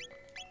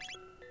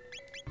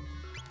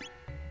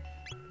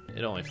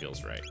 It only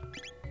feels right.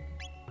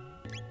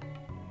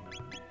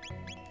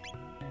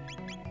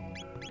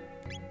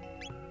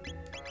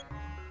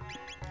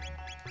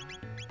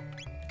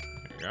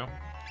 There you go.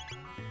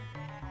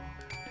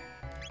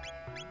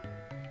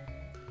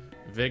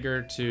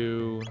 Vigor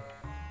 2,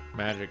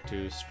 Magic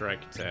 2,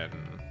 Strike 10.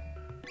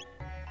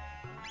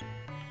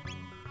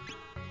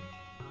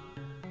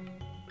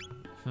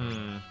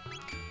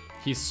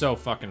 He's so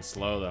fucking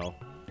slow, though.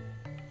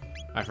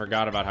 I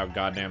forgot about how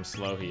goddamn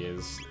slow he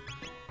is.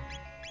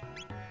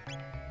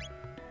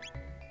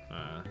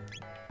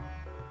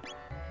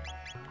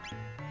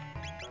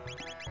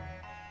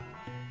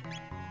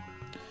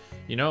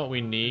 You know what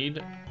we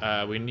need?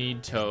 We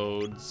need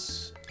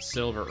Toad's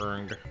Silver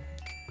Urn.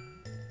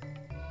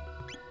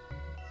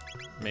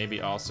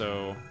 Maybe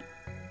also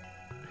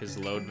his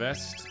load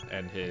vest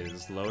and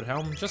his load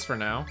helm, just for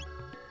now.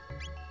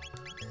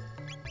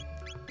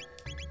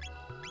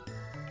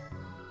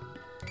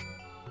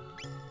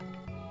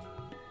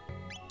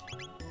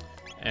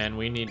 And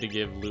we need to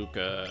give Luke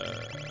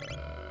a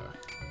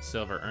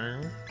Silver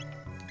Urn,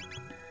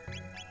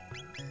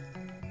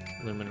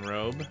 Lumen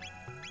Robe,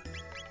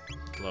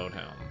 Load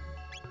Helm.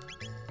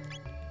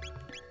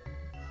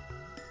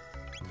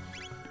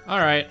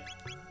 Alright,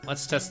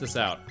 let's test this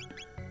out.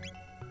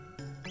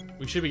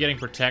 We should be getting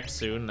Protect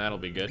soon, that'll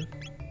be good.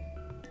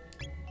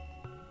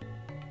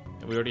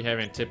 And we already have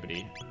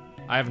Antipody.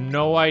 I have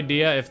no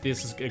idea if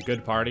this is a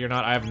good party or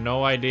not. I have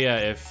no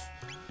idea if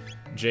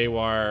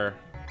Jawar,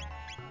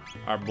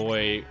 our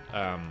boy,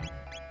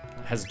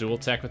 has dual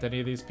tech with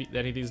any of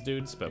these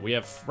dudes. But we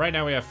have, right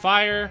now we have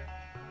Fire,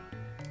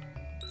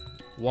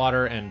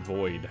 Water, and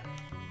Void.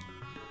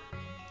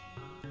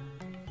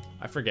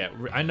 I forget.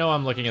 I know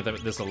I'm looking at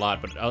this a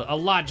lot, but a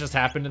lot just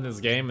happened in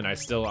this game, and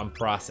I'm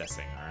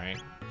processing,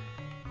 alright?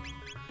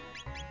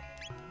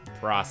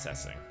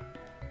 Processing.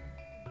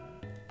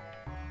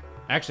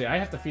 Actually, I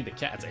have to feed the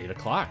cat. It's 8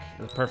 o'clock.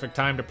 The perfect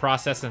time to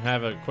process and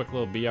have a quick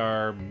little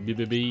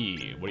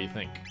BRB. What do you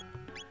think?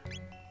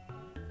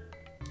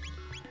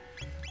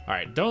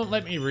 Alright, don't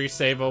let me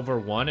resave over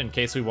 1 in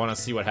case we want to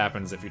see what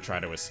happens if you try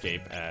to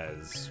escape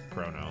as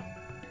Chrono.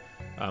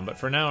 But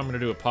for now, I'm going to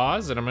do a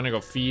pause, and I'm going to go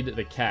feed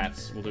the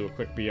cats. We'll do a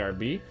quick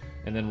BRB,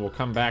 and then we'll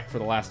come back for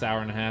the last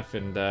hour and a half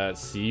and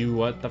see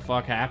what the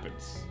fuck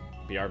happens.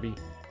 BRB.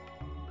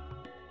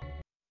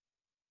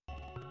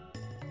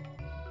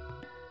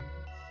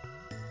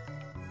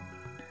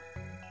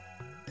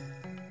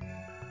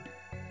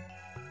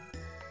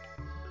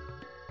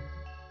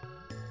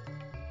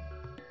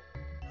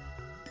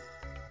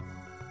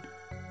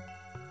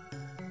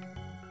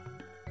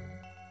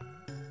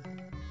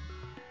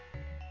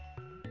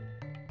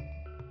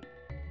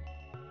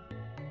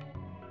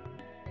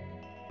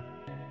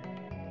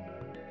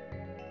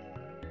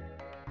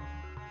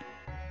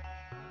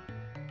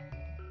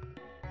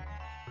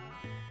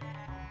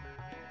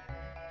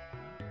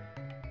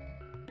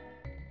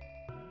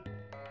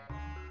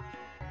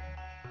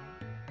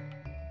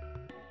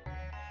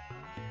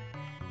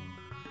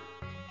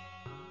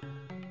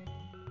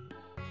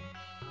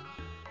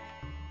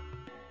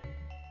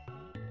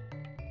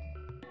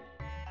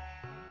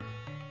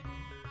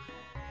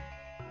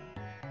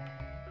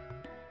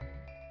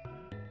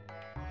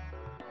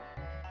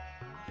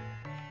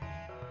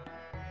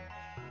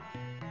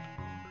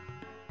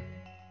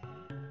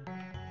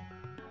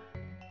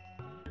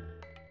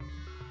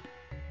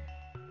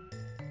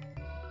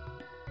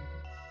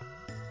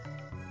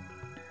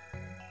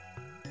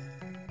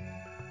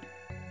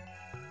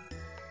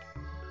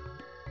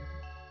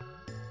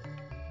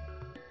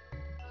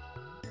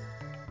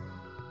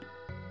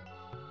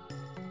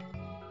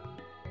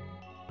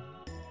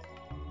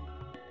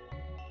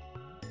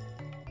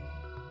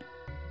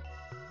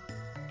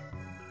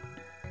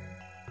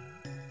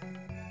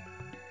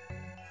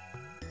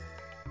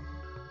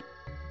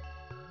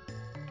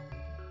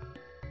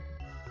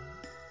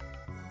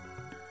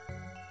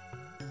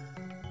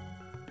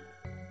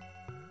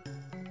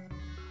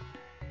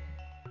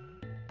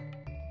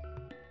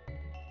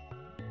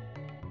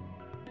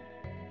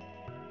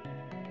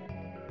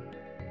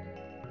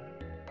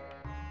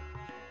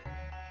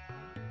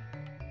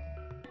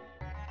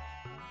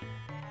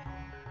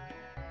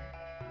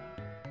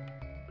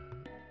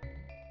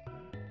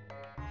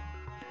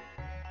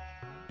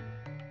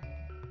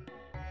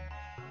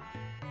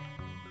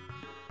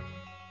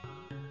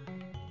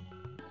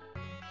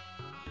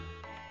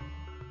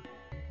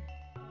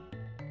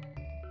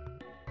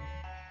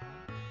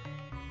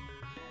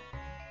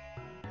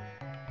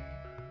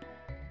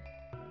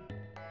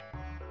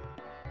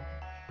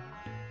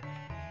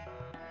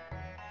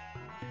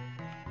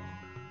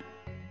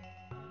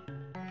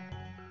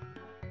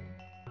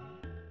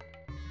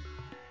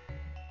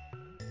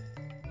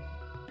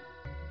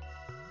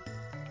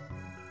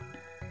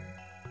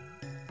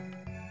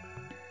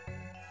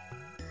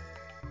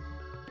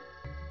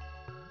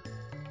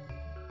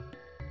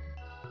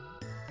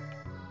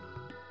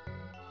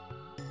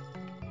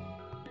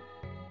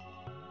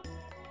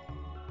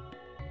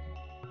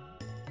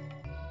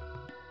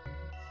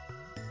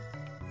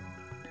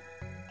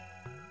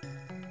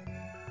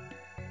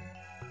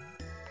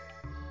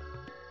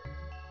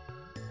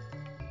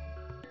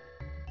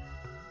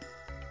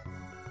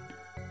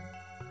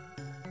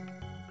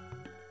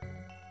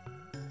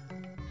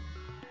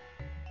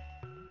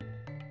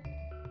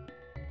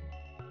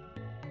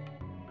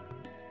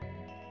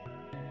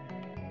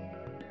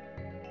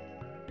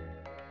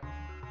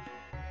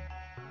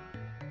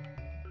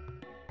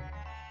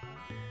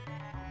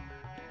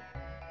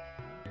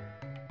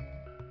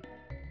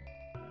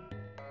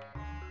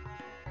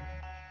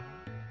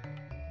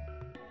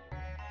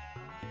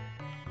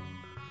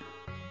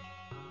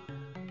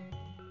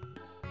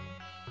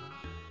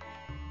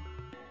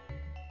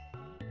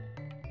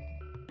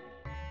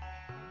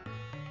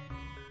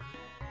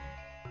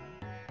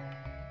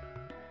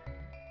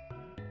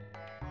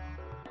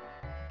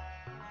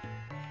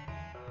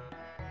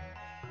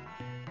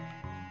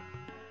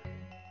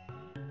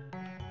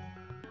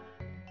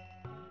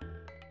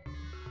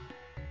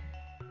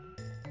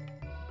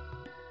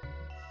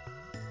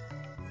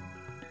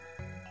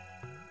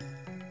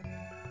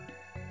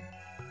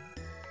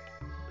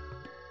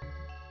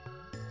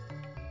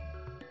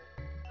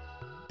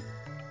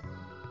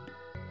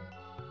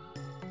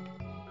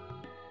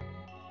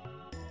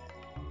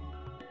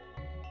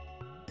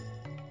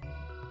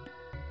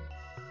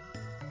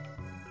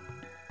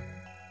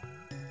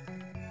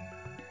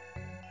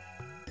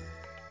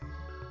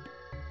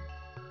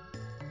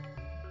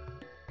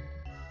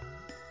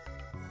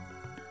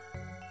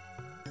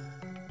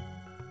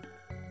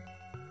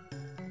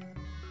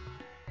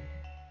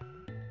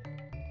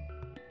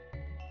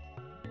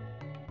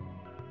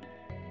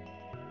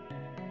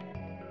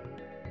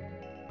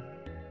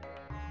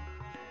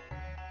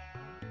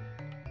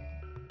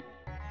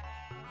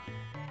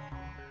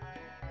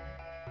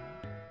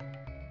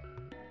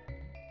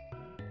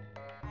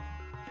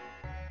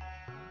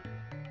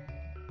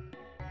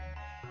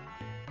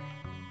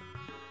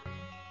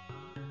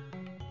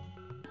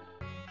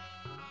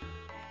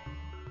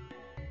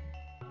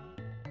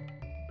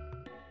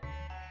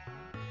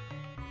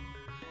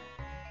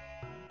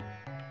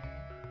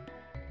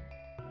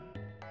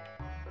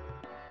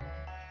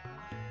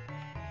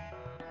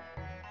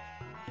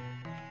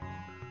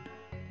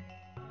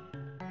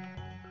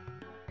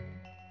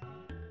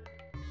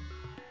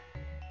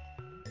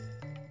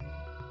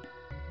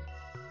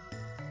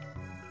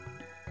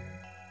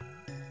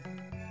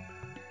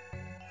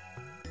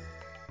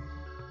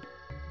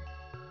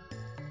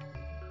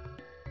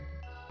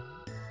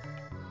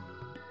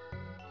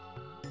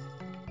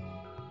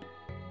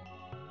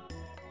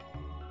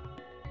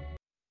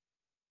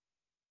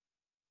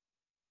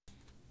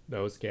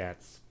 Those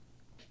cats.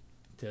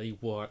 Tell you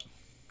what.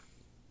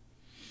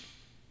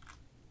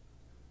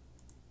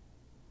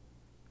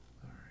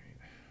 Alright.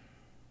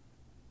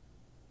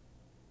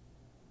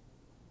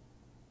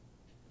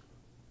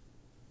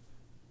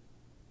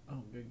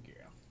 Oh, good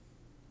girl.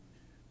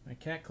 My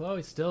cat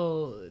Chloe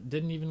still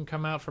didn't even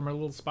come out from her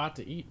little spot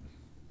to eat.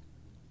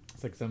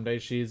 It's like some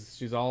days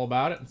she's all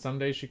about it, and some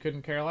days she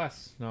couldn't care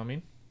less. Know what I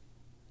mean?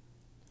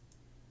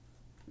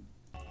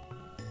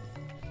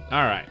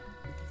 Alright.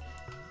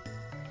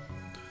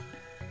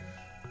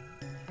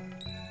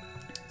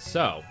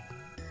 So,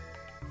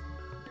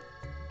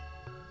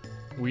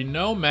 we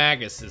know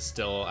Magus is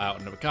still out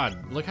and about.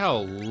 God, look how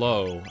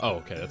low. Oh,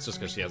 okay, that's just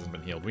because she hasn't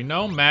been healed. We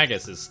know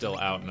Magus is still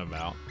out and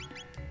about.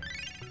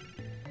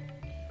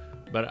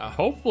 But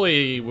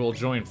hopefully we'll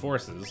join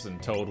forces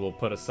and Toad will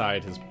put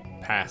aside his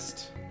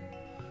past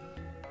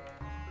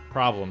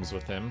problems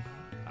with him.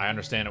 I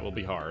understand it will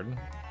be hard,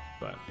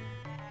 but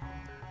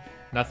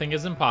nothing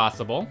is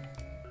impossible.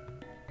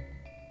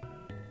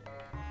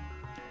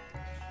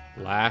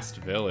 Last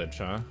village,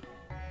 huh?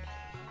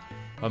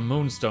 A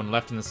moonstone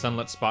left in the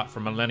sunlit spot for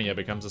millennia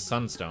becomes a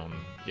sunstone.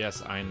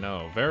 Yes, I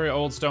know. Very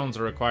old stones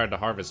are required to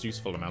harvest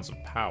useful amounts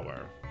of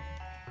power.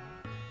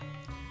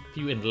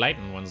 Few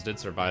enlightened ones did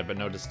survive, but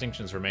no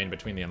distinctions remain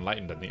between the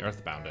enlightened and the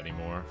earthbound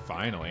anymore.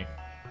 Finally.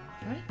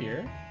 Hi,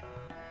 here.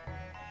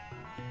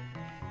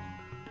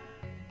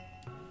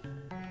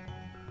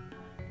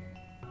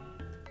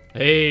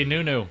 Hey,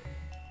 Nunu.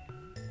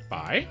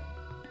 Bye.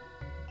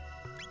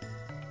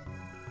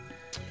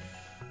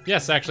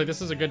 Yes, actually,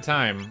 this is a good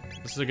time.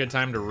 This is a good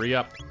time to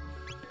re-up.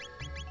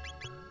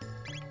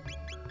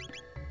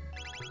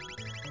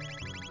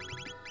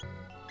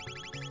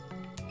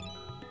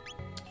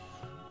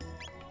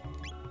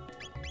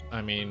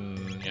 I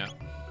mean, yeah.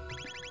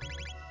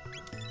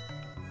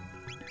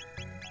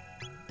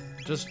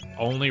 Just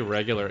only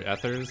regular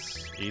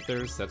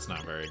ethers? That's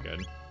not very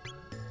good.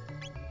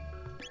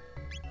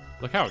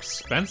 Look how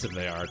expensive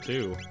they are,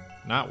 too.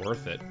 Not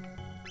worth it.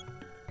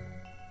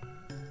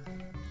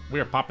 We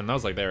are popping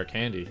those like they were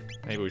candy.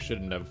 Maybe we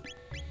shouldn't have.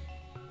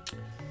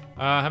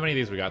 How many of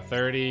these we got?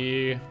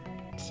 30,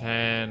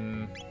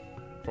 10,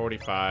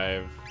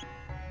 45,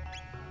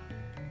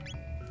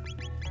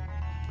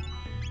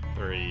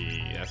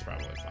 3. That's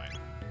probably fine.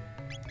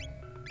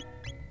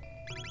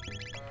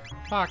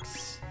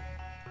 Box.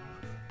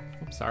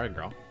 Oops, sorry,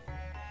 girl.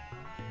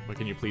 But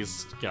can you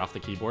please get off the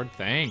keyboard?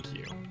 Thank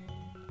you.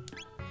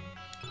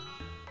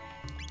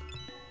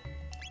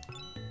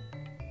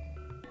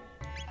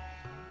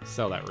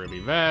 Sell that ruby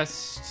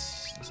vest.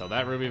 Sell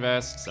that ruby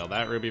vest. Sell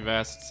that ruby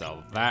vest.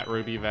 Sell that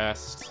ruby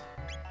vest.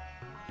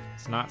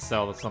 Let's not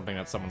sell something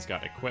that someone's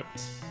got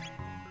equipped.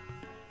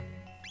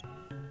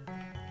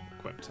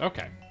 Equipped.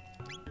 Okay.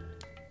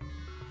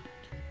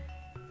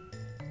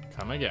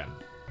 Come again.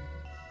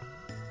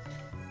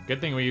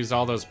 Good thing we used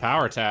all those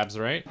power tabs,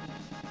 right?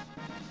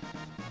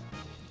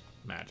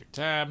 Magic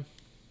tab.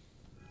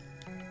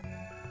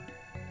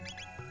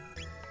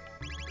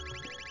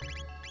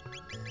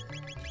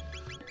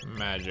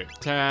 Magic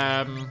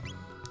tab.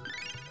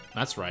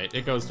 That's right,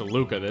 it goes to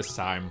Luca this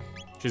time.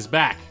 She's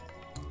back.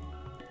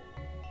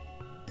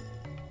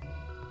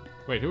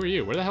 Wait, who are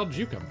you? Where the hell did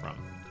you come from?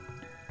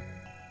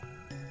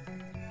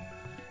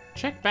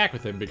 Check back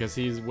with him because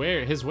his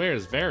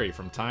wares vary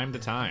from time to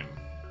time.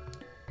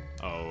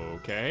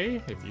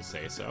 Okay, if you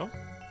say so.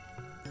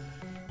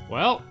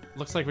 Well,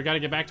 looks like we gotta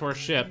get back to our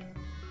ship.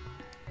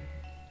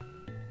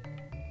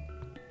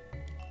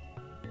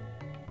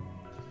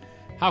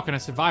 How can I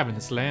survive in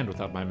this land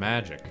without my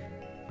magic?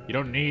 You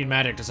don't need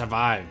magic to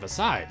survive.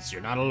 Besides,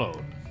 you're not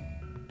alone.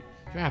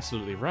 You're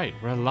absolutely right.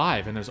 We're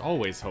alive and there's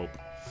always hope.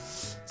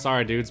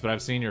 Sorry, dudes, but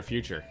I've seen your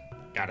future.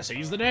 Gotta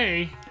seize the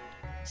day.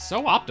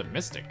 So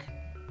optimistic.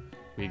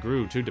 We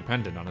grew too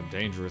dependent on a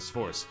dangerous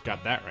force.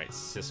 Got that right,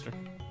 sister.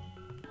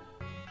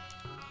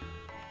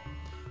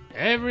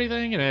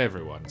 Everything and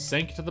everyone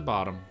sank to the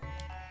bottom.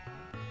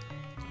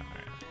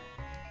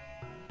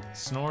 Alright.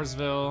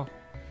 Snoresville.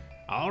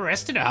 All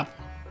rested up.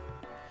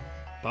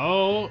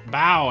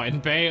 Bow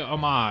and pay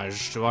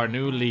homage to our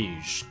new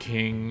liege,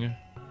 King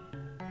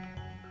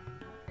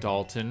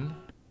Dalton.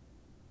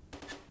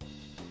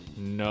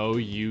 No,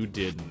 you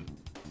didn't.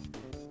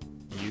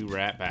 You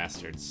rat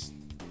bastards.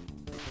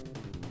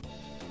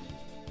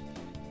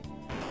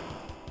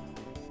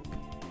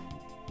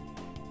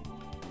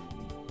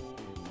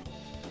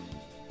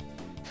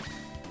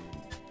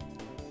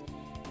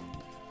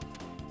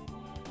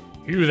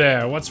 You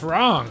there, what's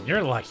wrong?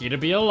 You're lucky to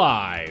be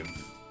alive.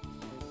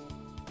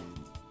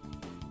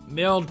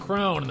 The old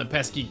crone and the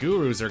pesky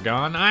gurus are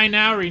gone. I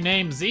now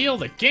rename Zeal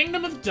the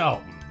Kingdom of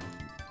Dalton.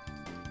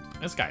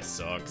 This guy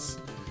sucks.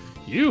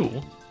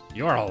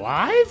 You're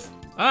alive?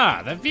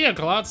 Ah, that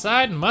vehicle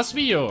outside must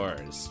be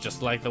yours,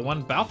 just like the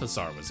one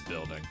Balthasar was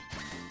building.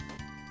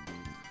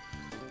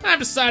 I've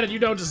decided you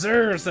don't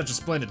deserve such a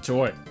splendid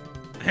toy.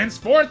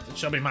 Henceforth, it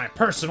shall be my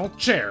personal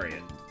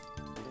chariot.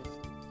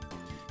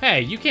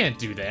 Hey, you can't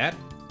do that.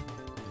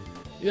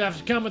 You have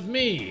to come with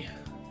me.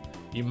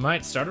 You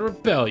might start a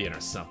rebellion or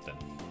something.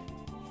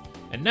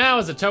 And now,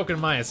 as a token of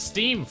my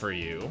esteem for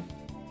you,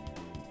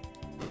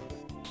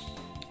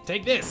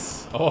 take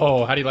this.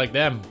 Oh, how do you like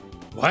them?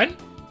 What?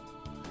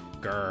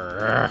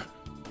 Grrr.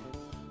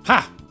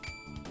 Ha!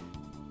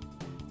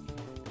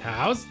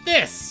 How's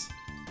this?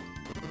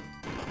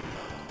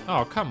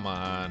 Oh, come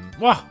on.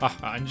 Wah!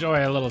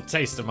 Enjoy a little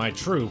taste of my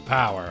true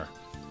power.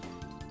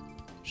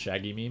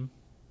 Shaggy meme?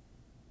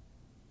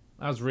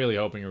 I was really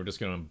hoping we were just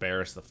gonna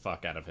embarrass the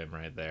fuck out of him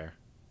right there.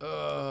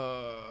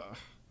 Oh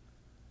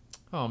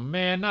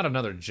man, not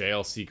another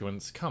jail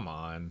sequence. Come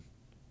on.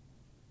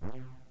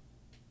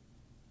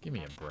 Give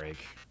me a break.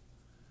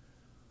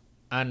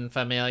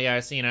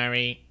 Unfamiliar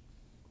scenery.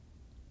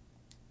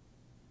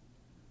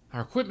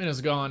 Our equipment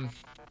is gone.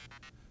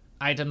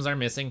 Items are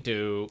missing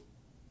too.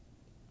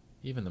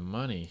 Even the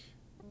money.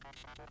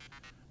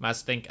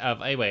 Must think of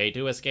a way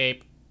to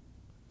escape.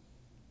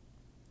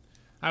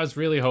 I was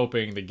really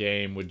hoping the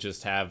game would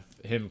just have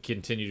him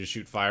continue to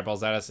shoot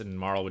fireballs at us and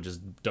Marl would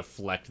just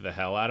deflect the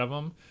hell out of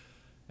him.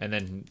 And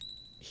then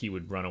he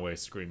would run away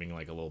screaming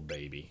like a little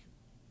baby.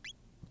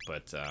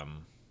 But,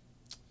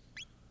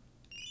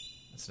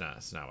 it's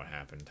not what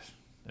happened.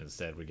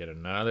 Instead, we get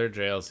another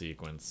jail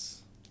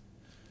sequence.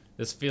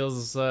 This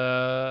feels,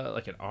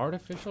 like an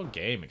artificial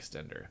game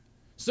extender.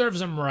 Serves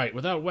them right.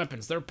 Without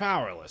weapons, they're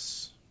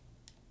powerless.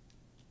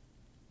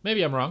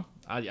 Maybe I'm wrong.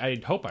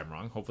 I hope I'm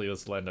wrong. Hopefully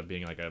this will end up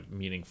being like a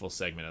meaningful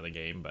segment of the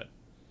game, but...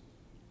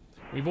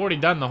 We've already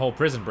done the whole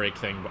prison break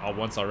thing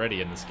once already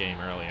in this game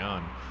early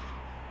on.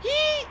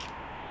 Eek!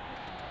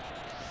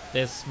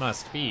 This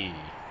must be...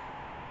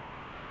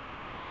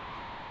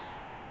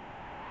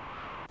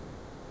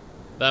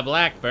 the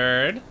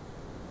Blackbird.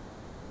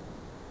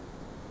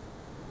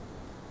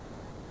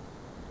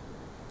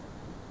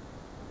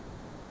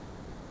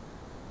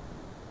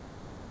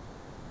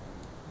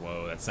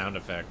 Whoa, that sound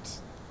effect.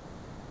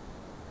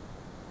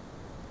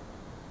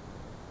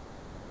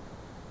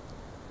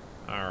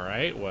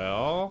 Alright,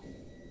 well...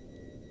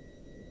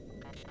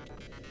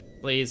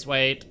 Please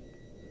wait.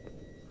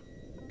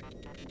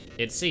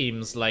 It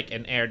seems like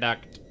an air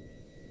duct.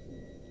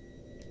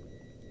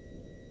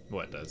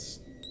 What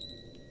does?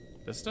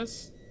 This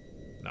does?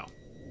 No.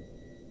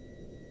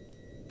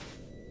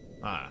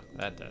 Ah,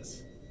 that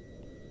does.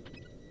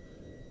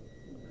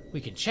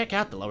 We can check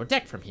out the lower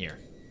deck from here.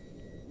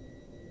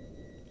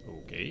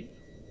 Okay.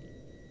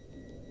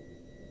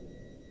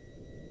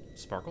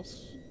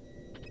 Sparkles?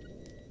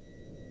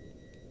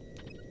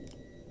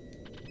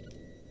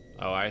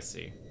 Oh, I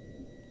see.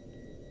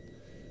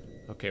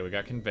 Okay, we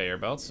got conveyor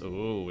belts.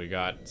 Ooh, we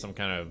got some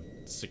kind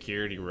of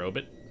security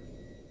robot.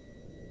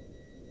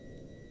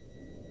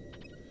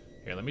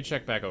 Here, let me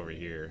check back over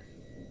here.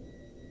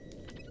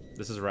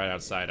 This is right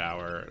outside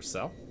our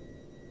cell.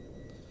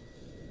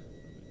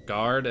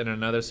 Guard and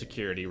another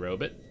security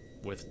robot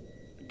with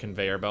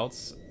conveyor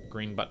belts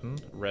Green button,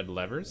 red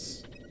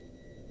levers.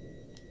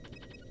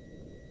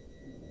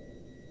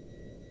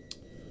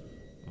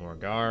 More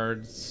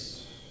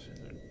guards.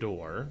 A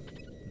door.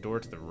 Door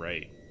to the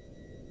right.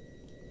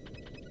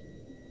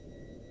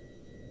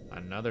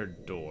 Another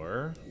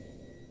door.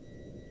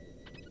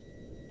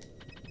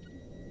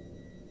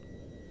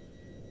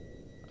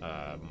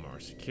 More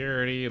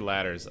security.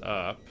 Ladders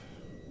up.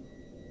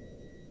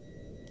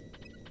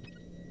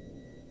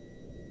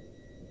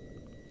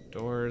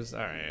 Doors.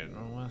 Alright.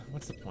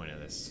 What's the point of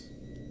this?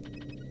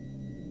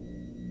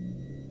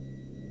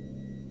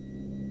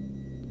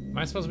 Am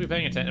I supposed to be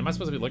paying attention? Am I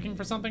supposed to be looking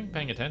for something?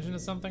 Paying attention to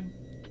something?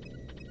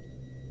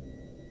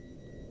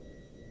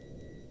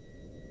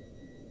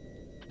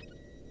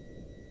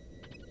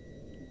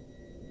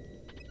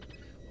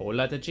 Whole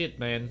lot of shit,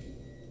 man.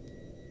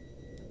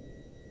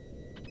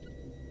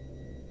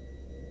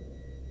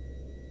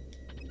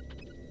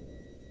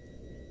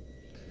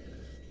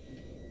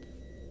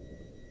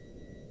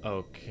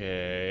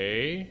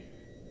 Okay.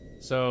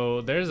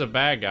 So there's a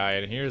bad guy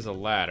and here's a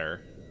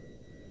ladder.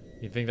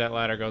 You think that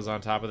ladder goes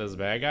on top of this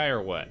bad guy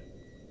or what?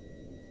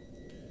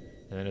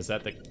 And then is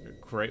that the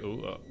crate?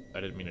 Ooh, oh,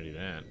 I didn't mean to do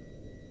that.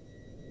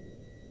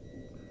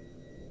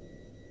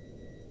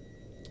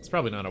 It's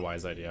probably not a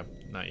wise idea.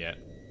 Not yet.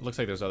 Looks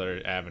like there's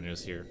other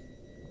avenues here.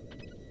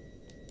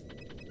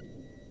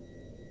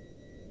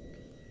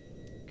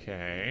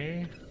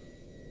 Okay.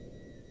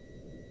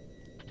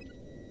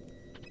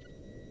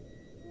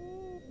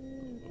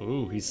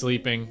 Ooh, he's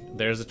sleeping.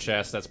 There's a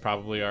chest. That's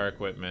probably our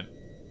equipment.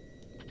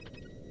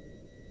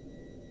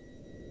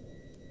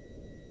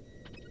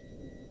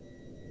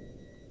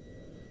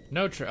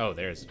 No oh,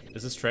 there's...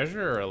 Is this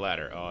treasure or a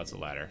ladder? Oh, it's a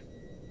ladder.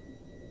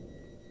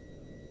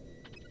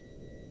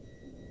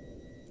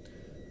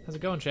 How's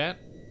it going, chat?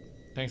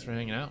 Thanks for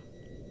hanging out.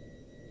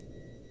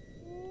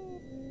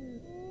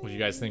 What do you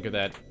guys think of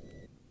that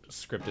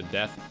scripted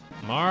death?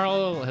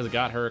 Marl has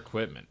got her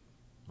equipment.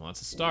 Well,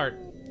 that's a start.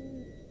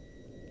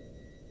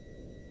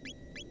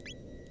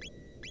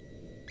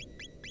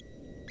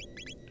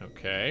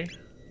 Okay.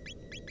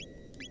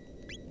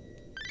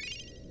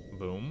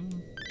 Boom.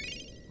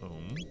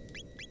 Boom.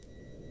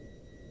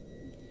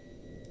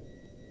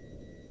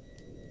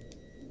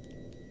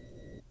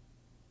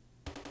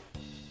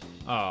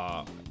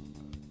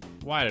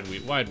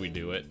 Why'd we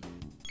do it?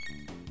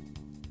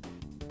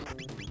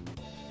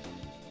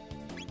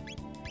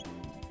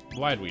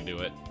 Why'd we do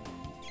it?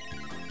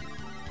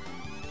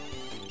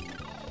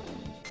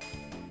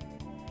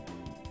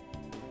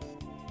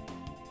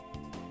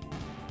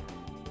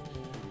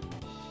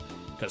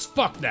 Cause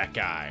fuck that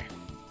guy.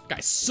 Guy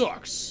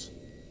sucks.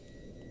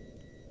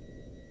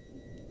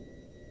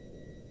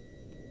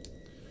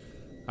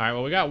 Alright,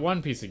 well we got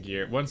one piece of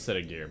gear, one set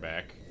of gear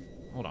back.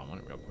 Hold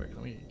on, real quick.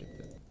 Let me get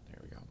this. There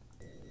we go.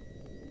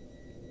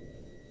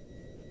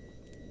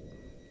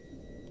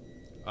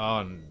 Oh,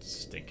 I'm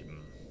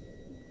stinking.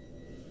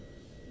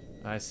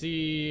 I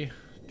see.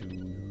 Do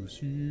you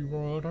see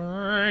what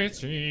I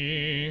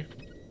see?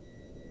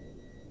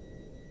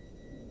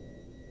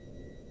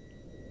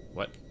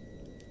 What?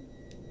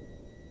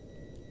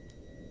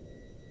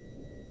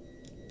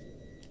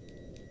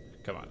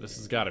 Come on, this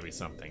has got to be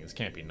something. This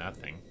can't be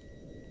nothing.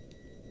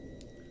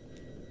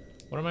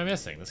 What am I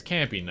missing? This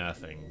can't be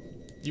nothing.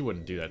 You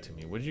wouldn't do that to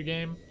me, would you,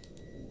 game?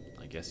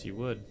 I guess you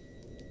would.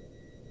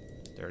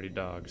 Dirty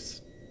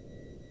dogs.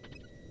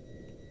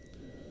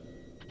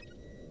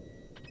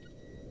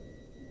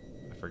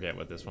 I forget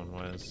what this one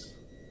was.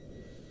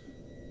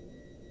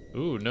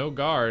 Ooh, no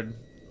guard.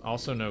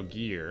 Also no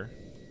gear.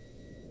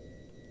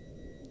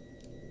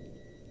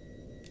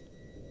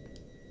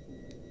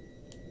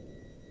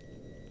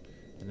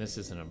 And this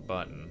isn't a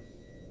button.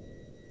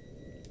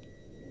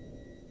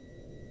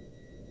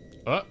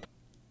 Oh.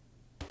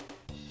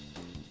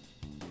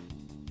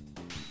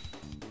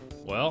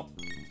 Well.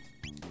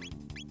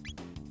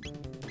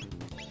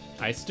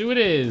 Ice stew it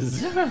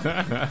is.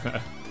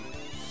 There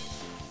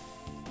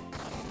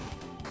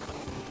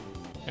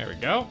we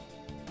go.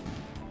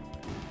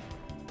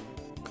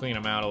 Clean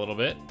them out a little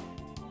bit.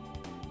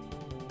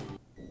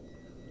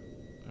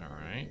 All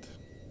right.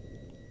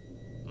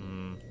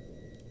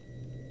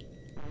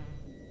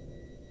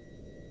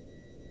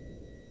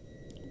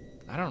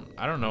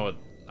 I don't know what,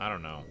 I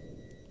don't know.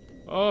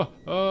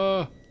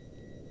 Oh.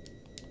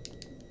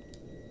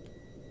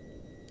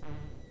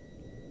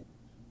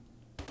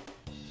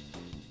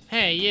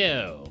 Hey,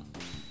 you.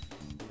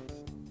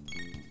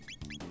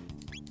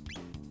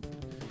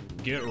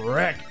 Get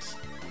wrecked.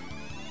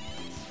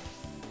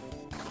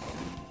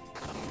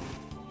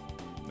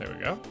 There we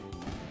go.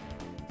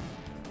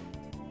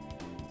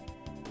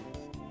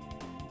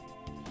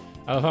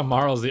 I love how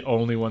Marl's the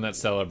only one that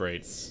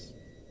celebrates.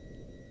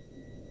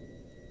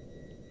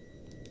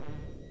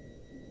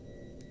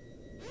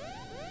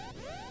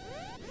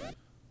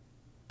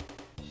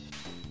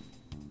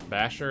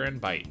 Basher and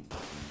bite.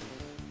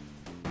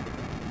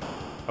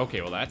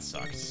 Okay, well that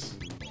sucks.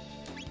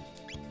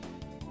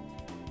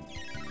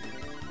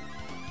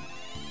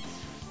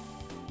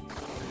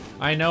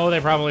 I know they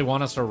probably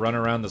want us to run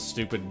around the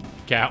stupid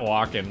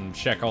catwalk and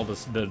check all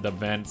the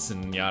vents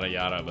and yada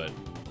yada, but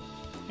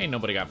ain't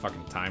nobody got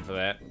fucking time for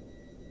that.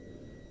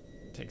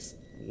 Takes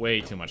way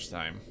too much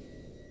time.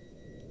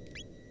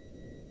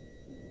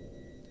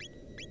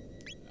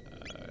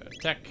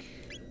 Tech.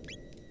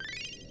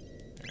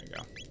 There you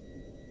go.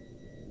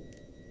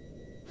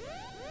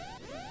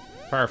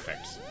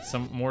 Perfect.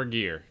 Some more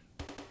gear.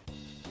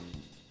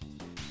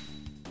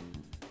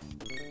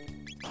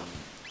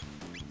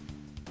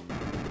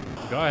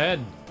 Go ahead.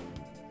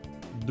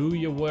 Do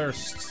your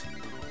worst.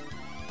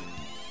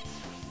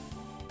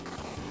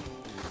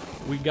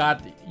 We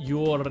got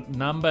your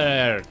number.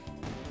 There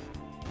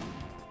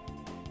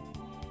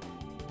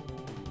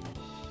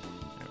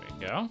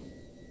we go.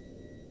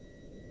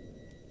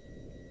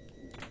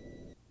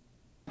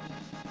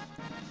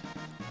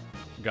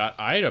 Got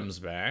items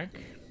back.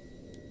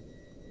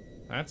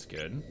 That's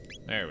good.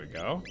 There we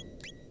go.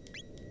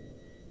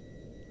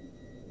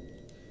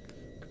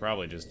 Could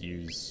probably just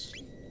use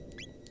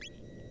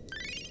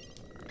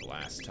our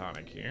last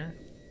tonic here.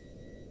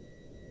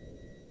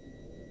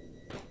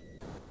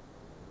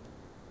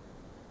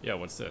 Yeah,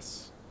 what's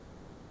this?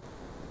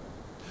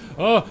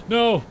 Oh,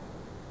 no!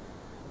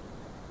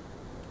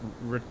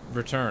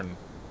 Return.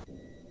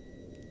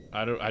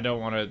 I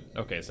don't want to...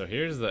 Okay, so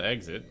here's the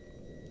exit.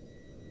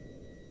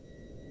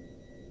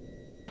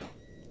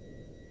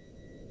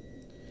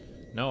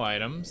 No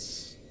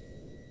items.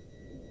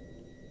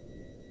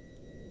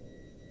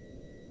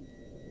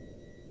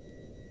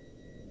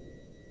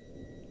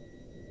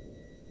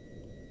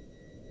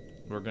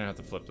 We're gonna have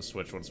to flip the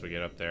switch once we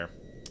get up there.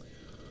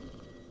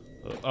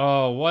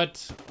 Oh,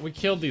 what? We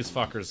killed these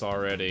fuckers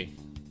already.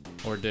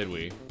 Or did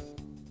we?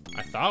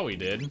 I thought we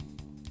did.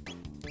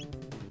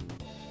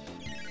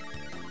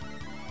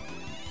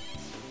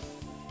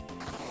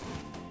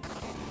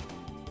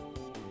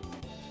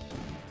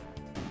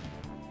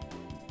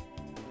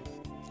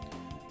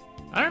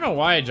 I don't know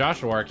why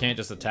Joshua can't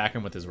just attack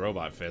him with his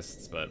robot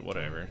fists, but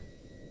whatever.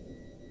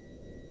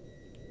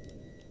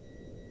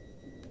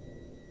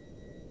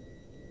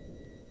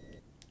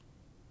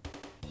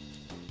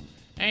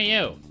 Hey,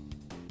 you!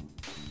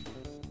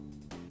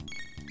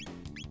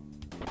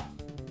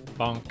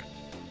 Bonk.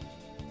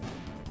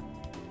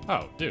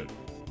 Oh, dude.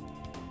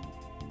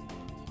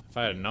 If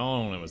I had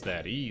known it was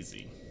that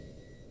easy.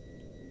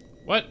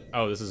 What?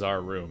 Oh, this is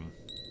our room.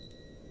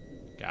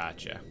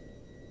 Gotcha.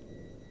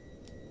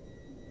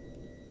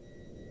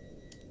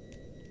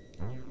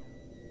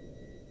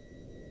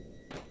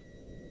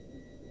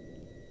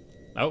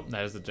 Oh,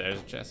 there's a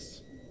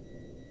chest.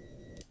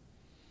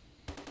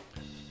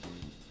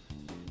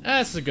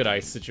 That's a good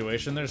ice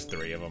situation. There's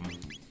 3 of them.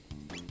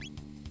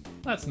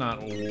 Let's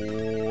not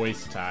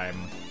waste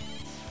time.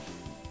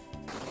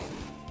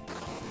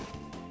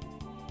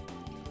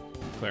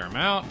 Clear them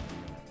out.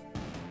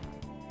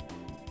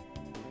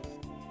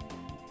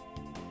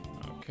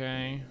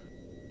 Okay.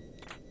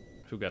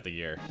 Who got the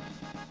gear?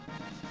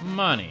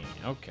 Money.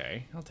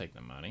 Okay, I'll take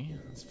the money.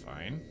 That's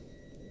fine.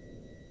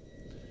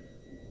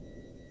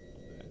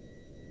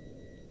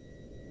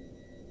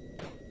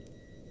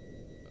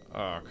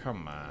 Oh,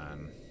 come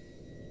on.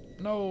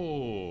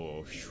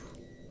 No.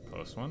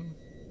 Close one.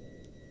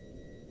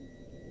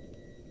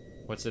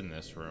 What's in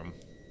this room?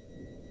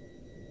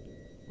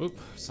 Oop,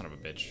 son of a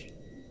bitch.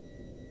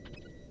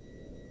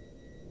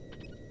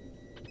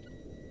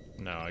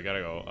 No, I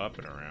gotta go up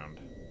and around.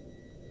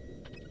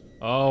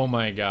 Oh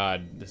my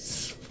god,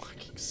 this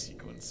fucking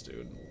sequence,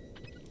 dude.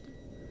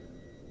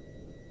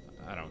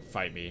 I don't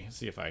fight me.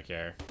 See if I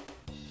care.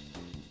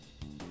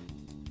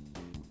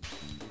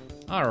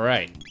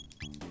 Alright.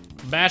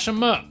 Bash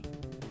him up.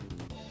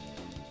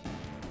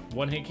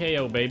 1-hit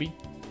KO, baby.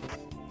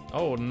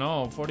 Oh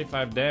no,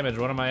 45 damage.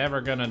 What am I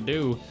ever gonna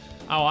do?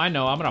 Oh, I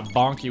know. I'm gonna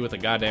bonk you with a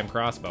goddamn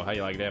crossbow. How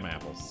you like them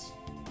apples?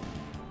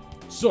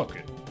 Suck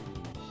it.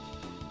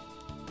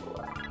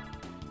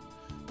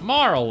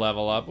 Moral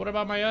level up. What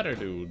about my other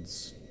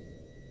dudes?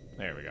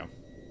 There we go.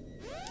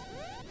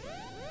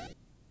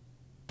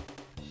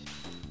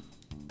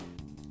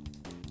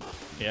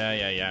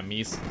 Yeah,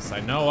 missiles. I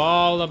know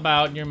all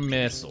about your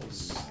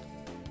missiles.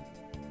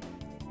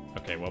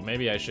 Okay, well,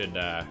 maybe I should,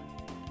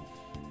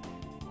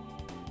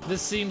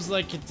 This seems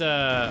like it,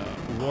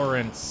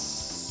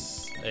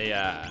 warrants a,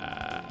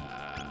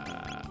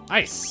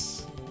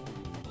 ice.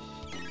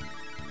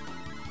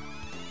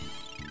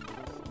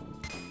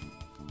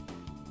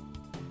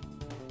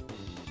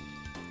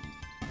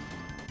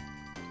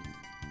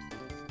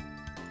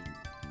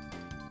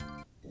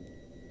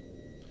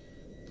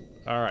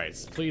 Alright,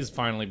 so please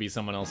finally be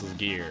someone else's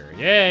gear.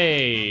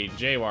 Yay!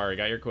 Jawar,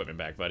 got your equipment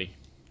back, buddy.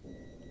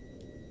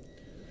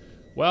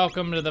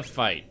 Welcome to the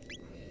fight.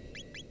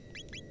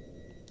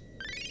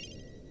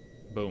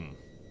 Boom.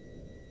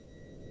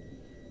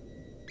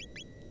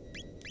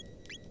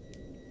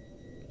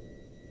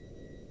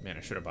 Man,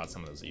 I should have bought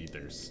some of those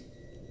ethers.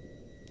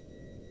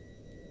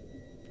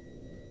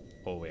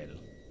 Oh well.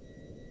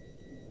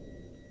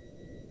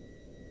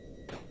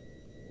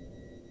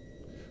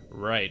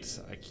 Right,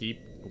 I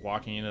keep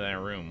walking into that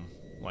room.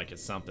 Like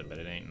it's something, but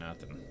it ain't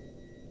nothing.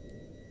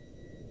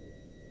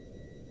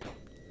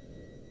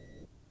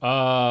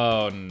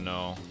 Oh,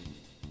 no.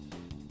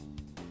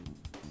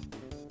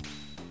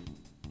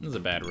 This is a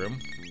bad room.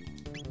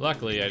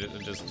 Luckily, I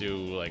just do,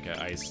 like, an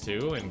Ice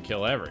 2 and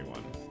kill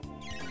everyone.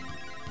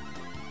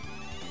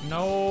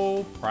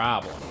 No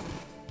problem.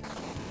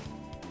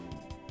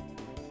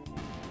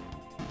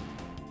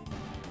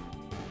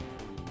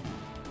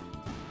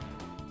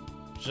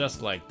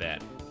 Just like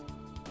that.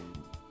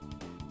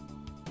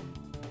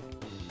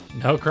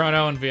 No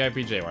Chrono and VIP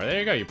JWar. There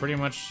you go. You pretty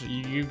much,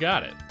 you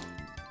got it.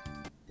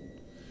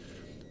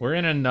 We're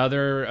in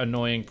another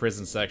annoying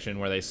prison section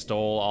where they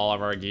stole all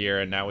of our gear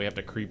and now we have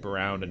to creep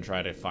around and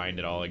try to find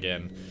it all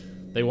again.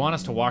 They want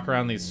us to walk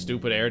around these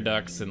stupid air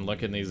ducts and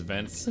look in these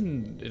vents,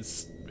 and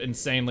it's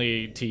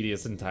insanely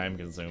tedious and time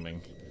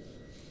consuming.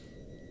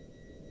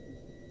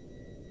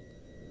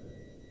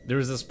 There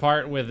was this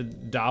part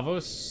with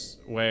Davos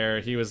where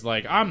he was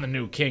like, I'm the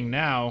new king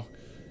now.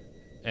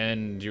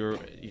 And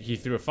he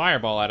threw a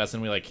fireball at us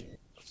and we like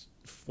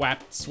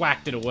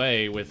swacked it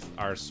away with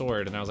our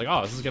sword. And I was like,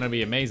 oh, this is going to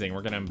be amazing.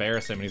 We're going to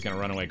embarrass him and he's going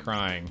to run away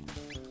crying.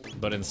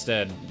 But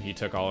instead, he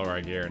took all of our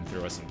gear and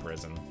threw us in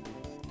prison.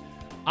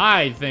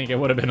 I think it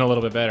would have been a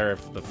little bit better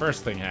if the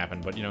first thing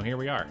happened, but you know, here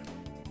we are.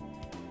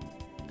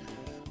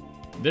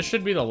 This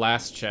should be the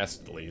last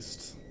chest, at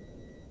least.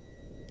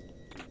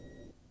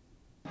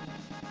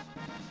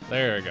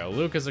 There we go,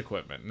 Luca's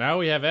equipment. Now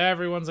we have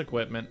everyone's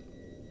equipment.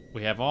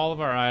 We have all of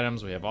our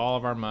items, we have all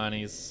of our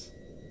monies.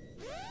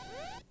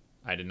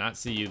 I did not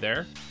see you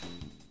there.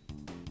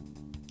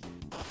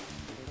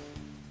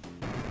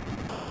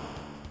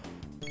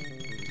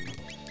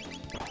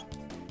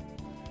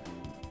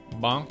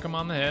 Bonk him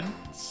on the head,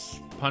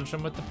 punch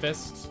him with the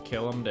fist,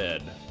 kill him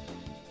dead.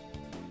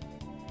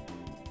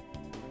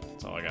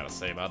 That's all I gotta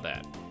say about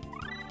that.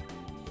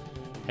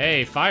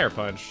 Hey, fire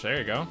punch, there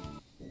you go.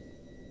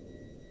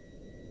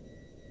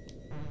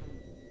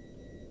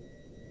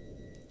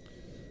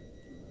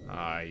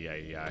 Ay,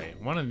 ay, ay.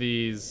 One of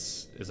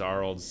these is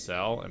our old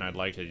cell, and I'd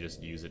like to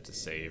just use it to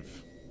save.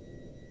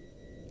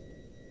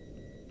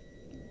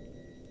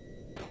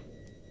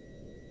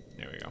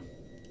 There we go.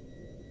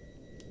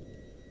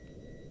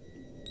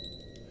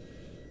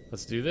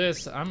 Let's do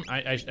this.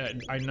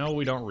 I know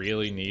we don't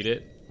really need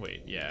it.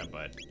 Wait, yeah,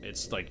 but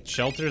it's like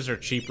shelters are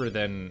cheaper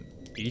than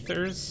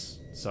ethers,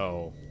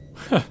 so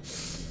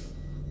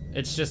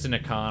it's just an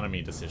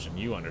economy decision.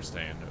 You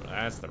understand.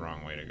 That's the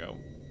wrong way to go.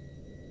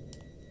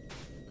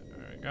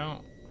 There we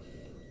go.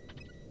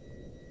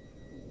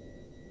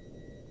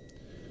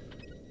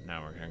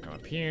 Now we're gonna come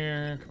up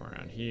here, come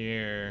around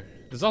here.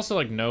 There's also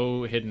like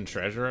no hidden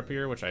treasure up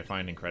here, which I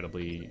find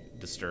incredibly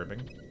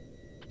disturbing.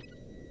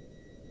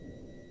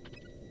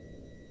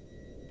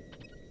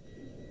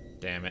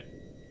 Damn it.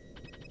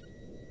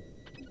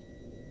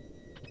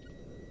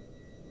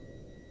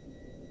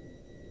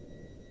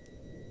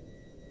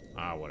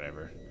 Ah,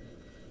 whatever.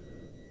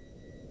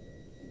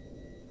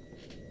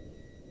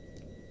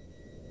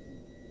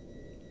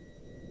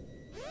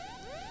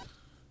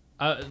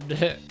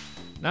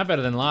 Not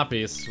better than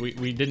Lapis.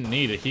 We didn't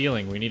need a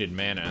healing, we needed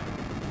mana.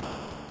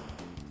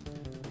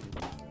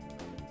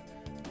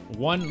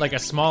 One, like a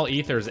small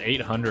ether is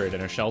 800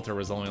 and a shelter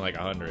was only like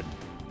 100.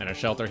 And a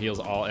shelter heals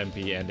all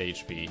MP and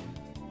HP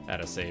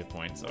at a save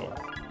point, so.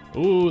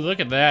 Ooh,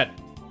 look at that.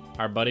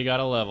 Our buddy got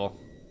a level.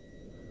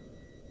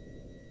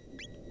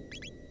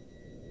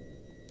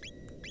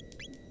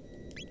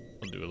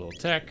 We'll do a little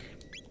tech.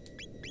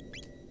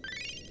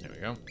 There we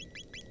go.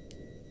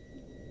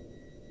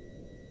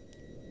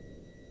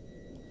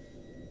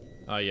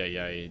 Oh,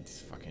 yeah,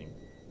 it's fucking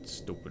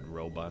stupid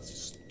robots,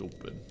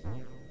 stupid.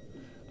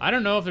 I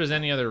don't know if there's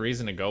any other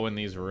reason to go in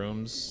these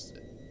rooms.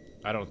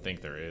 I don't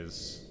think there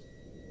is.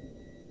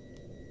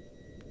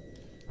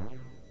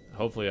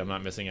 Hopefully I'm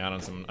not missing out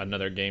on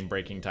another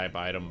game-breaking type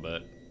item,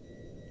 but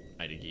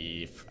I'd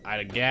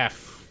a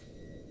gaff.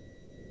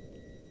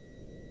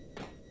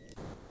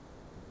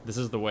 This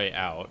is the way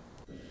out.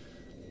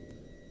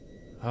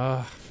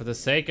 For the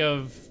sake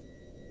of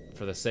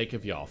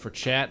y'all, for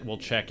chat, we'll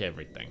check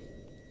everything.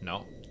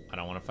 No, I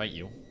don't want to fight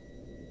you.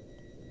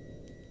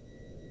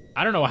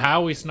 I don't know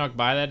how we snuck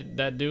by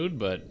that dude,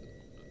 but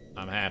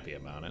I'm happy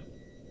about it.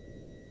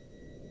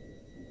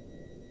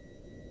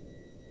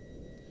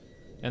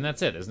 And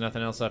that's it. There's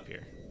nothing else up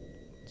here.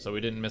 So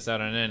we didn't miss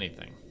out on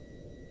anything.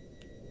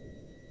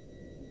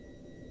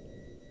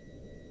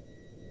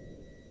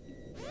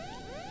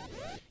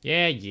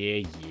 Yeah.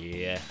 Get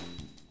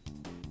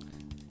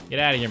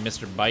out of here,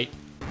 Mr. Bite.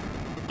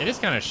 It is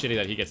kind of shitty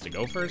that he gets to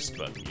go first,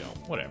 but, you know,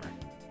 whatever.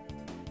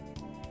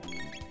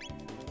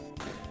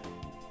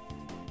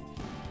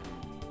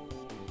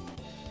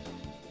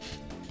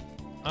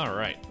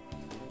 Alright.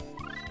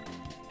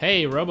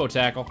 Hey,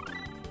 Robo-Tackle.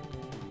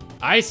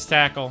 Ice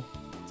Tackle.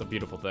 It's a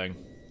beautiful thing.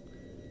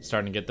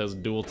 Starting to get those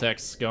dual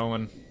texts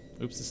going.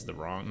 Oops, this is the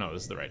wrong... No,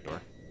 this is the right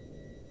door.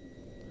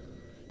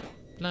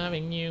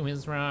 Loving you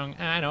is wrong.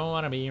 I don't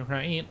want to be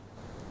right.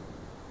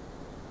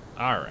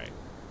 Alright.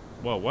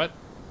 Whoa, what?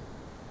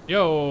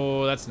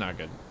 Yo, that's not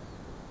good.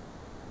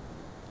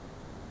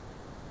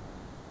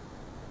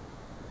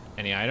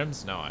 Any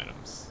items? No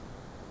items.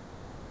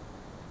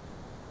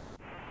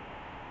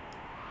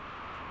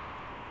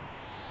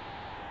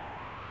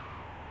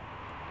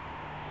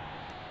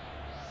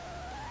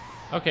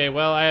 Okay,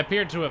 well, I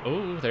appear to have...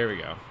 Ooh, there we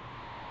go.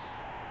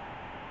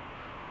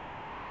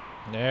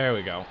 There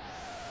we go.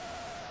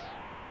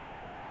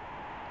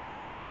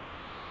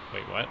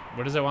 Wait, what?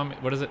 What does it want me...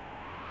 What does it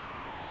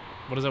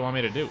want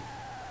me to do?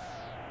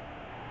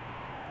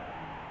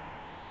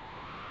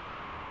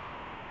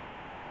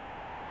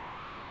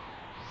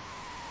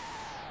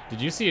 Did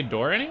you see a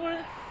door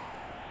anywhere?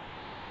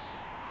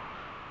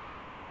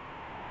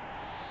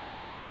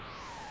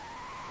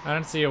 I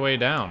don't see a way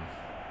down.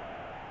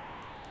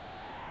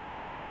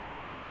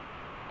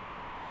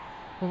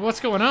 Well, what's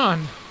going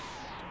on?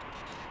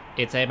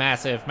 It's a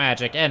massive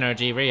magic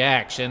energy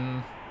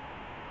reaction.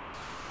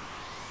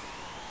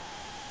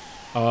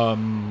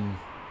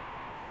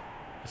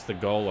 It's the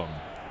golem.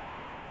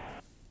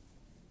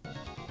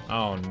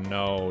 Oh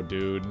no,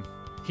 dude.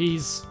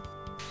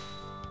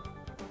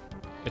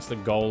 It's the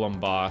golem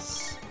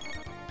boss.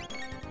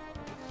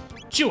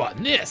 Chew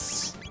on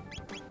this!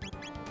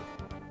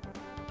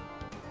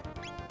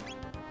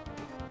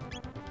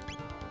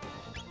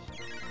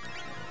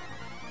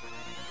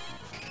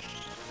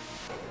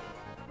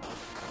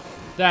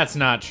 That's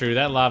not true.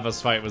 That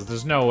Lavos fight was...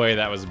 There's no way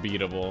that was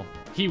beatable.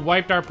 He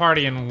wiped our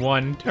party in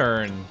one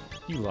turn.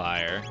 You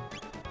liar.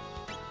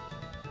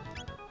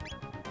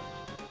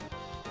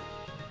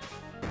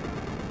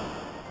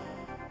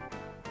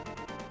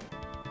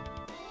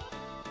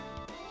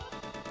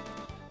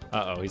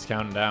 Uh-oh, he's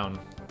counting down.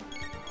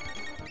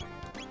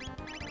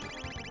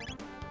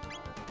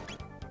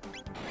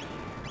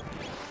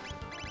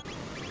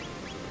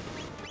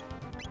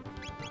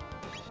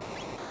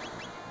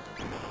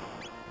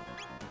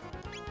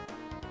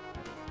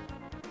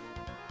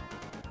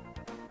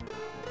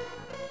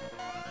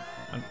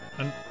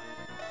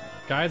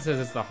 Guide says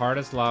it's the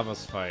hardest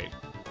Lavos fight.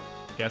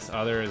 Guess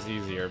other is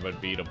easier,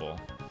 but beatable.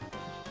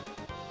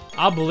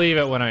 I'll believe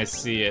it when I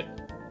see it.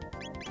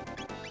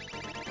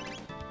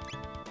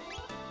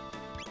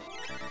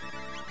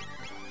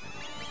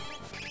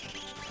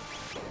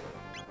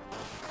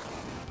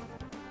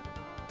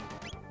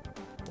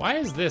 Why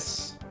is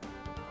this?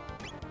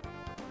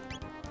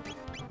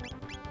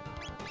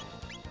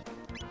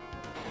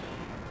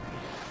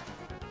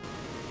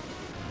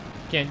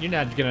 You're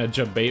not gonna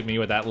debate me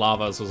with that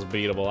Lavos was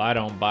beatable. I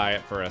don't buy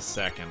it for a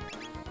second.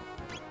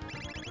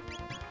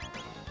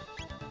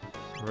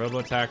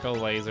 Robo Tackle,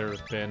 Laser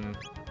Spin.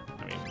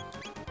 I mean...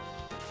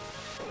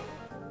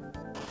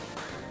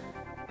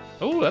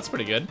 Oh, that's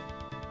pretty good.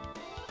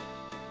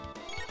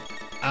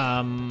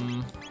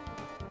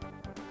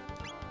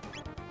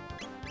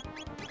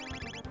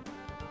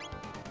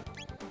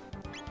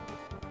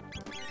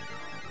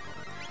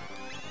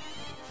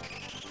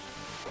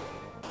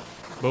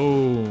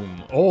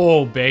 Boom.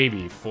 Oh,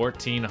 baby.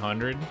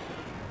 1400.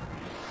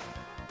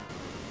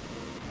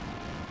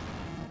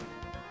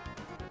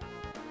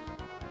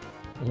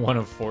 One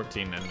of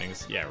 14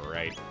 endings. Yeah,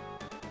 right.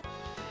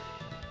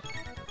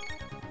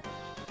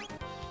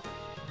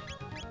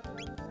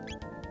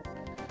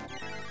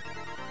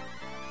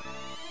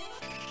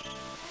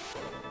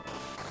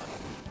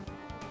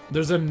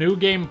 There's a new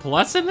game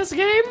plus in this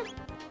game?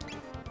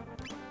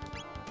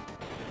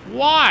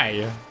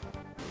 Why?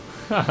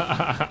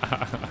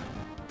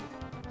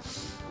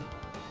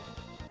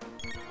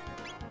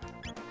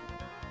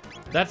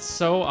 That's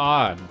so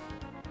odd.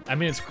 I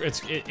mean,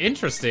 it's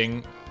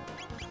interesting.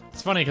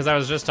 It's funny because I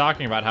was just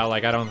talking about how,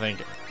 like, I don't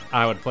think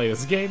I would play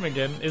this game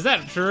again. Is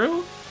that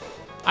true?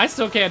 I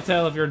still can't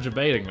tell if you're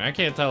debating me. I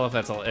can't tell if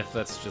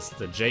that's just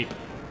the jape.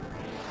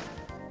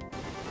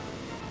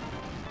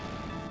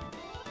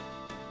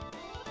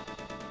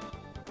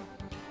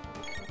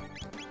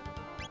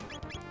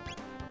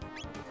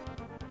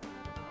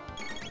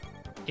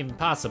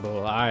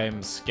 Impossible.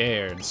 I'm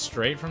scared.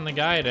 Straight from the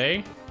guide,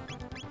 eh?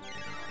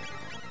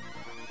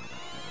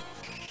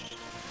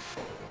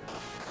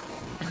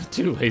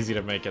 Too lazy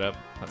to make it up.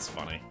 That's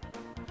funny.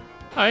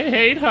 I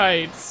hate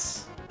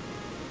heights.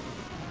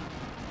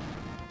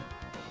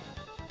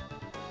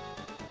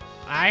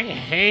 I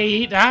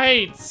hate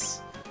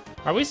heights.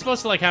 Are we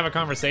supposed to, like, have a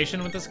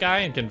conversation with this guy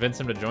and convince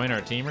him to join our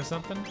team or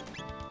something?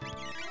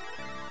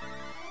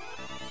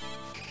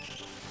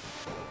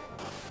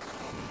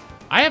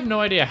 I have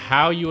no idea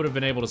how you would have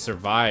been able to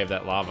survive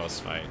that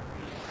Lavos fight.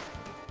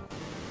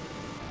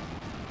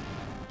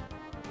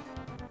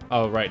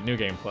 Oh, right. New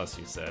Game Plus,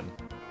 you said.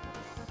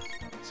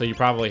 So you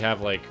probably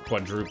have, like,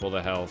 quadruple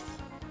the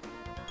health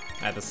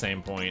at the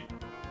same point.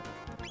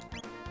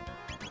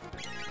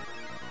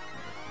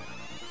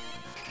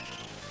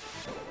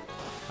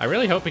 I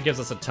really hope it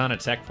gives us a ton of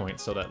tech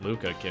points so that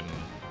Luca can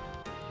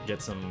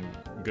get some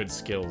good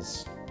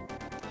skills.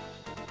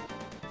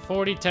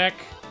 40 tech.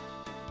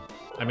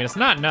 I mean, it's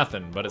not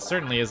nothing, but it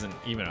certainly isn't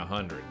even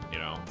 100, you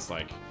know? It's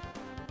like,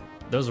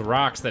 those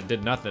rocks that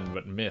did nothing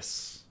but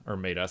miss, or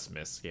made us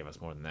miss, gave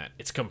us more than that.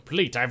 It's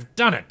complete! I've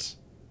done it!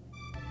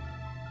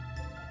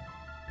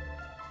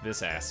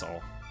 This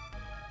asshole.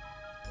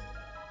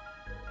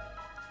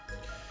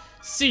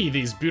 See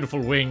these beautiful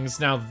wings.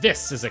 Now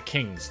this is a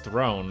king's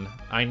throne.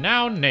 I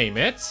now name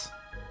it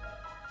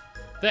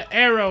the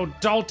Aero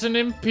Dalton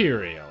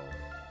Imperial.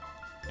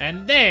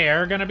 And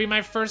they're gonna be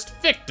my first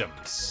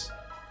victims.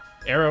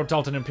 Aero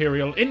Dalton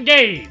Imperial,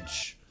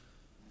 engage!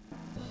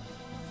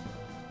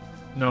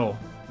 No.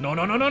 No,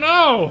 no, no, no,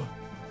 no!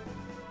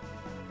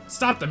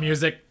 Stop the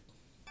music.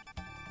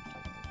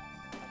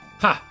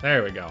 Ha,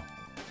 there we go.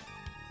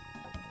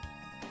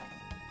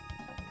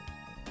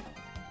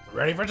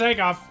 Ready for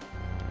takeoff.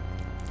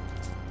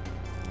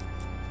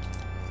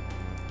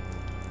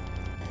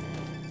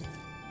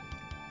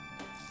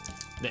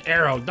 The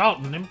Aero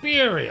Dalton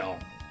Imperial.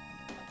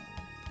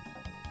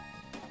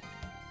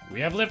 We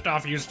have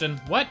liftoff, Houston.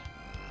 What?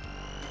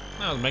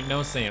 That would make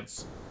no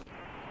sense.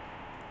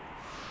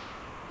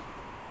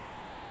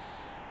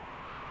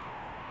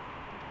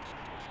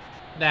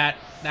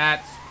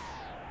 That's...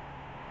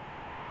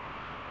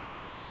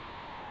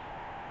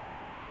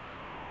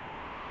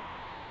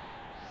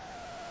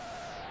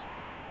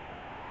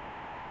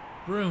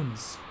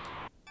 Brooms.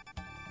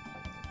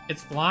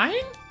 It's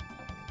flying?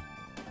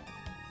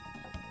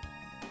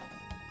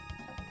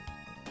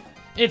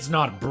 It's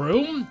not a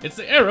broom, it's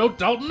the Aero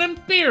Dalton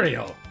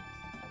Imperial.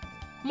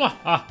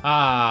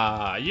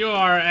 Mwahaha, you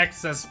are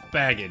excess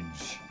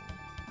baggage.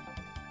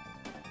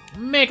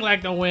 Make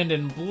like the wind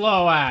and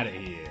blow out of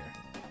here.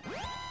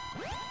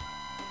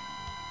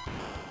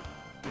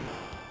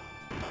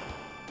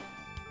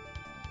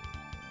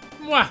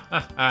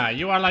 Mwahaha,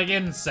 you are like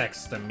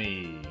insects to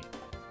me.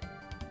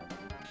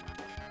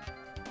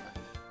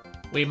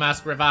 We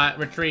must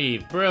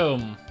retrieve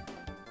Broom.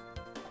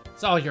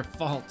 It's all your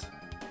fault.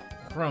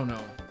 Chrono.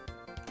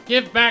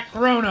 Give back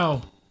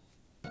Chrono!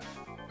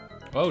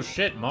 Oh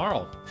shit,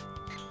 Marl.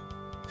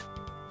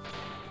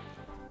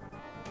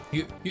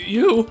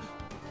 You?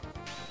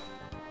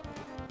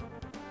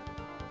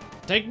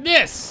 Take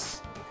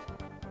this!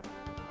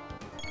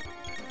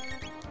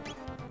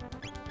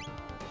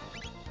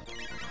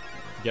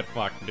 Get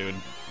fucked, dude.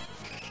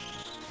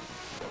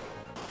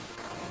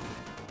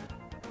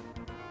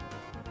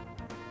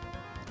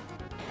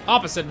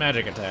 Opposite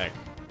magic attack.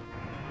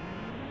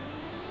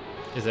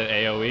 Is it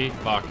AoE?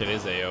 Fuck, it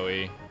is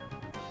AoE.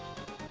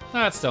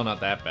 That's still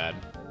not that bad.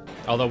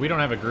 Although we don't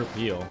have a group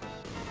heal.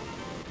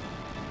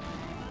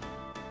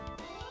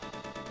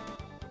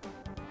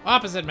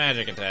 Opposite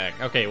magic attack.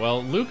 Okay,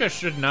 well, Luca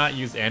should not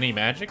use any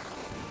magic.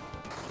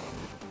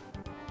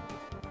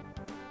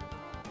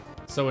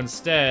 So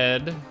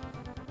instead,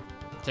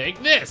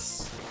 take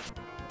this!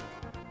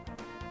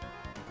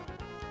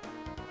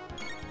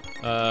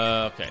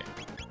 Okay.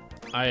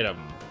 Item.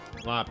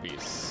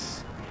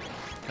 Lapis.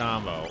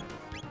 Combo.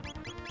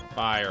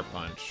 Fire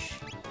punch.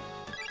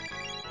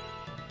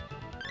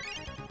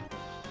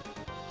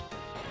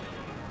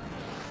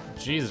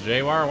 Jeez,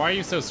 Jawar, why are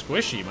you so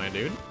squishy, my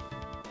dude?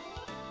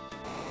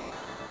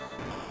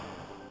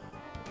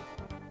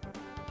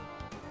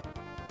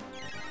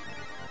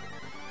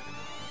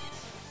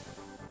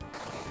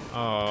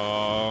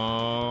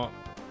 Oh.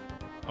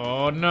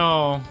 Oh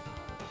no.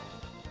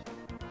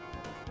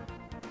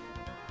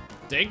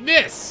 Take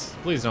this!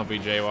 Please don't be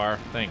Jawar.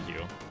 Thank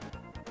you.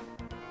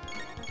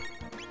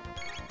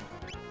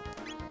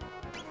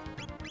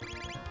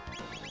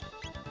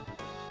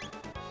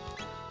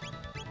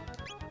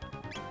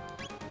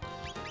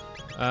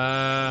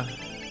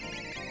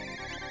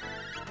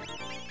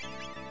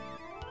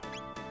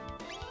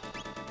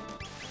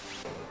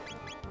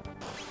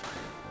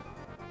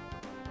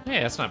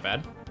 Hey, that's not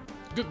bad.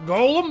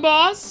 Golem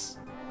boss?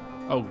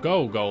 Oh,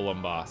 go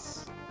Golem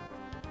boss.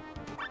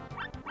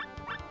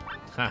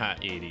 Haha,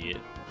 idiot.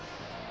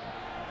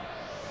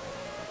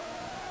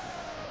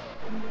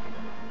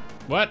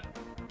 What?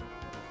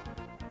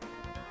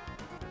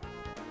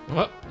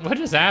 What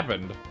just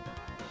happened?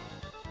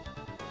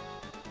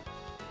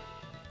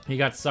 He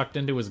got sucked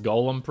into his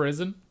golem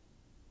prison?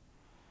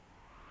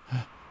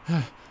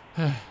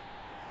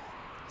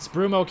 Is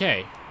Broom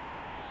okay?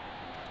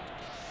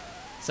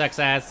 Sex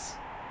ass.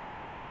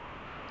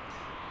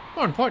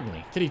 More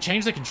importantly, did he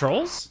change the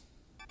controls?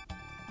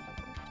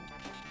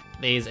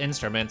 These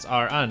instruments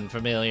are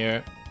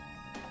unfamiliar.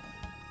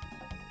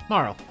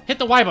 Marl, hit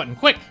the Y button,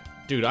 quick!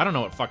 Dude, I don't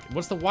know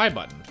what's the Y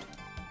button?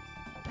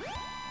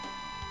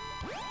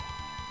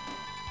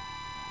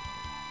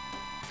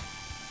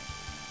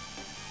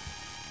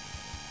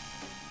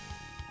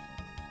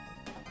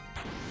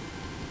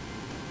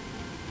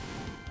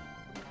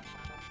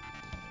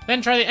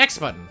 Then try the X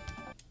button.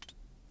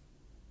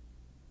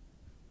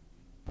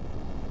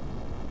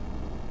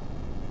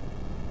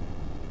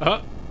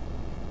 Oh.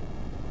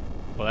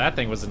 Well, that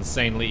thing was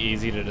insanely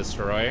easy to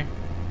destroy.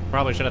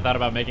 Probably should have thought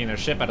about making their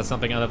ship out of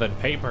something other than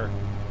paper.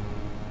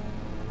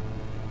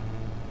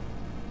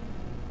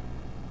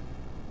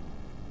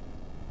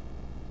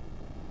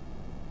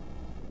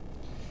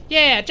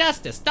 Yeah,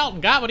 justice. Dalton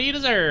got what he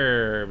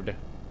deserved.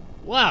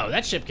 Wow,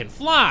 that ship can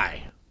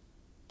fly.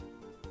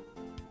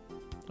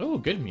 Oh,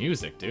 good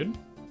music, dude.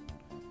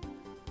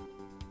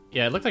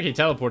 Yeah, it looked like he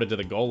teleported to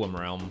the Golem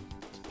realm.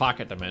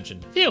 Pocket dimension.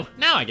 Phew,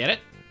 now I get it.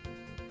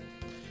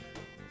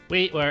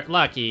 We were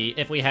lucky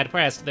if we had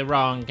pressed the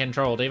wrong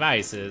control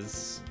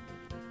devices.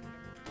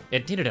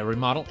 It needed a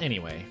remodel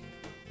anyway.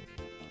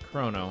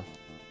 Chrono.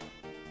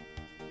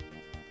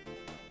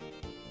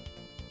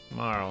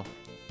 Marl.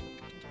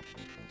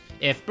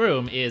 If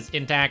Broom is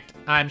intact,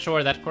 I'm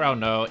sure that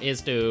Chrono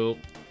is too.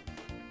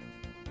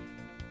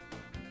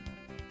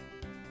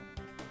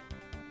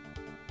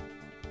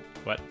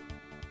 What?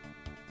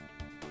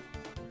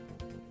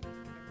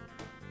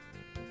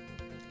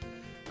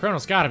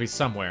 Chrono's gotta be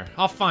somewhere.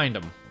 I'll find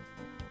him.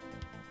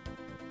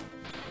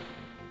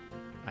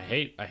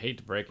 I hate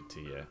to break it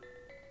to you.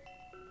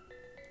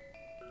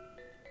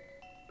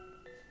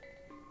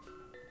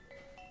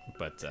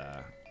 But,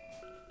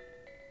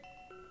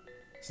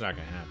 it's not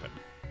gonna happen.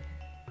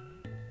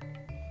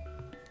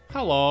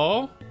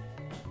 Hello?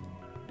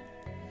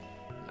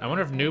 I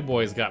wonder if New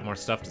Boy's got more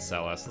stuff to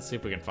sell us. Let's see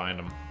if we can find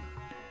him.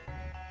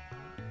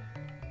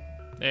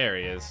 There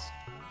he is.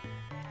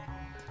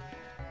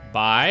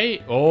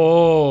 Buy?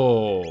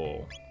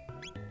 Oh!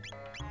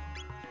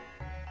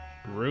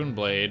 Rune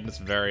Blade. It's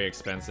very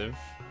expensive.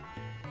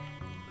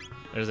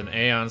 There's an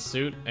Aeon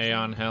suit,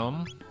 Aeon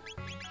helm.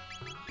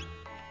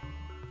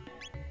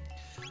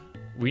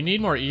 We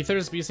need more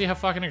ethers, but you see how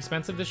fucking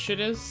expensive this shit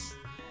is?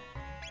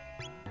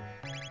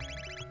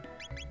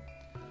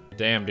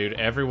 Damn, dude,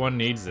 everyone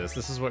needs this.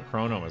 This is what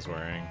Chrono is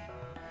wearing.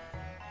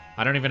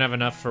 I don't even have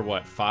enough for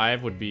what?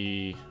 5 would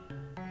be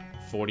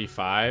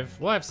 45?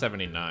 We'll have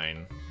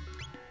 79.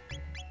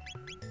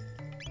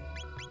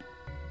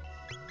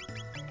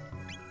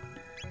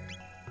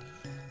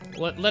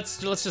 Let's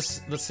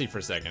see for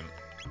a second.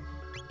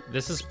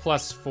 This is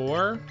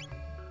 +4.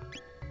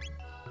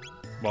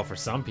 Well, for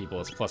some people,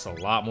 it's plus a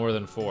lot more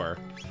than 4.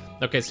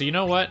 Okay, so you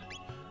know what?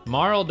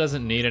 Marl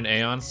doesn't need an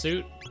Aeon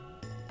suit.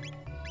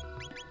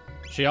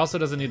 She also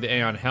doesn't need the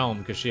Aeon helm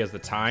because she has the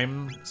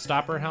Time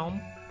Stopper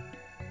helm.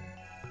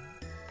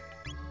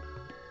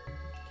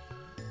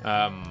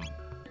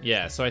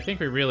 Yeah, so I think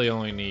we really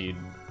only need...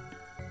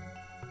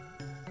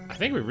 I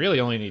think we really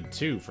only need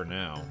 2 for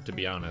now, to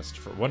be honest.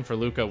 One for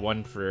Luca,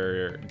 one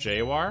for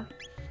Jawar.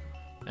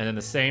 And then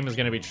the same is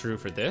going to be true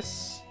for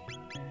this.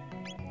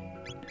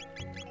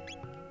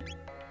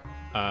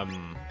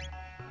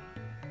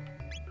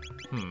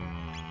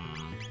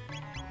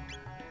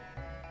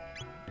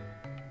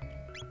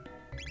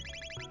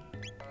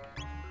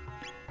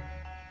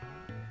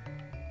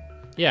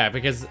 Yeah,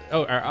 because...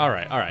 Oh,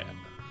 alright.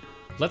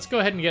 Let's go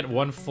ahead and get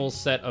one full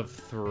set of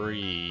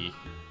 3.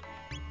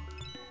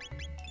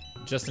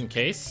 Just in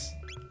case.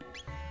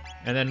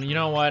 And then, you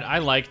know what? I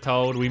like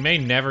Toad. We may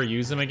never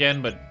use him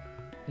again, but...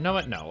 You know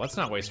what? No, let's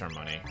not waste our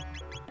money.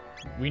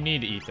 We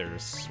need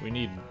ethers. We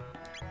need...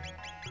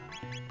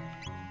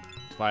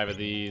 5 of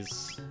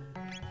these.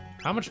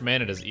 How much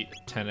mana does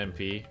 10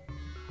 MP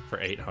for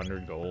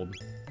 800 gold?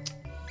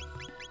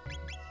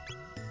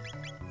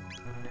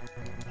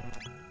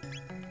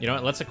 You know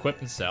what? Let's equip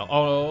and sell.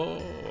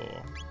 Oh.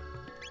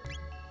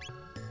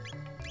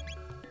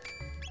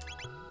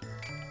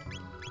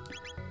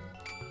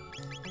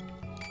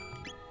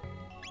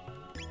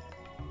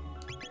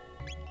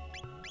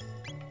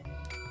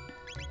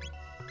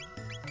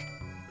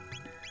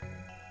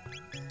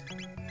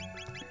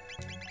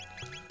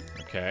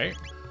 Okay.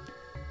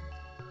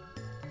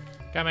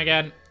 Come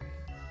again.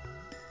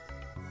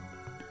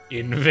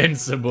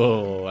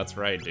 Invincible. That's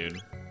right,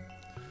 dude.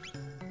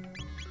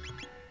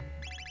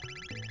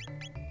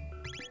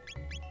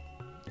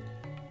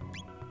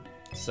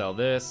 Sell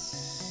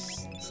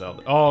this. Sell.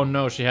 Oh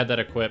no, she had that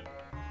equip.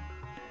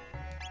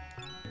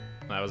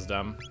 That was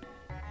dumb.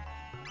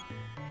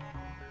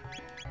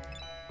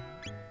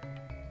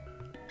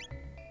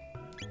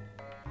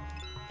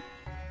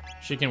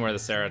 She can wear the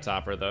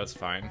Ceratopper though, it's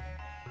fine.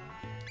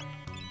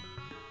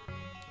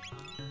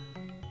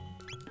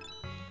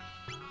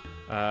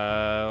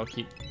 I'll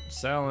keep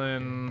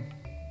selling.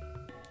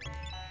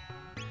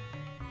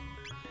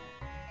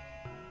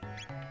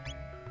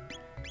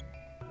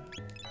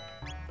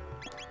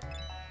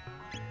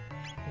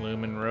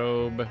 Lumen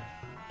robe.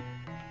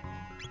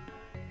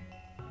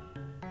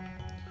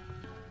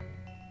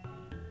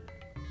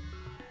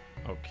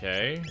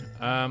 Okay.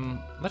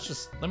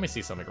 Let me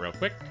see something real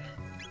quick.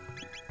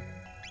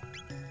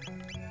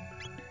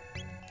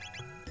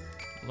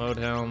 Load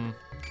helm,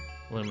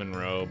 lumen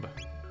robe.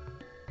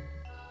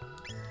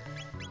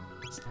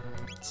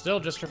 Still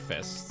just her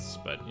fists,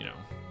 but you know.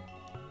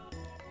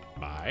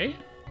 Buy?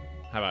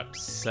 How about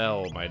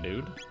sell, my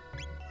dude?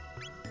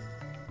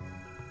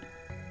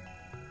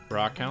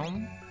 Rock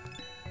helm.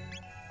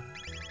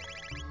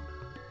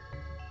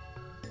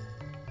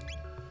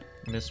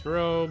 Mist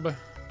robe.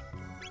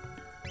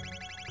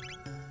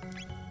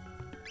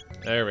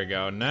 There we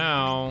go.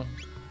 Now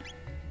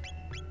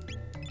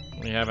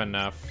we have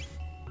enough.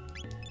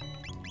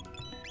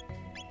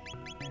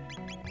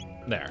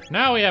 There.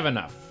 Now we have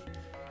enough.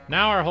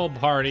 Now our whole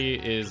party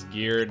is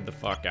geared the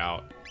fuck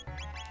out.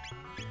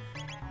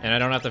 And I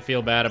don't have to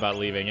feel bad about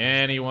leaving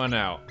anyone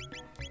out.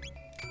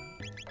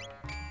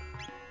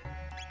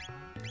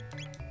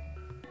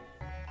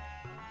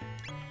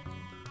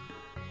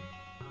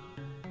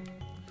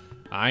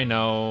 I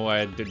know,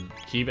 I did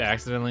keep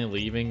accidentally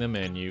leaving the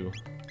menu.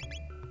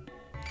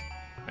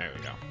 There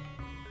we go.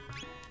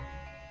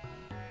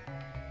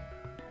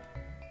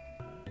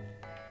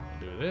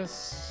 Do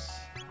this.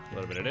 A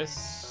little bit of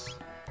this.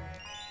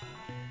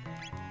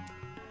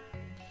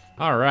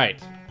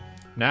 Alright.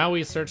 Now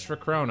we search for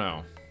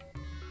Chrono.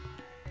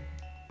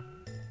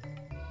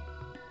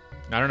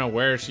 I don't know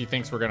where she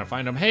thinks we're gonna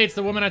find him. Hey, it's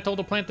the woman I told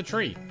to plant the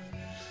tree.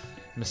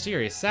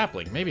 Mysterious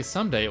sapling. Maybe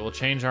someday it will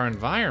change our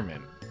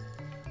environment.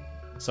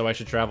 So I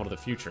should travel to the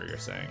future, you're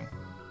saying.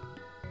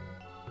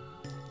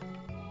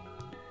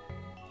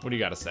 What do you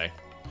gotta say?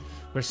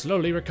 We're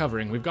slowly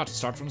recovering. We've got to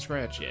start from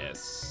scratch.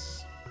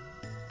 Yes.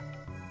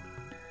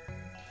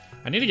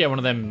 I need to get one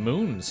of them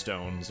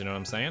moonstones, you know what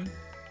I'm saying?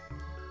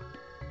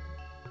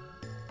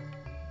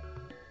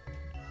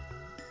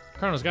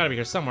 Chrono's gotta be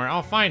here somewhere.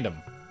 I'll find him.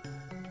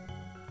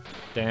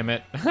 Damn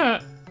it.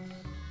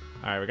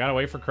 Alright, we gotta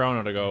wait for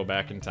Chrono to go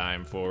back in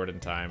time, forward in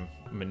time,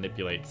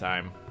 manipulate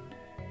time.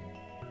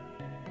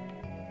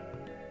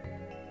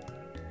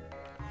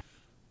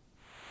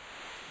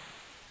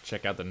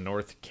 Check out the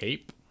North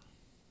Cape.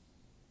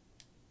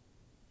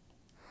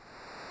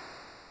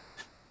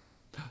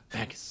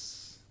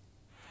 Magus.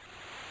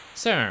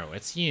 So,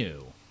 it's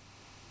you.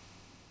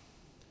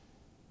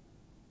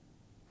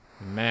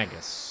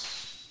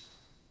 Magus.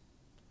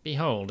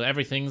 Behold,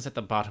 everything's at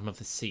the bottom of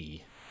the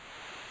sea.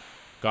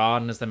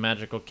 Gone is the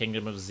magical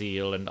kingdom of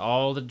Zeal and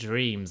all the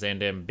dreams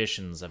and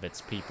ambitions of its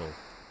people.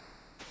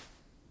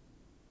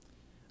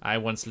 I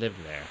once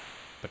lived there,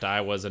 but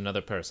I was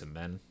another person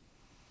then.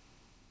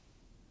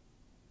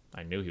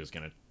 I knew he was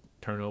gonna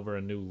turn over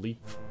a new leaf.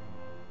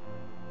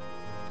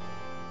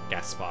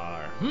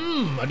 Gaspar.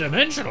 A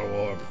dimensional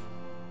warp.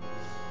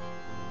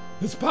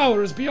 This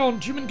power is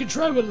beyond human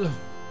control.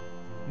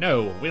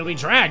 No, we'll be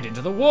dragged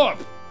into the warp.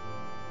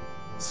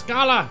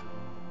 Scala.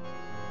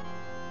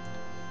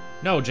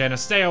 No, Jenna,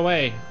 stay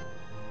away.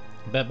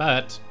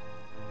 But.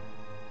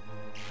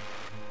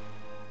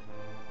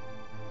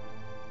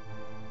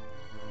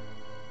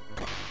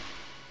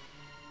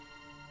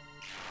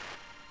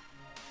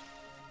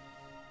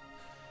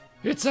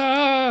 It's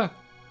a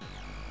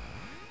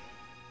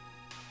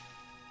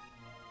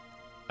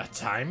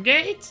time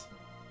gate?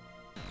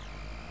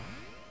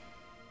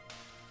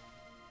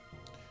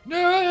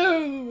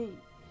 No!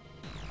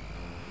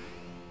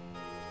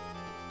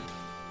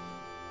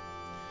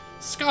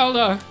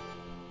 Scalda!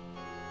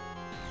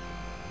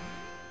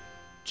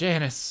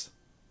 Janice.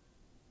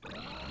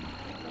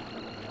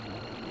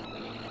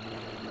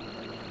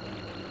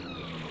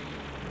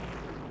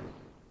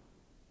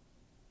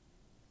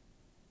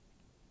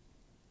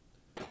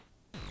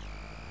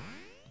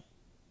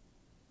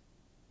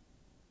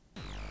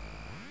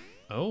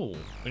 Oh,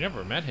 we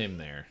never met him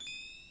there.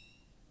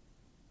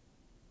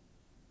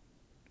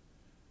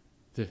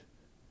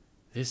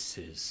 This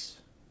is...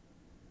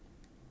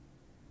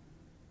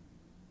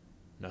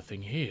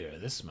 nothing here.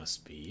 This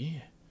must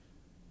be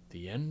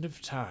the end of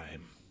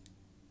time.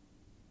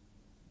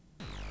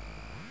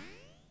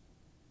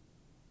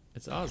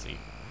 It's Ozzy.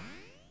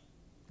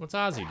 What's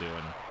Ozzy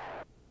doing?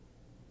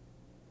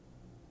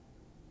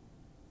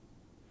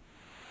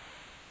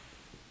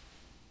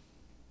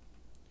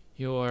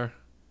 You're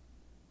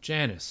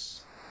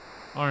Janice,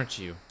 aren't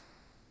you?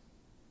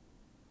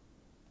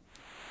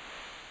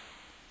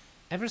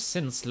 Ever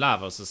since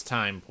Lavos'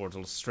 time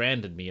portal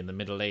stranded me in the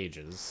Middle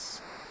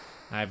Ages,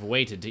 I've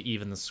waited to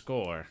even the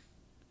score.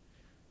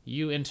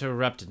 You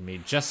interrupted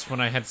me just when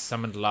I had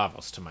summoned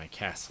Lavos to my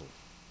castle.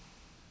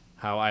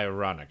 How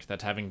ironic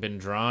that having been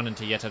drawn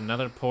into yet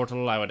another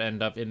portal, I would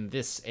end up in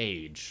this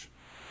age.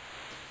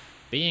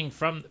 Being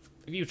from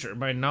the future,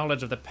 my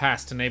knowledge of the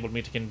past enabled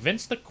me to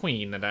convince the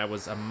Queen that I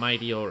was a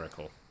mighty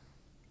oracle.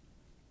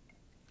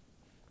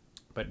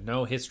 But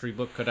no history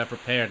book could have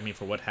prepared me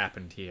for what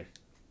happened here.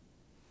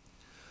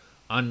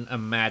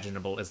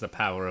 Unimaginable is the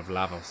power of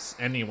Lavos.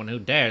 Anyone who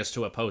dares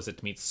to oppose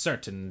it meets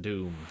certain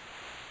doom.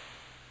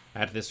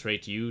 At this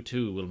rate, you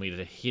too will meet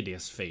a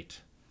hideous fate.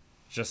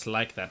 Just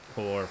like that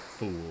poor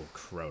fool,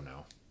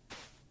 Chrono.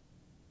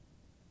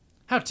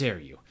 How dare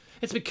you?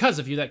 It's because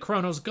of you that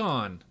Chrono's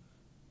gone.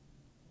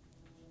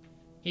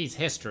 He's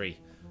history.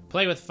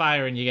 Play with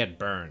fire and you get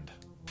burned.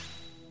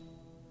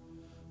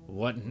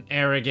 What an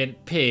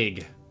arrogant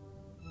pig.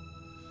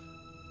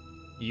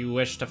 You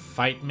wish to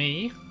fight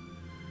me?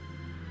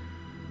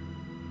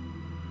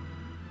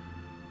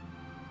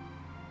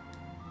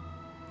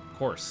 Of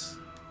course.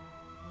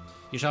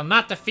 You shall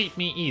not defeat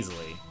me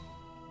easily.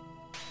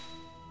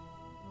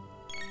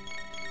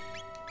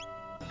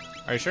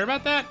 Are you sure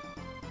about that?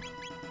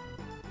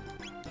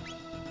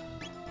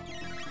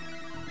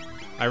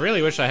 I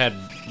really wish I had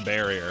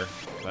barrier,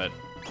 but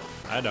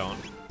I don't.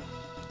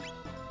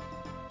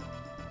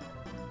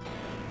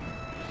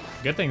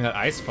 Good thing that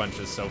Ice Punch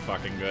is so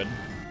fucking good.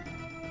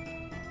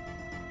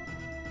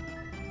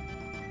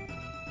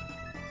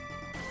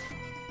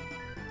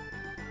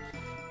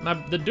 Now,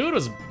 the dude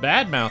was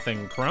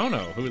bad-mouthing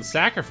Chrono, who had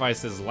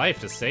sacrificed his life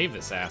to save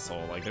this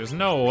asshole. Like, there's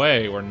no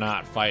way we're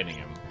not fighting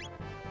him.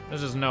 There's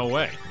just no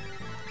way.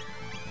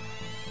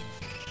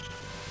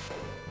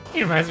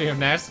 He reminds me of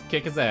Nash.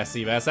 Kick his ass,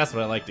 Seabass. That's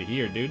what I like to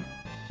hear, dude.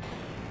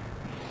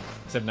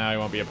 Except now he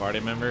won't be a party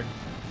member.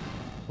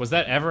 Was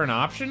that ever an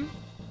option?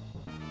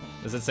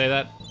 Does it say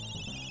that?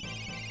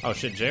 Oh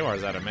shit,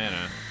 Jwar's out of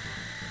mana.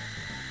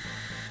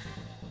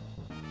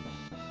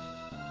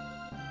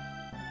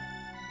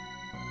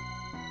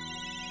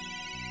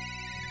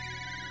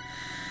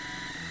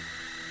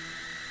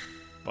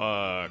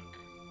 Fuck.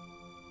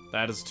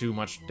 That is too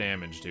much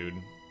damage, dude.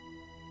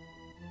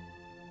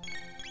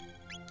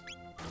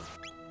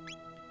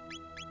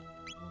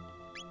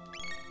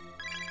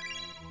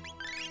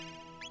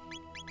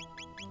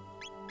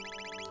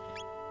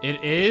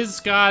 It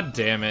is? God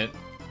damn it.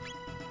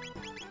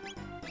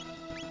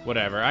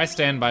 Whatever, I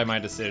stand by my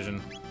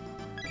decision.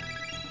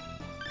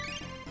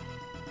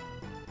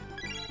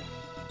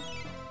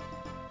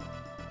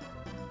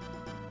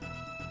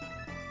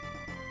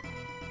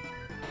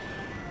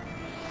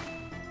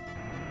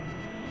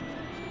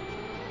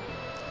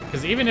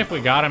 Because even if we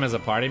got him as a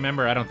party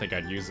member, I don't think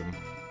I'd use him.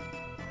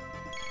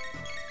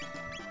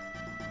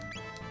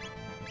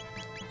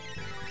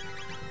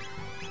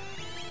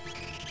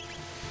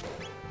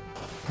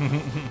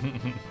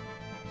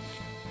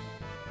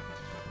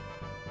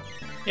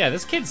 Yeah,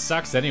 this kid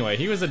sucks anyway.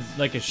 He was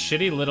like a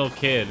shitty little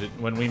kid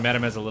when we met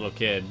him as a little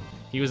kid.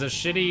 He was a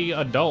shitty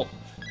adult.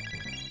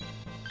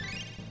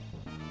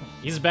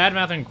 He's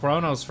bad-mouthing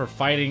Chronos for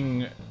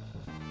fighting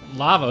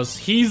Lavos.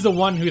 He's the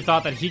one who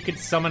thought that he could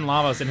summon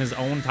Lavos in his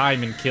own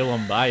time and kill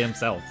him by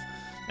himself.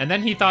 And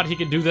then he thought he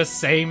could do the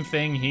same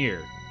thing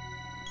here.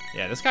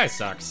 Yeah, this guy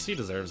sucks. He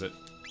deserves it.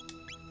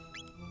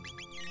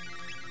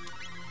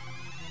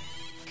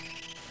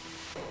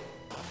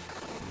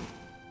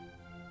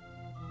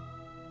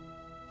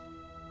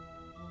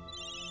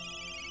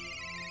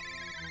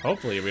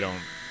 Hopefully we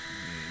don't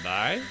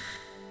die.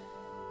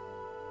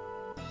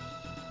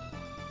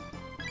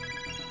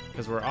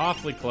 Because we're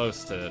awfully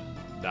close to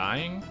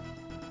dying.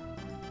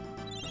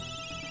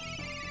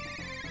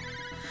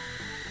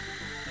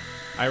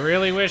 I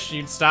really wish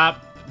you'd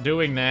stop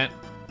doing that.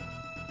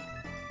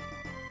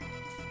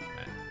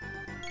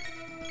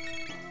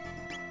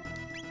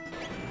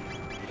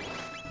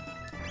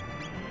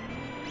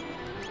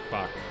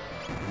 Fuck.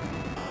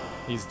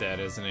 He's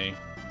dead, isn't he?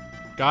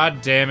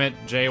 God damn it,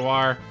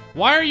 Jwar.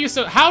 Why are you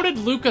so... How did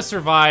Luca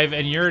survive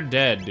and you're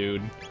dead,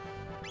 dude?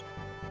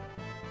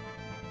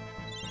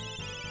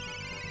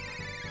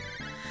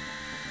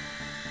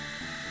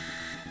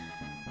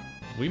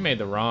 We made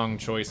the wrong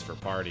choice for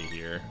party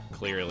here,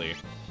 clearly.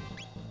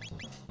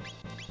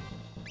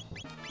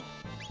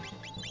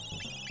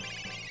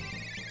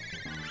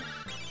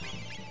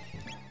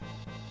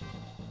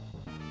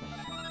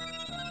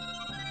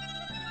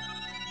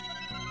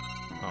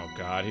 Oh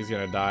god, he's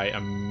gonna die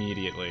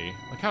immediately.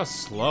 Look how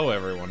slow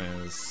everyone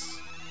is.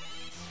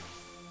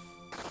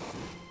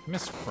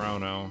 Miss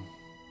Chrono.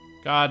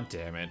 God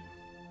damn it.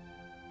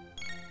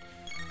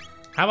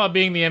 How about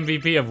being the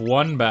MVP of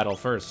one battle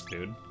first,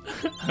 dude?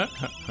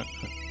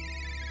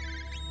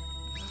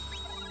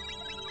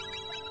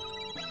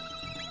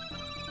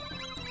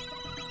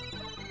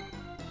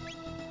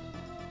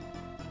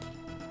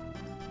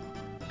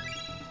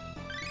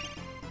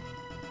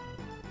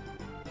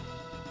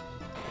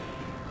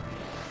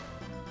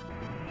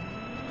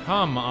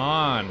 Come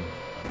on.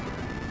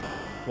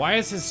 Why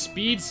is his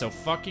speed so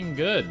fucking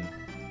good?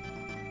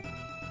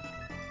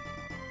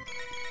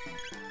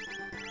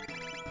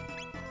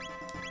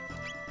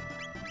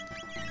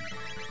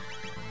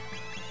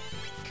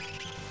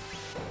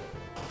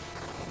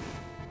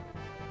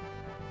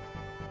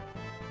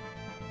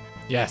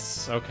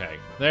 Yes, okay.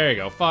 There you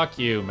go. Fuck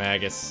you,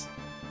 Magus.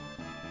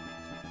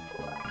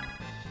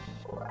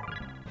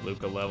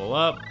 Luca level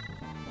up.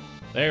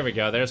 There we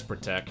go. There's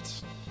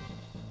Protect.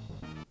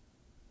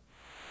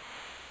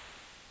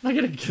 I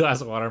get a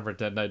glass of water and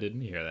pretend I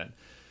didn't hear that.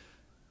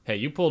 Hey,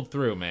 you pulled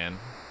through, man.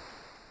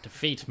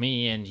 Defeat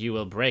me and you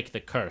will break the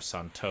curse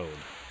on Toad.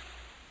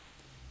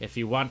 If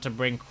you want to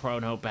bring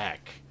Chrono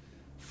back,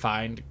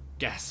 find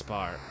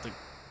Gaspar, the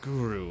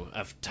Guru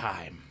of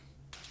Time.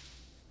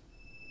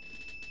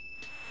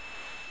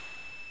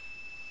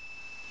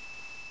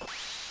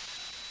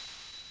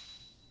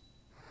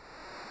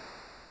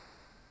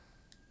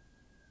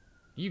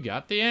 You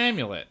got the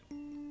amulet.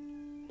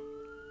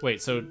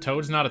 Wait, so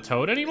Toad's not a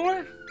Toad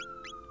anymore?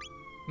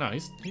 No,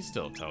 he's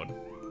still a Toad.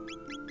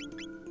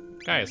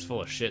 Guy is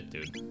full of shit,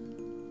 dude.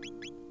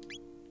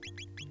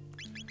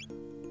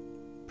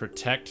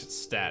 Protect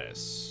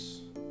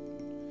status.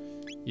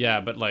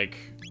 Yeah, but like...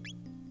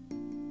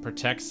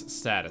 Protects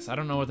status. I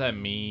don't know what that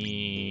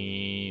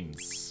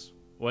means.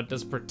 What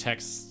does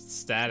protect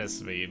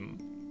status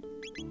mean?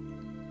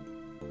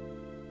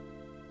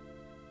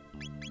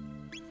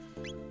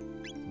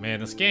 Man,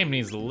 this game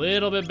needs a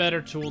little bit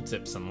better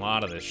tooltips than a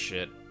lot of this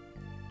shit.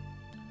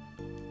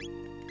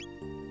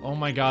 Oh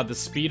my god, the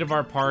speed of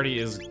our party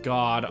is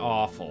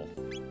god-awful.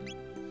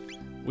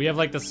 We have,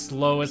 like, the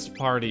slowest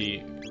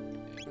party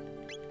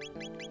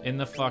in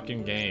the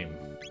fucking game.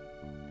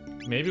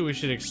 Maybe we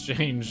should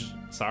exchange...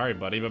 Sorry,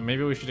 buddy, but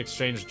maybe we should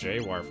exchange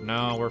Jwar.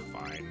 No, we're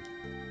fine.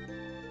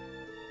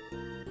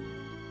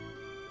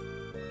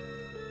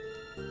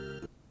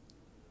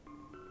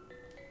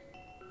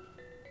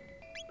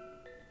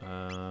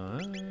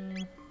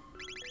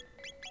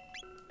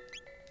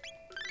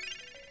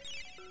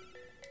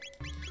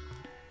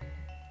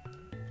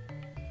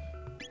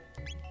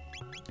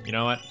 You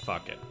know what?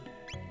 Fuck it.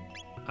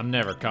 I'm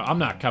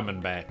not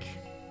coming back.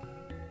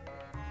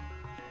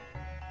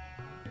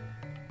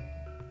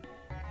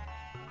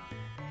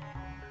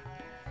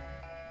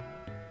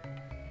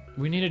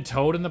 We needed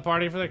Toad in the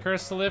party for the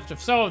curse to lift?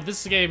 If so,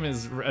 this game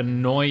is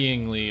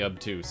annoyingly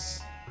obtuse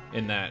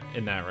in that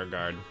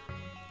regard.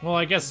 Well,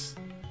 I guess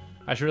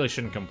I really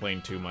shouldn't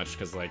complain too much,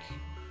 because, like,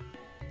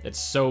 it's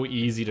so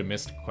easy to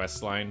miss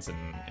quest lines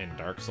in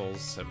Dark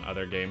Souls and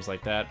other games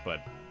like that, but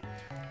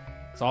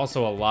it's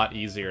also a lot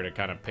easier to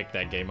kind of pick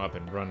that game up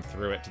and run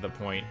through it to the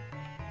point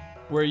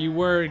where you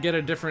were to get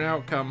a different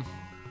outcome.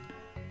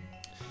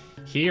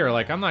 Here,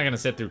 like, I'm not gonna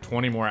sit through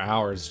 20 more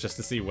hours just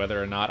to see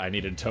whether or not I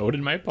needed Toad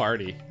in my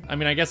party. I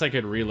mean, I guess I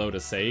could reload a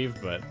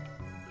save, but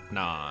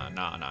nah,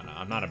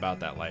 I'm not about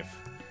that life.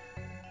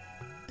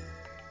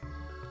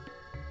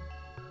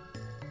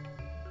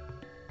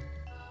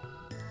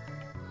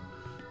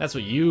 That's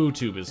what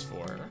YouTube is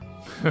for.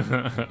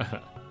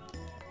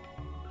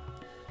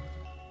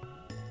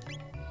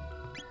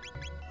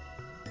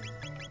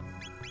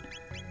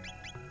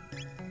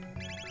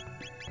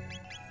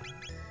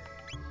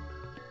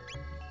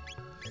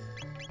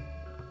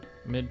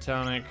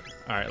 Mid-tonic.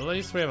 Alright, at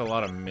least we have a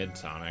lot of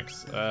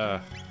mid-tonics.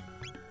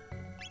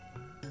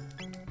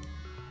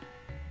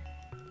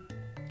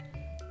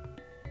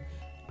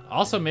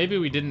 Also, maybe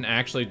we didn't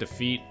actually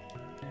defeat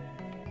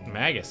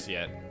Magus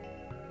yet.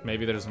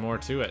 Maybe there's more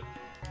to it.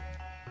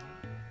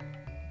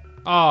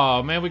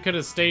 Oh, man, we could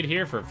have stayed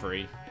here for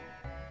free.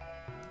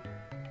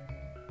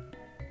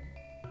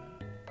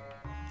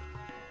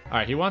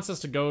 Alright, he wants us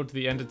to go to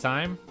the end of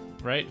time,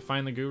 right?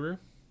 Find the guru.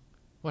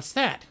 What's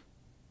that?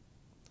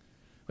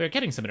 We're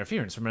getting some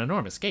interference from an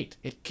enormous gate.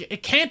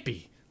 It can't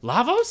be.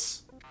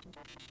 Lavos?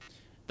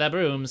 The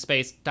broom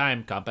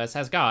space-time compass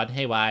has gone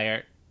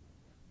haywire.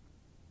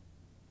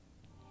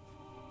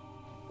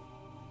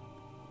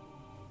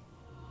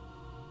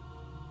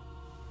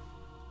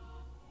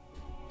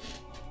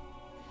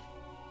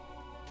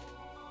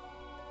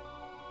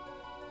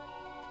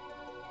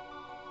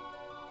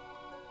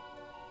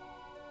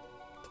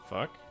 The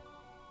fuck?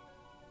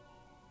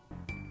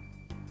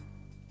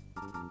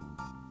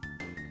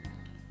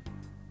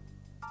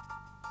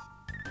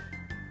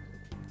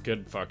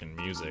 Good fucking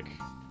music.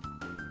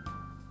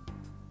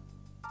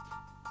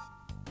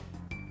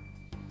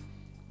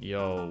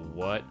 Yo,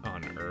 what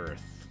on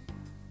earth?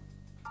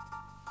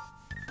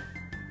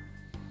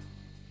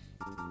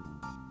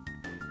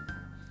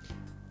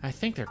 I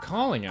think they're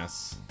calling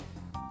us.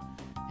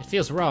 It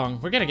feels wrong.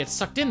 We're gonna get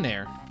sucked in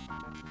there.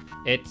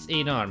 It's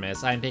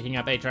enormous. I'm picking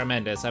up a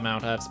tremendous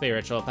amount of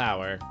spiritual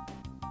power.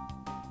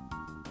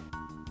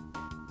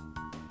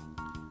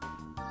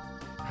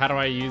 How do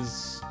I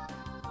use...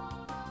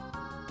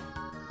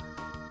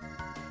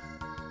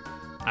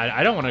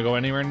 I don't want to go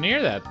anywhere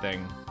near that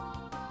thing.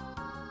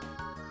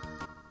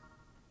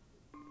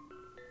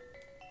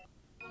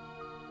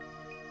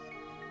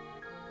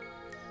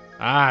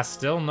 Ah,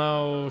 still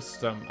no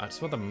stone. I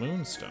just want the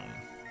moonstone.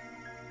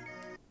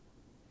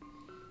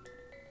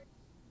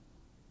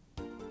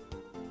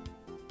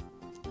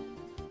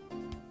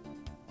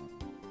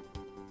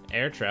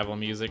 Air travel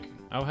music.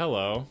 Oh,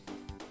 hello.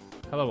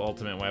 Hello,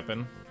 ultimate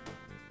weapon.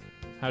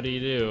 How do you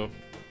do?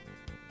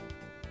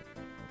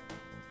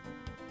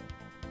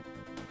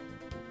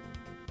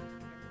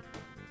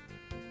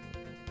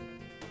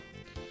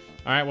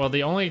 Alright, well,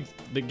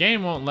 the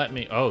game won't let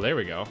me... Oh, there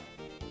we go.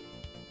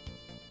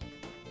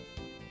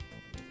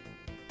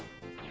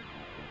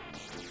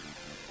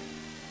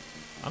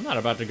 I'm not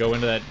about to go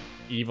into that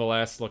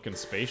evil-ass looking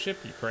spaceship.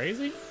 You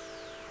crazy?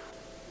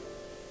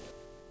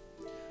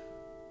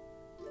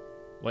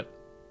 What?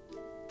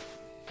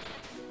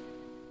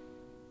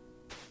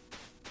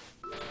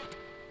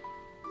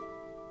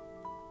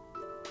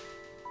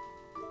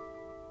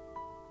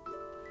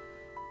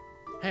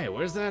 Hey,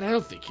 where's that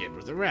healthy kid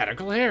with the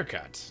radical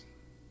haircut?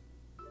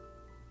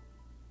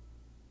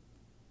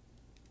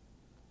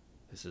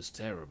 This is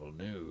terrible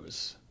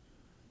news.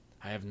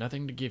 I have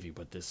nothing to give you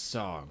but this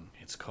song.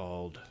 It's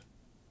called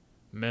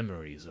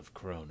Memories of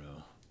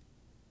Chrono.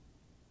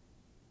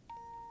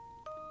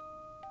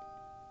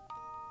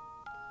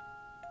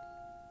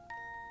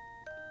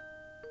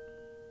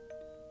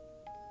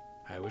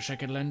 I wish I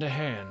could lend a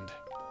hand.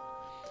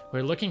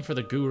 We're looking for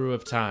the Guru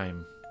of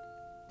Time.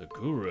 The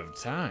Guru of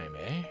Time,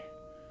 eh?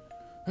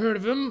 Heard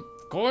of him,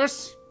 of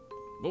course.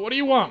 But what do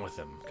you want with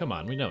him? Come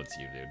on, we know it's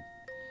you, dude.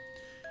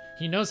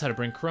 He knows how to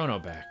bring Chrono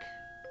back.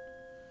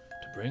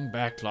 To bring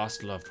back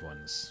lost loved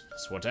ones.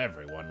 It's what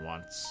everyone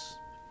wants.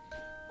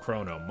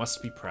 Chrono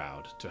must be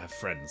proud to have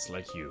friends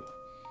like you.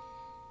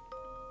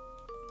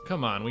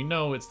 Come on, we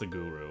know it's the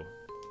Guru.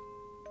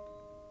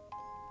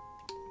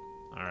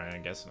 Alright, I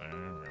guess,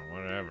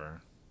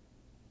 whatever.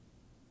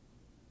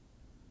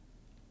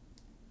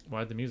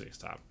 Why'd the music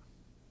stop?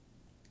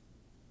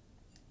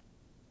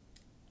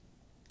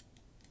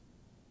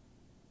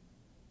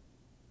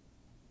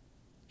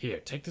 Here,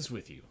 take this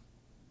with you.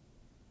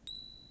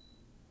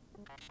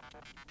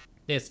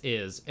 This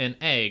is an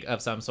egg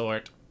of some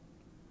sort.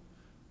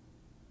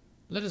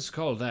 Let us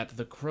call that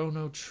the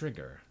Chrono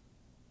Trigger.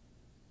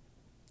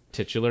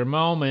 Titular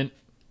moment.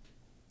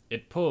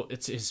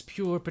 It's his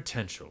pure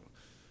potential.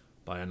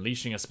 By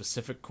unleashing a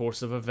specific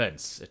course of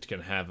events, it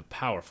can have a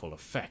powerful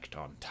effect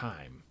on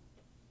time.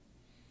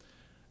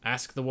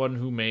 Ask the one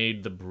who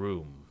made the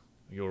broom,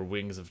 your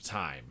wings of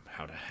time,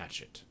 how to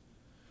hatch it.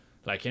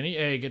 Like any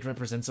egg, it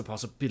represents a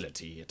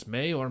possibility. It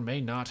may or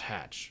may not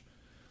hatch.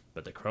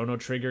 But the Chrono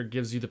Trigger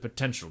gives you the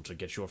potential to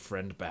get your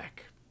friend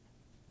back.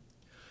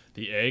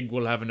 The egg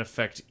will have an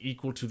effect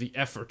equal to the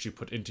effort you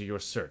put into your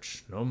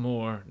search. No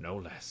more, no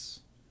less.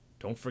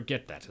 Don't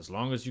forget that as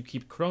long as you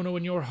keep Chrono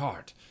in your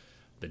heart,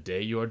 the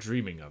day you are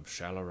dreaming of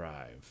shall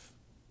arrive.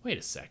 Wait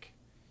a sec.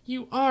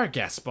 You are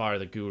Gaspar,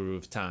 the Guru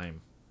of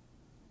Time.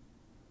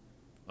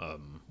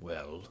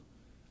 Well,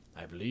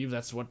 I believe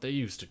that's what they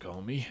used to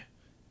call me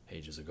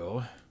ages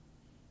ago.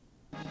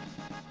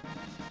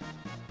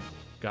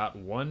 Got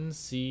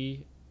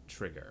 1C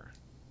trigger.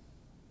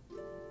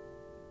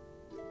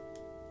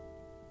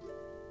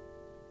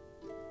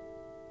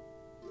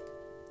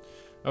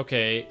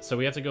 Okay, so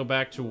we have to go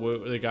back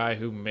to the guy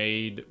who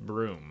made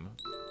Broom.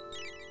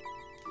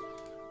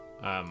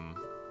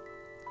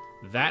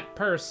 That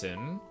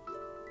person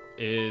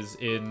is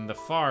in the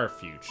far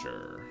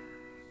future.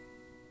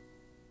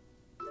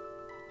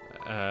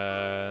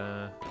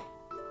 I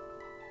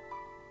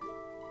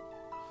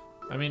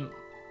mean,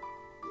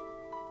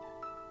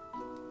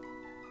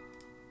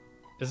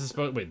 this is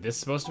supposed. Wait, this is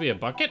supposed to be a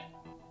bucket?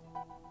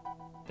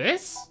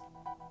 This?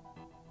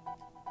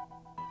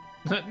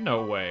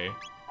 No way.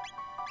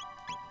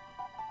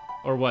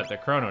 Or what? The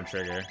Chrono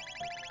Trigger?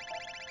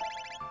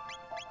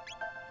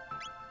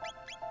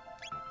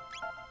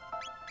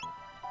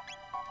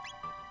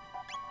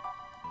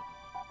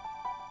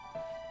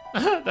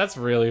 That's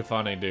really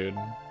funny, dude.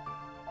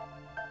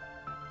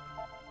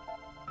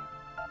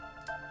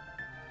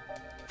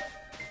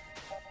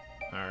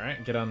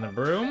 Alright, get on the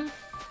broom.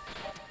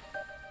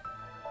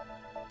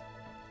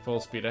 Full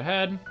speed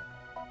ahead.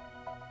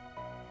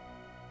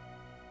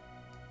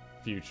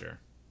 Future.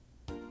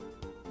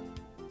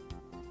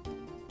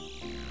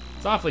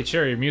 It's awfully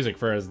cheery music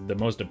for the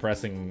most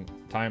depressing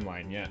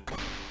timeline yet.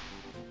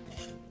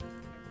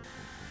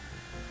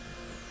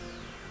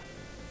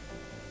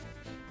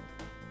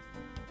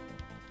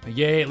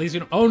 Yay, at least we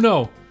don't— oh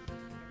no!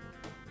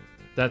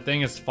 That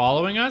thing is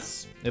following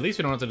us? At least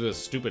we don't have to do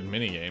this stupid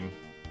minigame.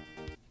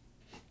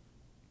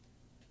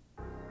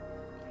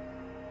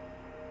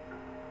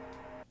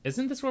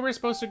 Isn't this where we're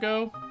supposed to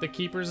go? The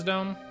Keeper's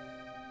Dome?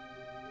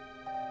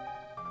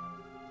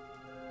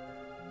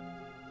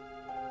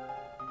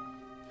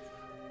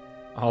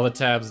 All the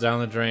tabs down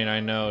the drain, I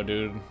know,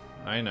 dude.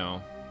 I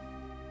know.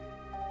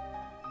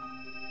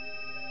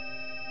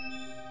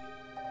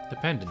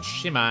 Dependent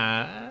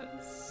shimas.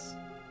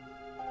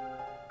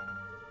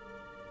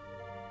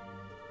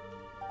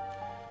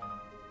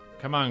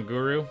 Come on,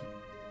 Guru.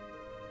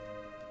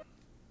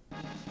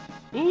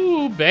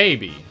 Ooh,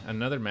 baby.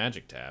 Another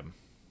magic tab.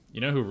 You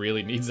know who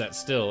really needs that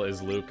still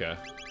is Luca.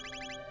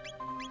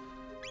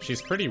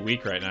 She's pretty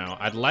weak right now.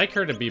 I'd like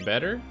her to be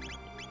better.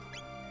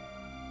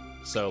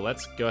 So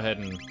let's go ahead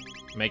and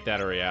make that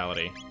a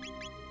reality.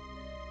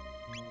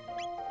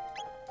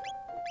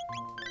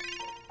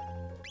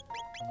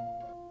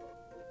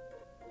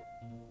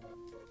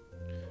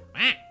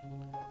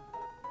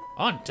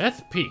 On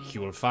Death Peak,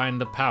 you will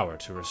find the power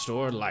to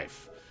restore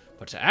life.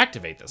 But to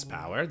activate this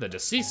power, the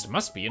deceased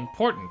must be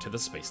important to the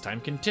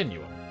space-time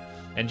continuum.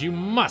 And you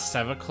must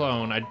have a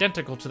clone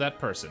identical to that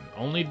person.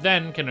 Only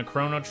then can a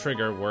Chrono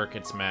Trigger work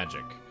its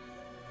magic.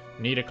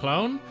 Need a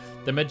clone?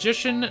 The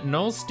magician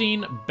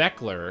Nolstein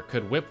Beckler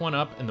could whip one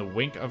up in the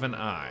wink of an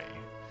eye.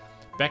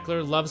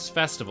 Beckler loves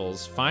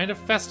festivals. Find a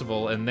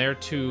festival, and there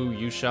too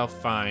you shall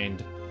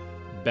find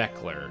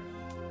Beckler.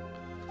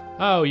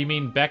 Oh, you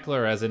mean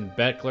Beckler as in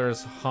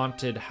Beckler's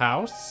haunted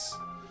house?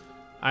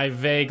 I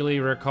vaguely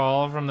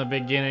recall from the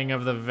beginning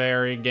of the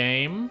very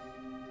game.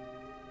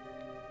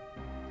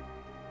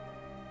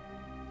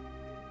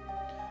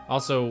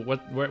 Also,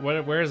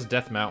 where is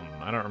Death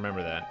Mountain? I don't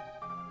remember that.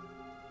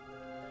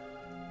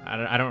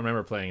 I don't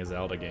remember playing a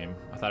Zelda game.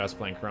 I thought I was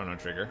playing Chrono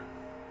Trigger.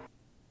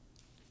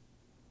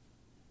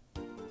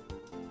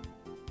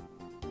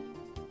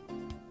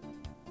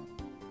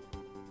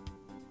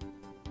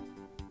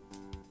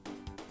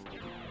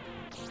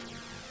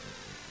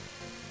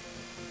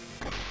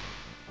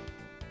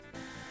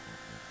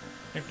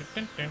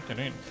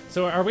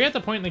 So are we at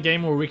the point in the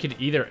game where we can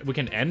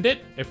end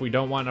it if we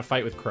don't want to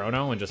fight with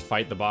Chrono and just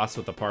fight the boss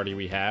with the party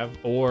we have,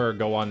 or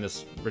go on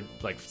this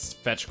like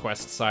fetch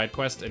quest side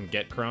quest and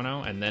get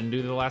Chrono and then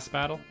do the last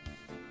battle?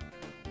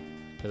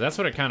 Because that's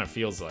what it kind of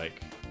feels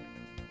like.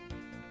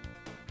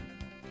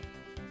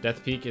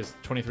 Death Peak is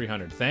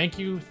 2300. Thank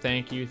you,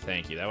 thank you,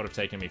 thank you. That would have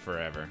taken me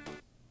forever.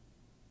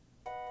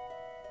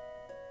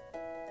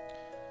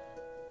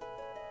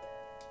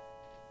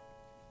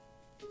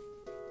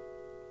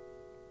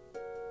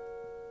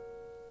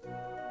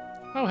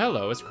 Oh,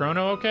 hello. Is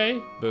Chrono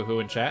okay? Boohoo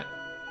in chat.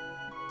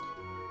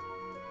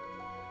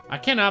 I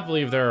cannot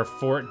believe there are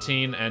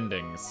 14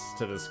 endings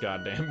to this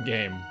goddamn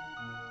game.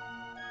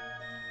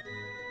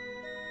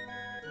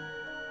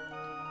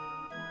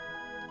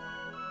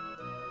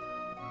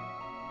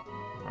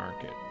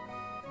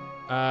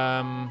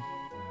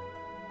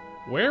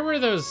 Where were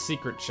those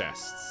secret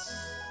chests?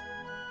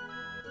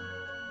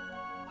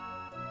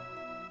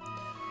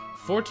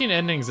 14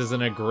 endings is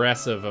an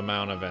aggressive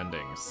amount of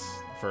endings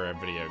for a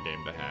video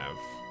game to have.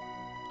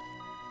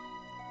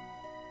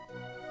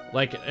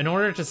 Like, in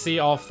order to see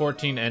all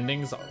 14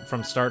 endings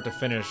from start to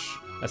finish,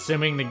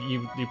 assuming that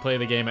you play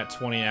the game at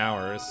 20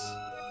 hours,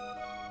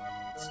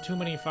 it's too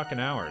many fucking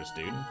hours,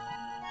 dude.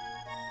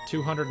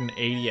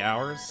 280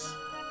 hours?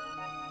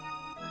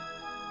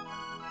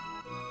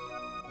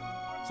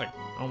 It's like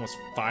almost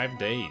 5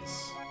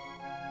 days.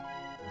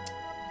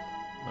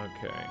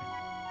 Okay.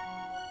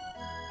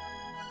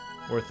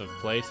 Worth of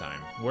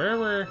playtime. Where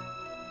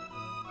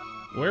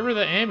were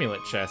the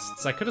amulet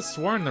chests? I could have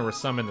sworn there were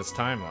some in this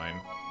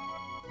timeline.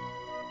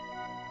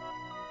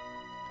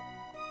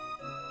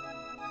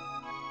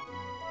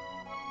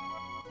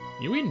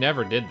 We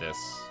never did this.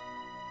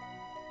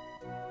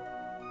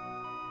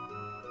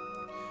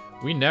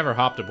 We never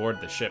hopped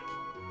aboard the ship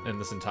in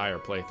this entire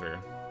playthrough.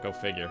 Go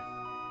figure.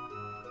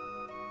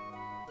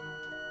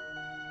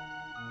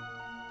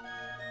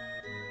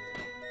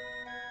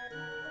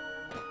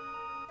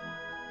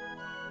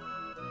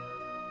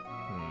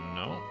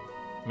 No.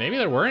 Maybe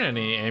there weren't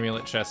any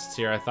amulet chests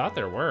here. I thought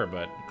there were,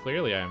 but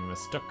clearly I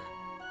mistook.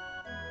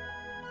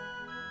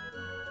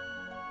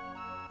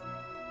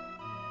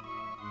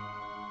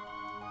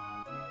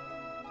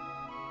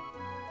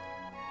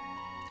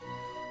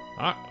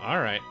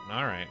 Alright.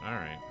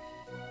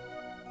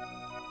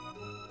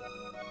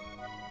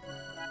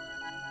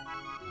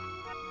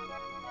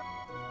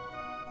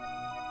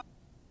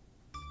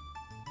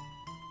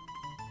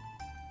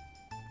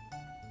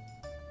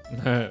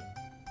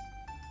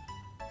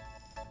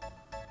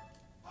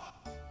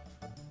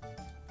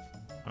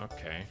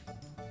 Okay.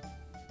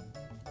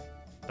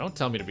 Don't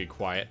tell me to be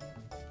quiet.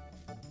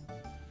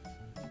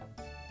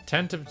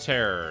 Tent of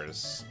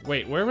Terrors.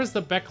 Wait, where was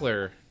the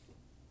Beckler?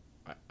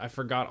 I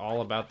forgot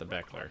all about the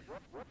Beckler.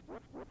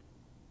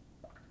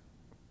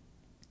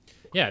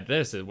 Yeah,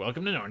 this is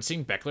welcome to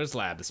Nornsing Beckler's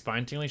Lab. The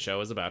spine-tingling show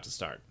is about to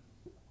start.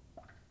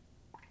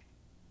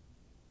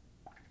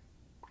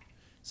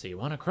 So you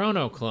want a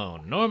Chrono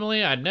clone.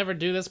 Normally, I'd never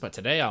do this, but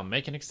today I'll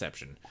make an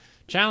exception.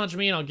 Challenge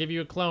me and I'll give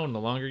you a clone. The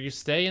longer you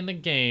stay in the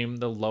game,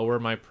 the lower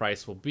my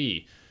price will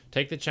be.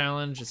 Take the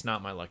challenge. It's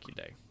not my lucky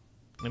day.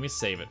 Let me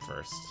save it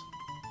first.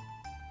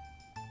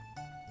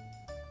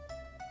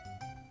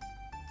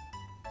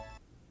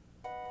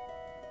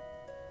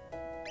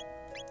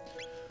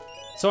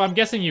 So I'm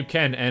guessing you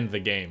can end the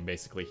game,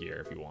 basically,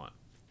 here, if you want.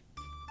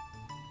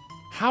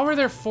 How are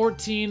there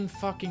 14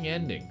 fucking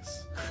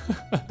endings?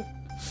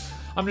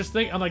 I'm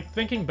like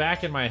thinking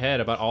back in my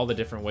head about all the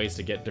different ways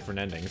to get different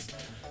endings.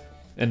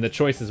 And the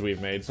choices we've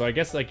made. So I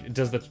guess, like,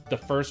 does the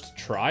first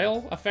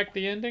trial affect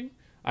the ending?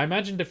 I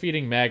imagine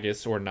defeating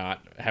Magus or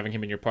not, having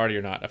him in your party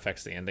or not,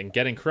 affects the ending.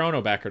 Getting Chrono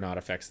back or not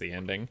affects the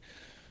ending.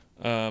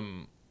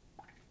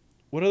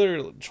 What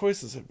other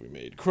choices have we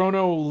made?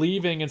 Chrono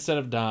leaving instead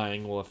of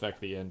dying will affect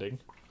the ending.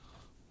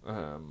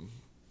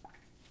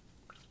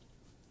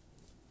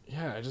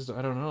 Yeah, I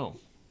don't know.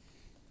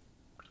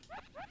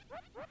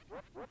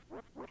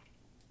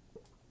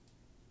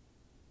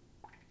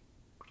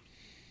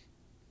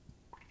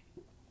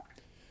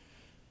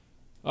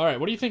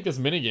 Alright, what do you think this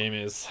minigame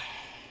is?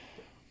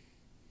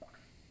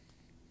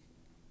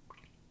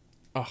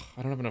 Ugh,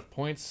 I don't have enough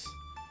points.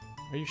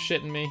 Are you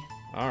shitting me?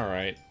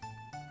 Alright.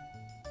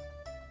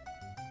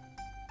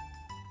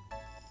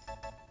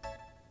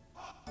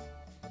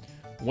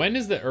 When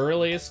is the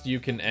earliest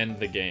you can end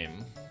the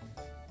game?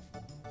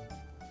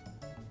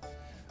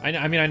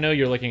 I mean, I know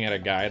you're looking at a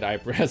guide,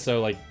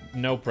 so, like,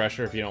 no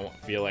pressure if you don't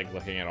feel like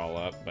looking it all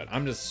up, but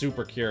I'm just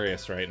super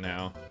curious right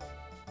now.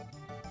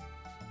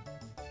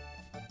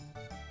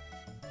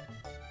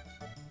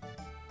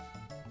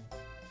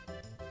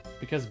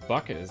 Because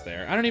Bucket is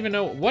there. I don't even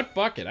know what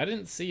bucket. I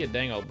didn't see a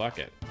dang old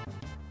bucket.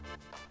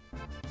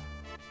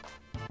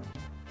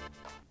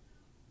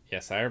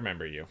 Yes, I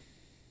remember you.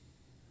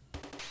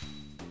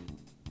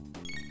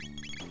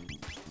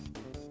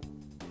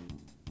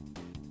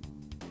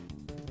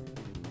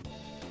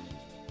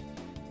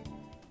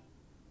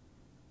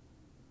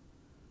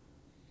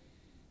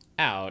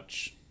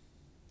 Ouch.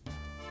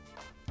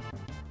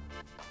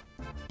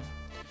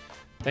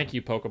 Thank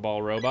you,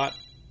 Pokeball Robot.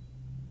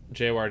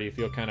 JWR, do you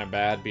feel kind of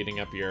bad beating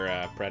up your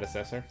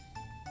predecessor?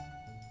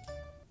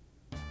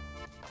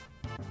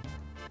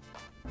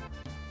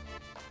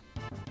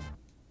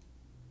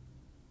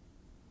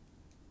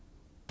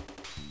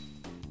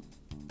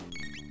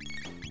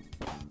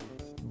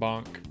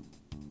 Bonk.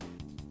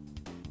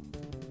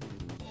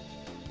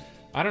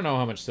 I don't know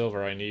how much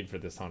silver I need for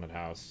this haunted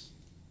house.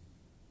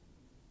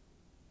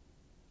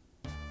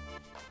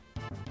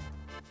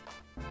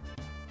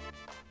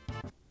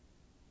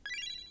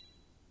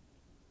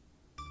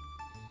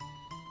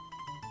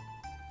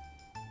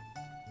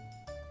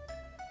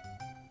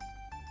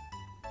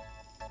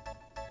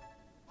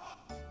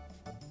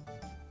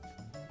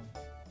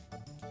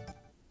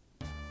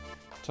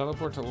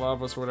 Teleport to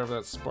Lavos or whatever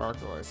that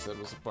sparkle I said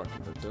was a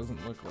bucket that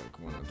doesn't look like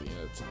one at the end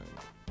of time.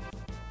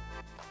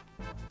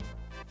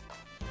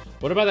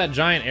 What about that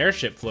giant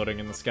airship floating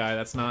in the sky?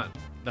 That's not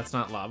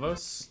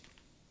Lavos.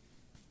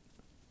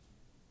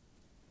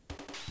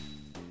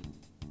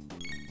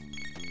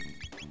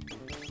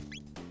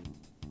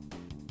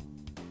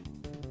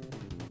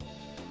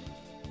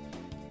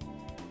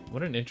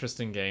 What an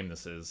interesting game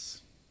this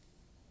is.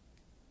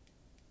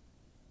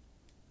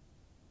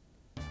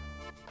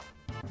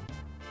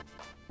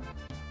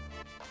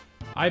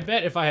 I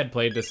bet if I had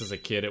played this as a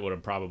kid, it would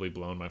have probably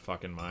blown my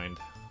fucking mind.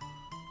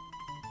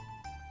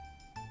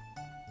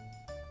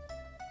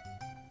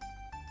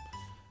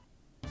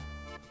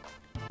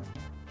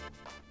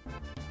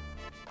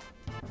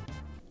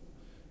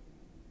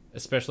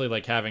 Especially,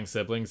 like, having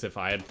siblings, if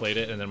I had played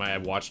it and then I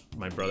watched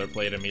my brother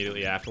play it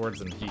immediately afterwards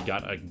and he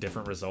got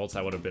different results,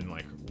 I would have been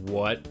like,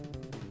 what?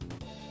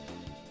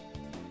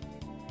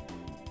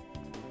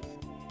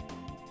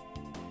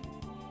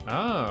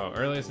 Oh,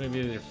 earliest maybe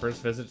your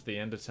first visit to the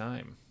end of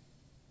time.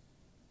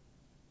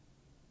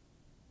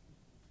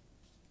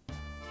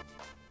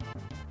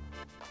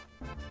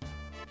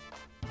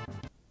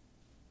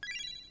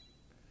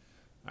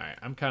 Alright,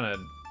 I'm kind of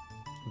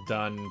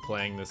done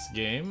playing this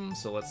game,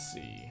 so let's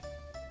see.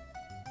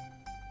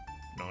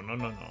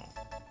 No.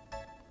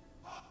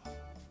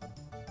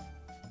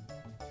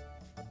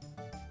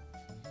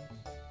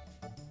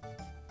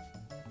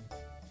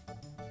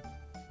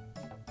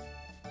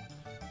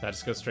 That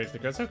just goes straight to the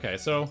credits. Okay,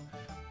 so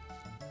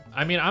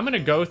I mean, I'm gonna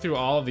go through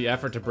all of the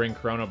effort to bring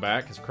Chrono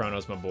back because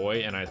Chrono's my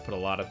boy, and I put a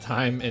lot of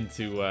time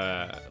into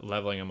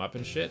leveling him up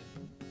and shit.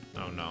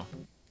 Oh no.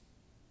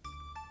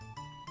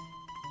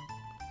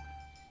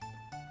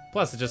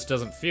 Plus, it just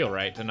doesn't feel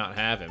right to not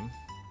have him.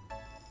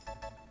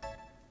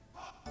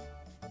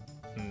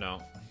 No.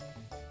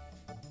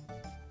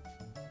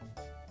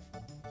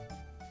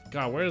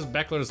 God, where's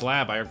Beckler's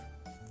lab? I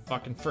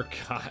fucking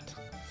forgot.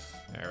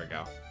 There we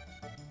go.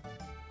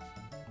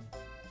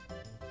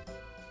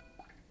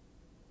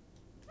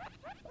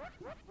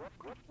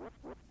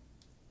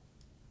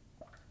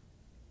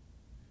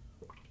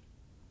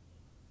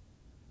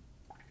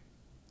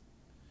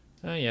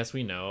 Yes,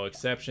 we know.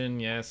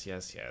 Exception,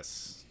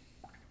 yes.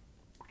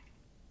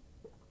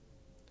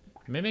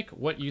 Mimic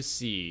what you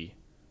see.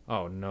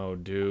 Oh no,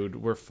 dude,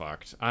 we're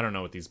fucked. I don't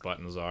know what these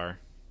buttons are.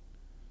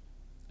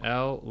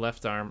 L,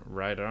 left arm,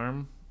 right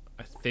arm.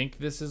 I think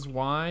this is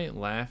Y,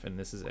 laugh, and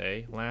this is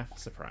A. Laugh,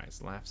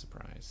 surprise, laugh,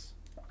 surprise.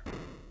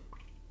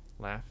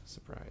 Laugh,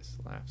 surprise,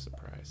 laugh,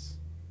 surprise.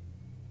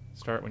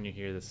 Start when you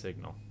hear the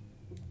signal.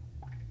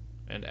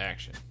 And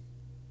action.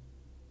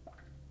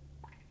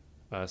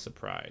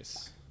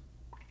 Surprise.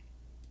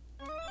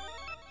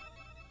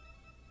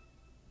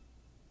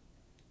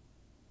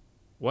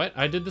 What?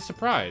 I did the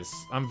surprise.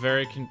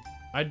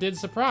 I did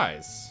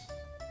surprise.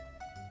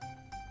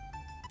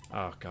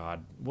 Oh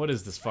god. What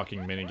is this fucking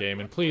minigame?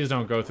 And please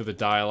don't go through the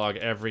dialogue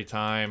every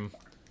time.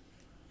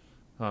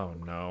 Oh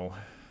no.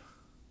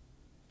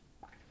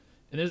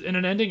 In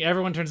an ending,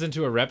 everyone turns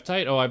into a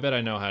reptite? Oh, I bet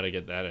I know how to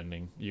get that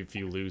ending. If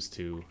you lose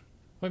to...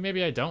 Wait,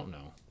 maybe I don't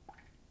know.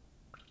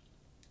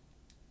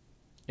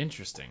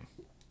 Interesting.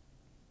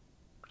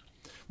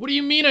 What do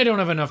you mean I don't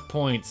have enough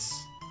points?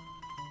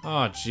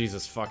 Oh,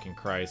 Jesus fucking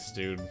Christ,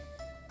 dude.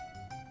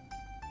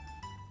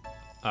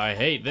 I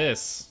hate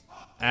this.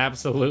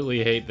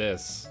 Absolutely hate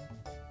this.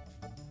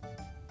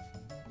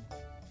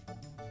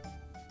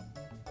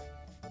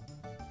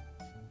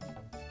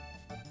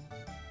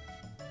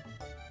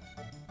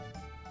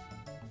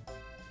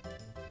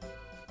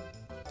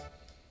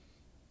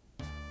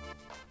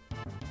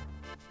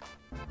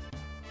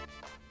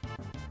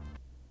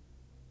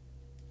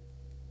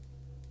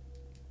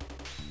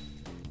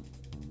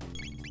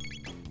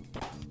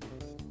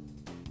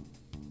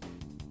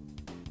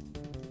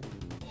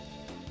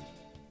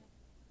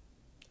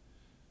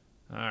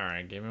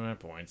 Alright, give me my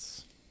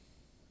points.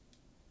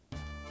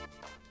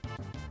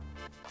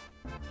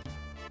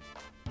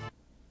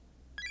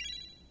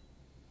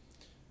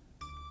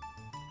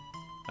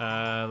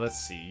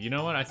 Let's see. You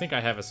know what? I think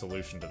I have a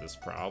solution to this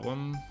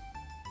problem.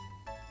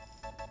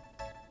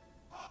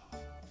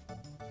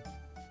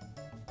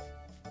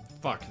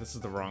 Fuck, this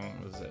is the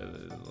wrong...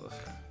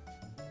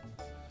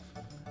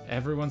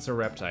 Everyone's a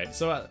reptite.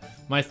 So,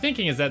 my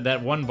thinking is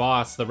that one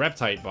boss, the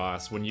reptite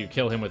boss, when you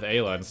kill him with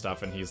Ayla and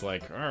stuff, and he's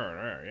like,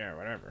 yeah,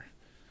 whatever.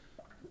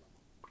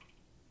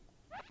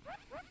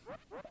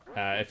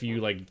 If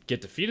you, like, get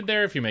defeated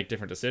there, if you make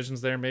different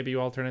decisions there, maybe you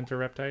all turn into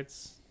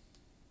reptites.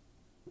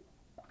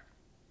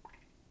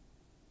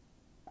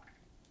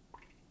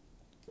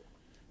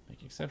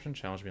 Make exception,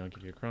 challenge me, I'll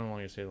give you a chrono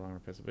while you stay the long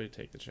repetitively,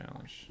 take the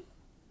challenge.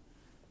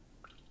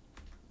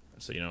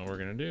 So, you know what we're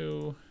gonna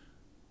do...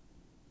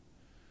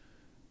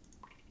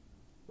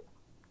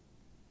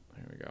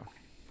 There we go.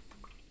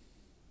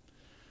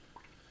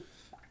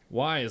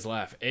 Y is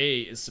laugh.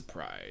 A is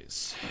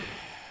surprise.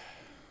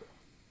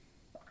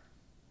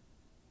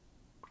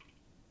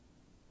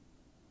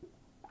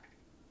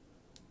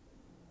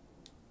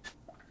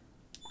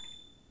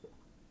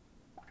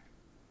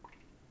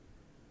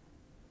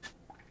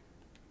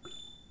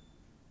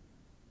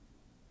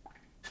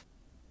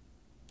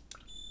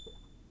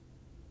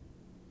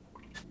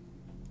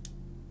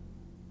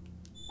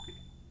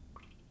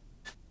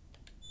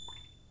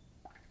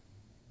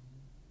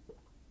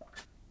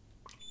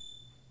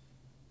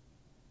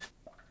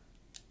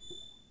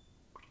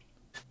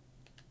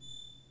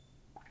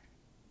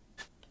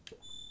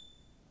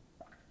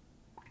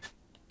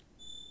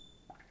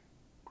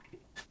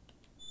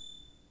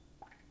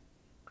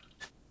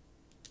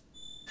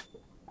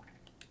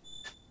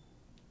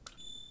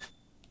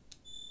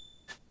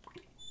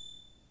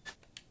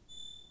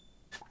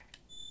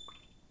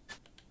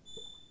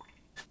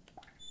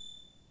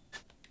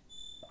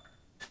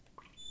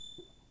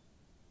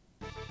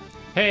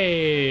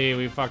 Hey,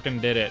 we fucking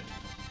did it.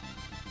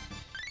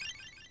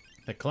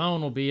 The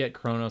clone will be at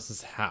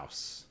Kronos'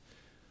 house.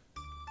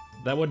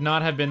 That would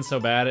not have been so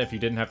bad if you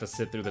didn't have to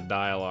sit through the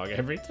dialogue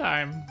every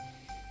time.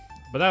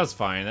 But that was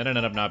fine. That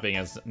ended up not being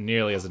as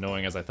nearly as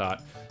annoying as I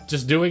thought.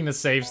 Just doing the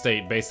save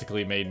state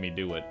basically made me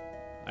do it.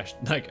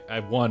 I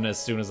won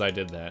as soon as I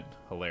did that.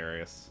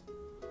 Hilarious.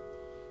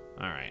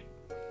 Alright.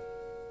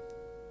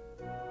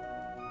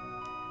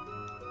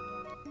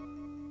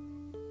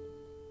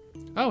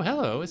 Oh,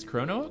 hello. Is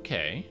Chrono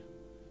okay?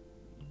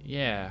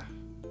 Yeah.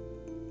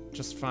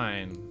 Just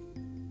fine.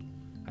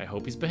 I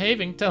hope he's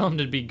behaving. Tell him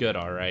to be good,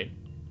 alright?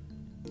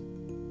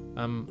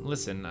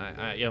 Listen,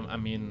 I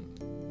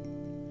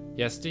mean...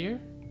 Yes, dear?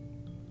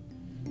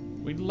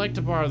 We'd like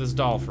to borrow this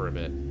doll for a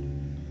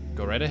bit.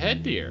 Go right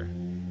ahead, dear.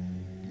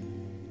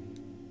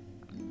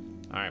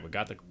 Alright, we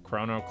got the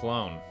Chrono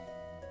clone.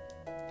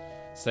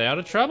 Stay out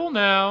of trouble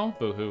now,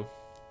 boo-hoo.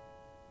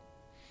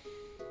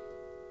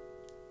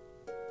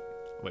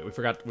 Wait, we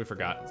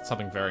forgot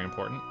something very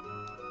important.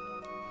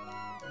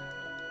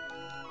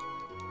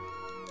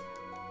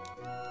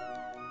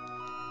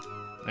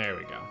 There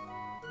we go.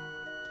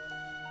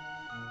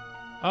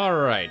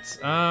 Alright,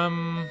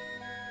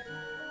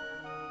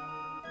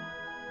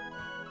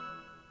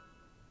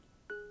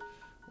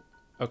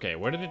 okay,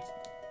 where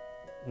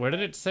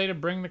did it say to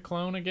bring the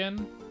clone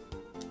again?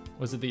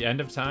 Was it the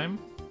end of time?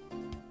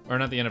 Or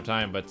not the end of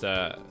time, but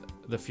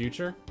the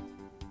future?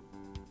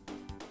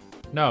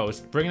 No, it's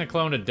bring the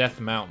clone to Death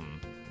Mountain.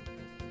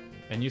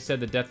 And you said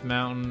the Death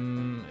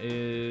Mountain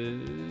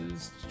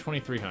is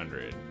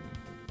 2300.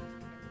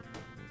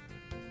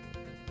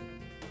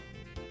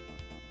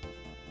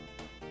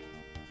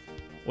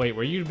 Wait,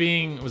 were you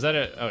being... Was that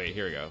a... Oh, wait,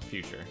 here we go.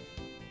 Future.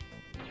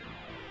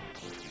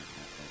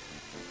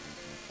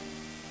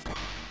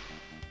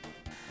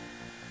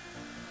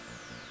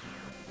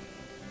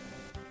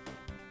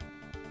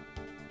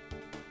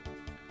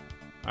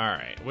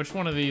 Alright, which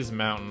one of these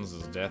mountains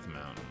is Death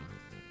Mountain?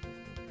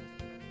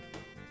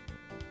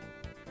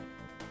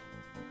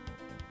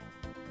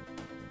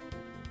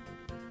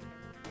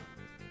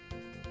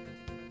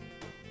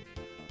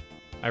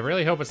 I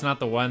really hope it's not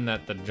the one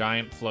that the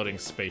giant floating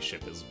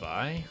spaceship is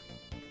by.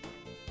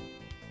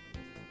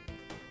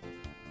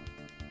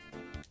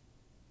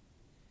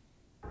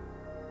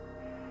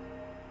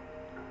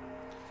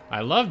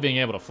 I love being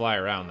able to fly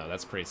around, though.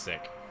 That's pretty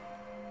sick.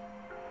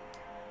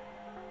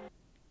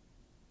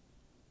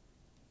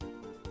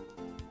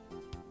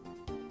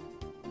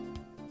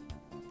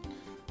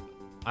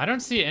 I don't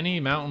see any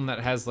mountain that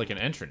has, like, an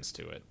entrance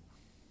to it.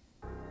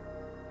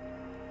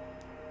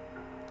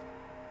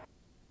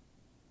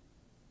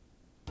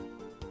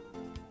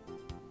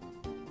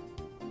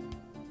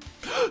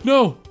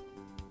 No!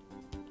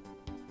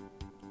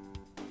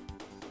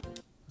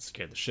 That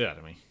scared the shit out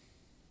of me.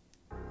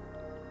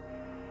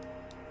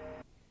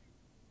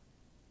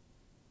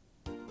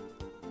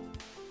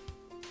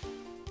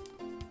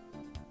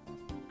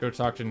 Go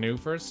talk to New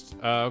first?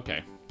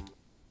 Okay.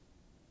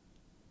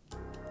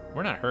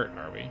 We're not hurt,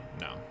 are we?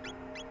 No.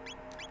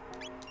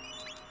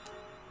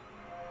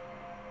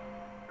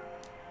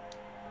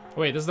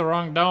 Wait, this is the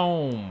wrong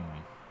dome.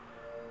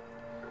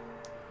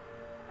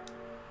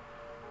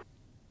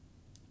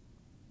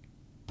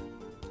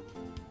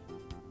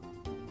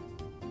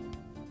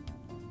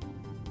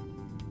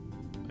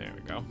 There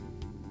we go.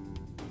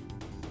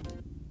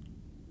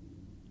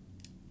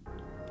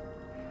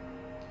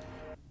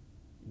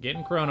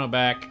 Getting Chrono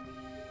back.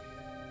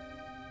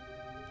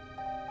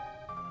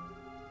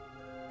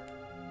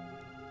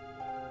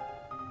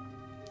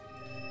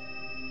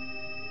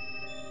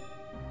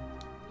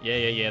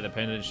 Yeah, the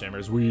pendant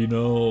shimmers. We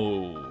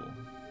know.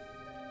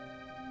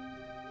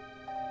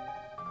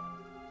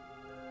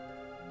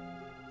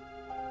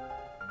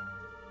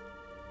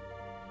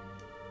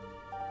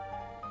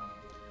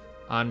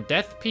 On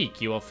Death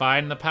Peak, you will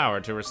find the power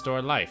to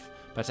restore life.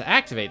 But to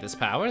activate this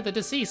power, the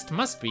deceased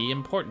must be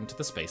important to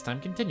the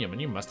space-time continuum,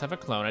 and you must have a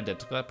clone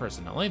identical to that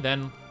person. Only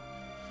then...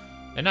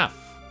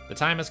 Enough. The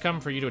time has come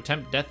for you to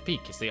attempt Death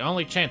Peak. It's the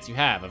only chance you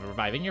have of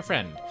reviving your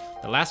friend.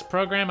 The last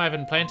program I've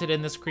implanted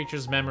in this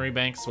creature's memory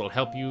banks will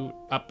help you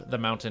up the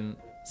mountain.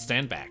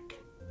 Stand back.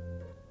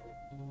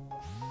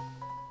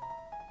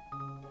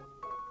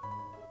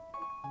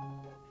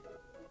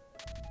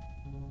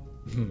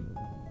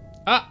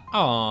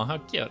 Oh, how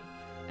cute.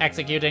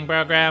 Executing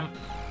program.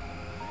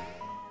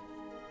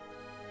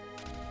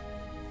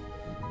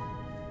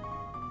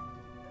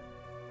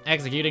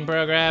 Executing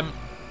program.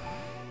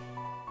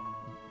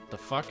 The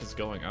fuck is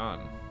going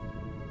on?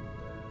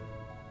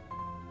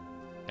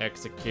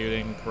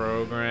 Executing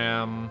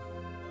program.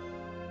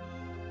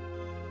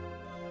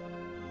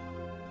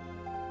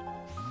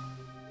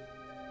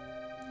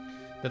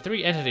 The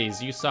 3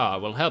 entities you saw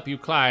will help you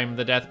climb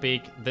the Death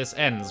Peak. This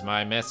ends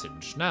my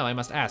message. Now I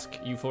must ask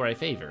you for a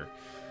favor.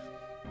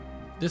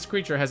 This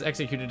creature has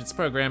executed its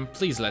program.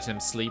 Please let him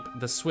sleep.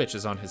 The switch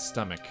is on his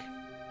stomach.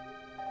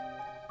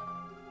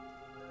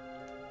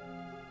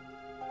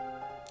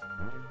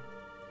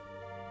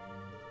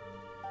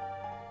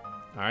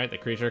 Alright, the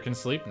creature can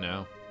sleep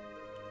now.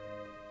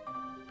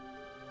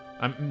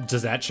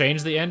 Does that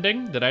change the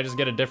ending? Did I just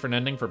get a different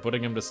ending for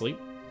putting him to sleep?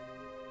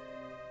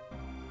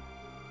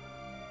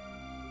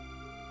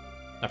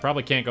 I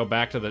probably can't go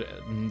back to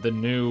the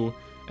new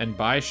and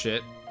buy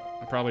shit.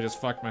 I probably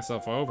just fucked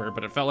myself over,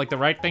 but it felt like the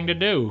right thing to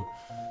do.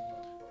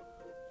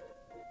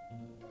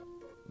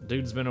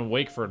 Dude's been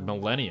awake for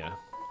millennia.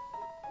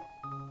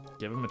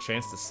 Give him a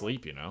chance to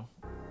sleep, you know?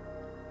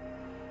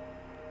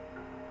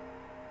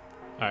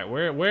 Alright,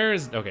 where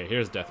is... Okay,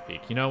 here's Death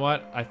Peak. You know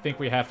what? I think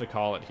we have to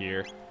call it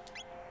here.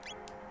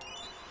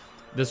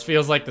 This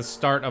feels like the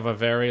start of a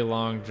very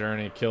long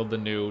journey. Killed the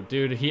new...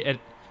 Dude,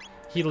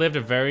 he lived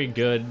a very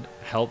good,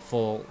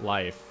 helpful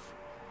life.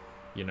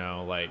 You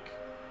know, like...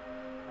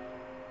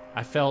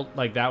 I felt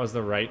like that was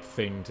the right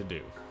thing to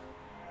do.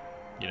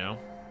 You know?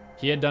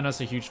 He had done us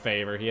a huge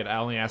favor. He had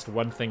only asked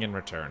one thing in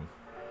return.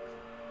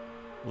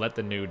 Let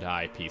the new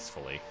die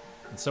peacefully.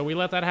 And so we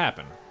let that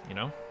happen, you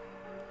know?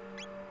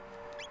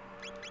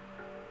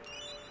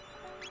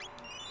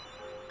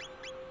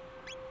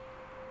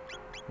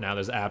 Now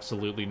there's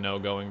absolutely no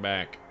going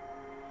back.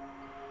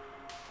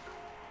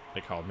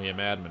 They called me a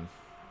madman.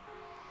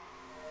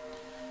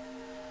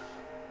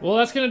 Well,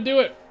 that's gonna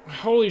do it.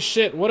 Holy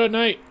shit, what a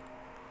night.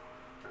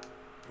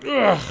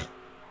 Ugh.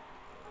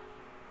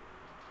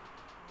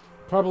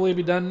 Probably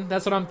be done.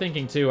 That's what I'm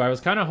thinking too. I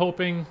was kind of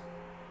hoping,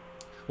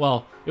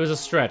 well, it was a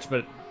stretch,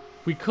 but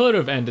we could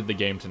have ended the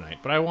game tonight,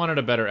 but I wanted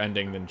a better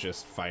ending than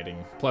just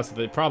fighting. Plus,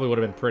 it probably would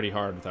have been pretty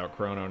hard without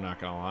Chrono, not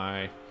gonna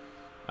lie.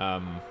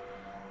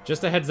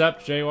 Just a heads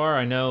up, JR,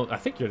 I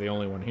think you're the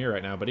only one here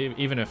right now, but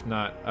even if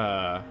not,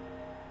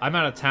 I'm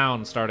out of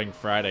town starting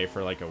Friday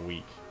for like a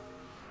week.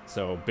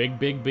 So big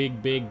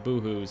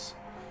boo-hoos.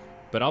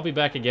 But I'll be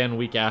back again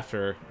week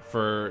after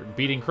for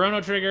beating Chrono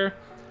Trigger.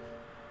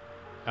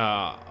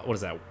 What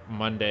is that?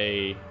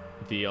 Monday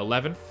the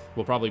 11th.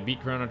 We'll probably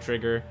beat Chrono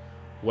Trigger.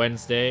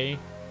 Wednesday,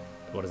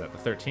 what is that, the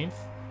 13th?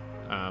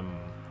 I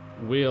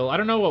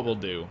don't know what we'll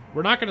do.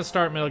 We're not going to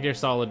start Metal Gear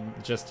Solid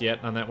just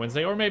yet on that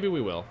Wednesday, or maybe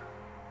we will.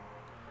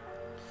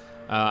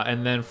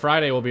 And then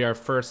Friday will be our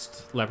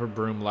first Leopard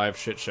Broom live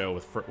shit show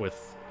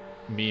with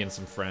me and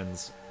some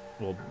friends.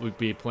 We'll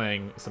be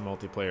playing some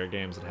multiplayer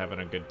games and having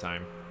a good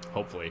time.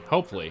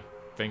 Hopefully.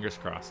 Fingers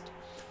crossed.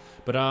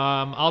 But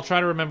I'll try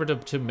to remember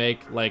to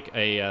make like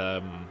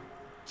a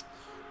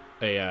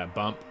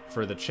bump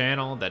for the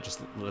channel that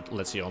just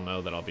lets you all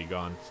know that I'll be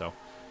gone. So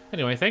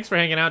anyway, thanks for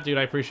hanging out, dude.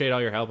 I appreciate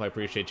all your help. I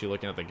appreciate you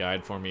looking at the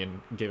guide for me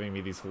and giving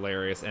me these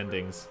hilarious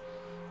endings.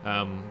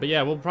 But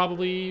yeah, we'll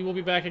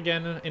be back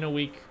again in a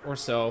week or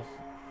so,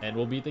 and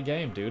we'll beat the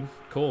game, dude.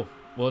 Cool.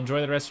 Well,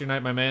 enjoy the rest of your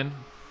night, my man,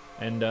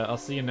 and I'll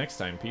see you next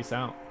time. Peace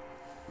out.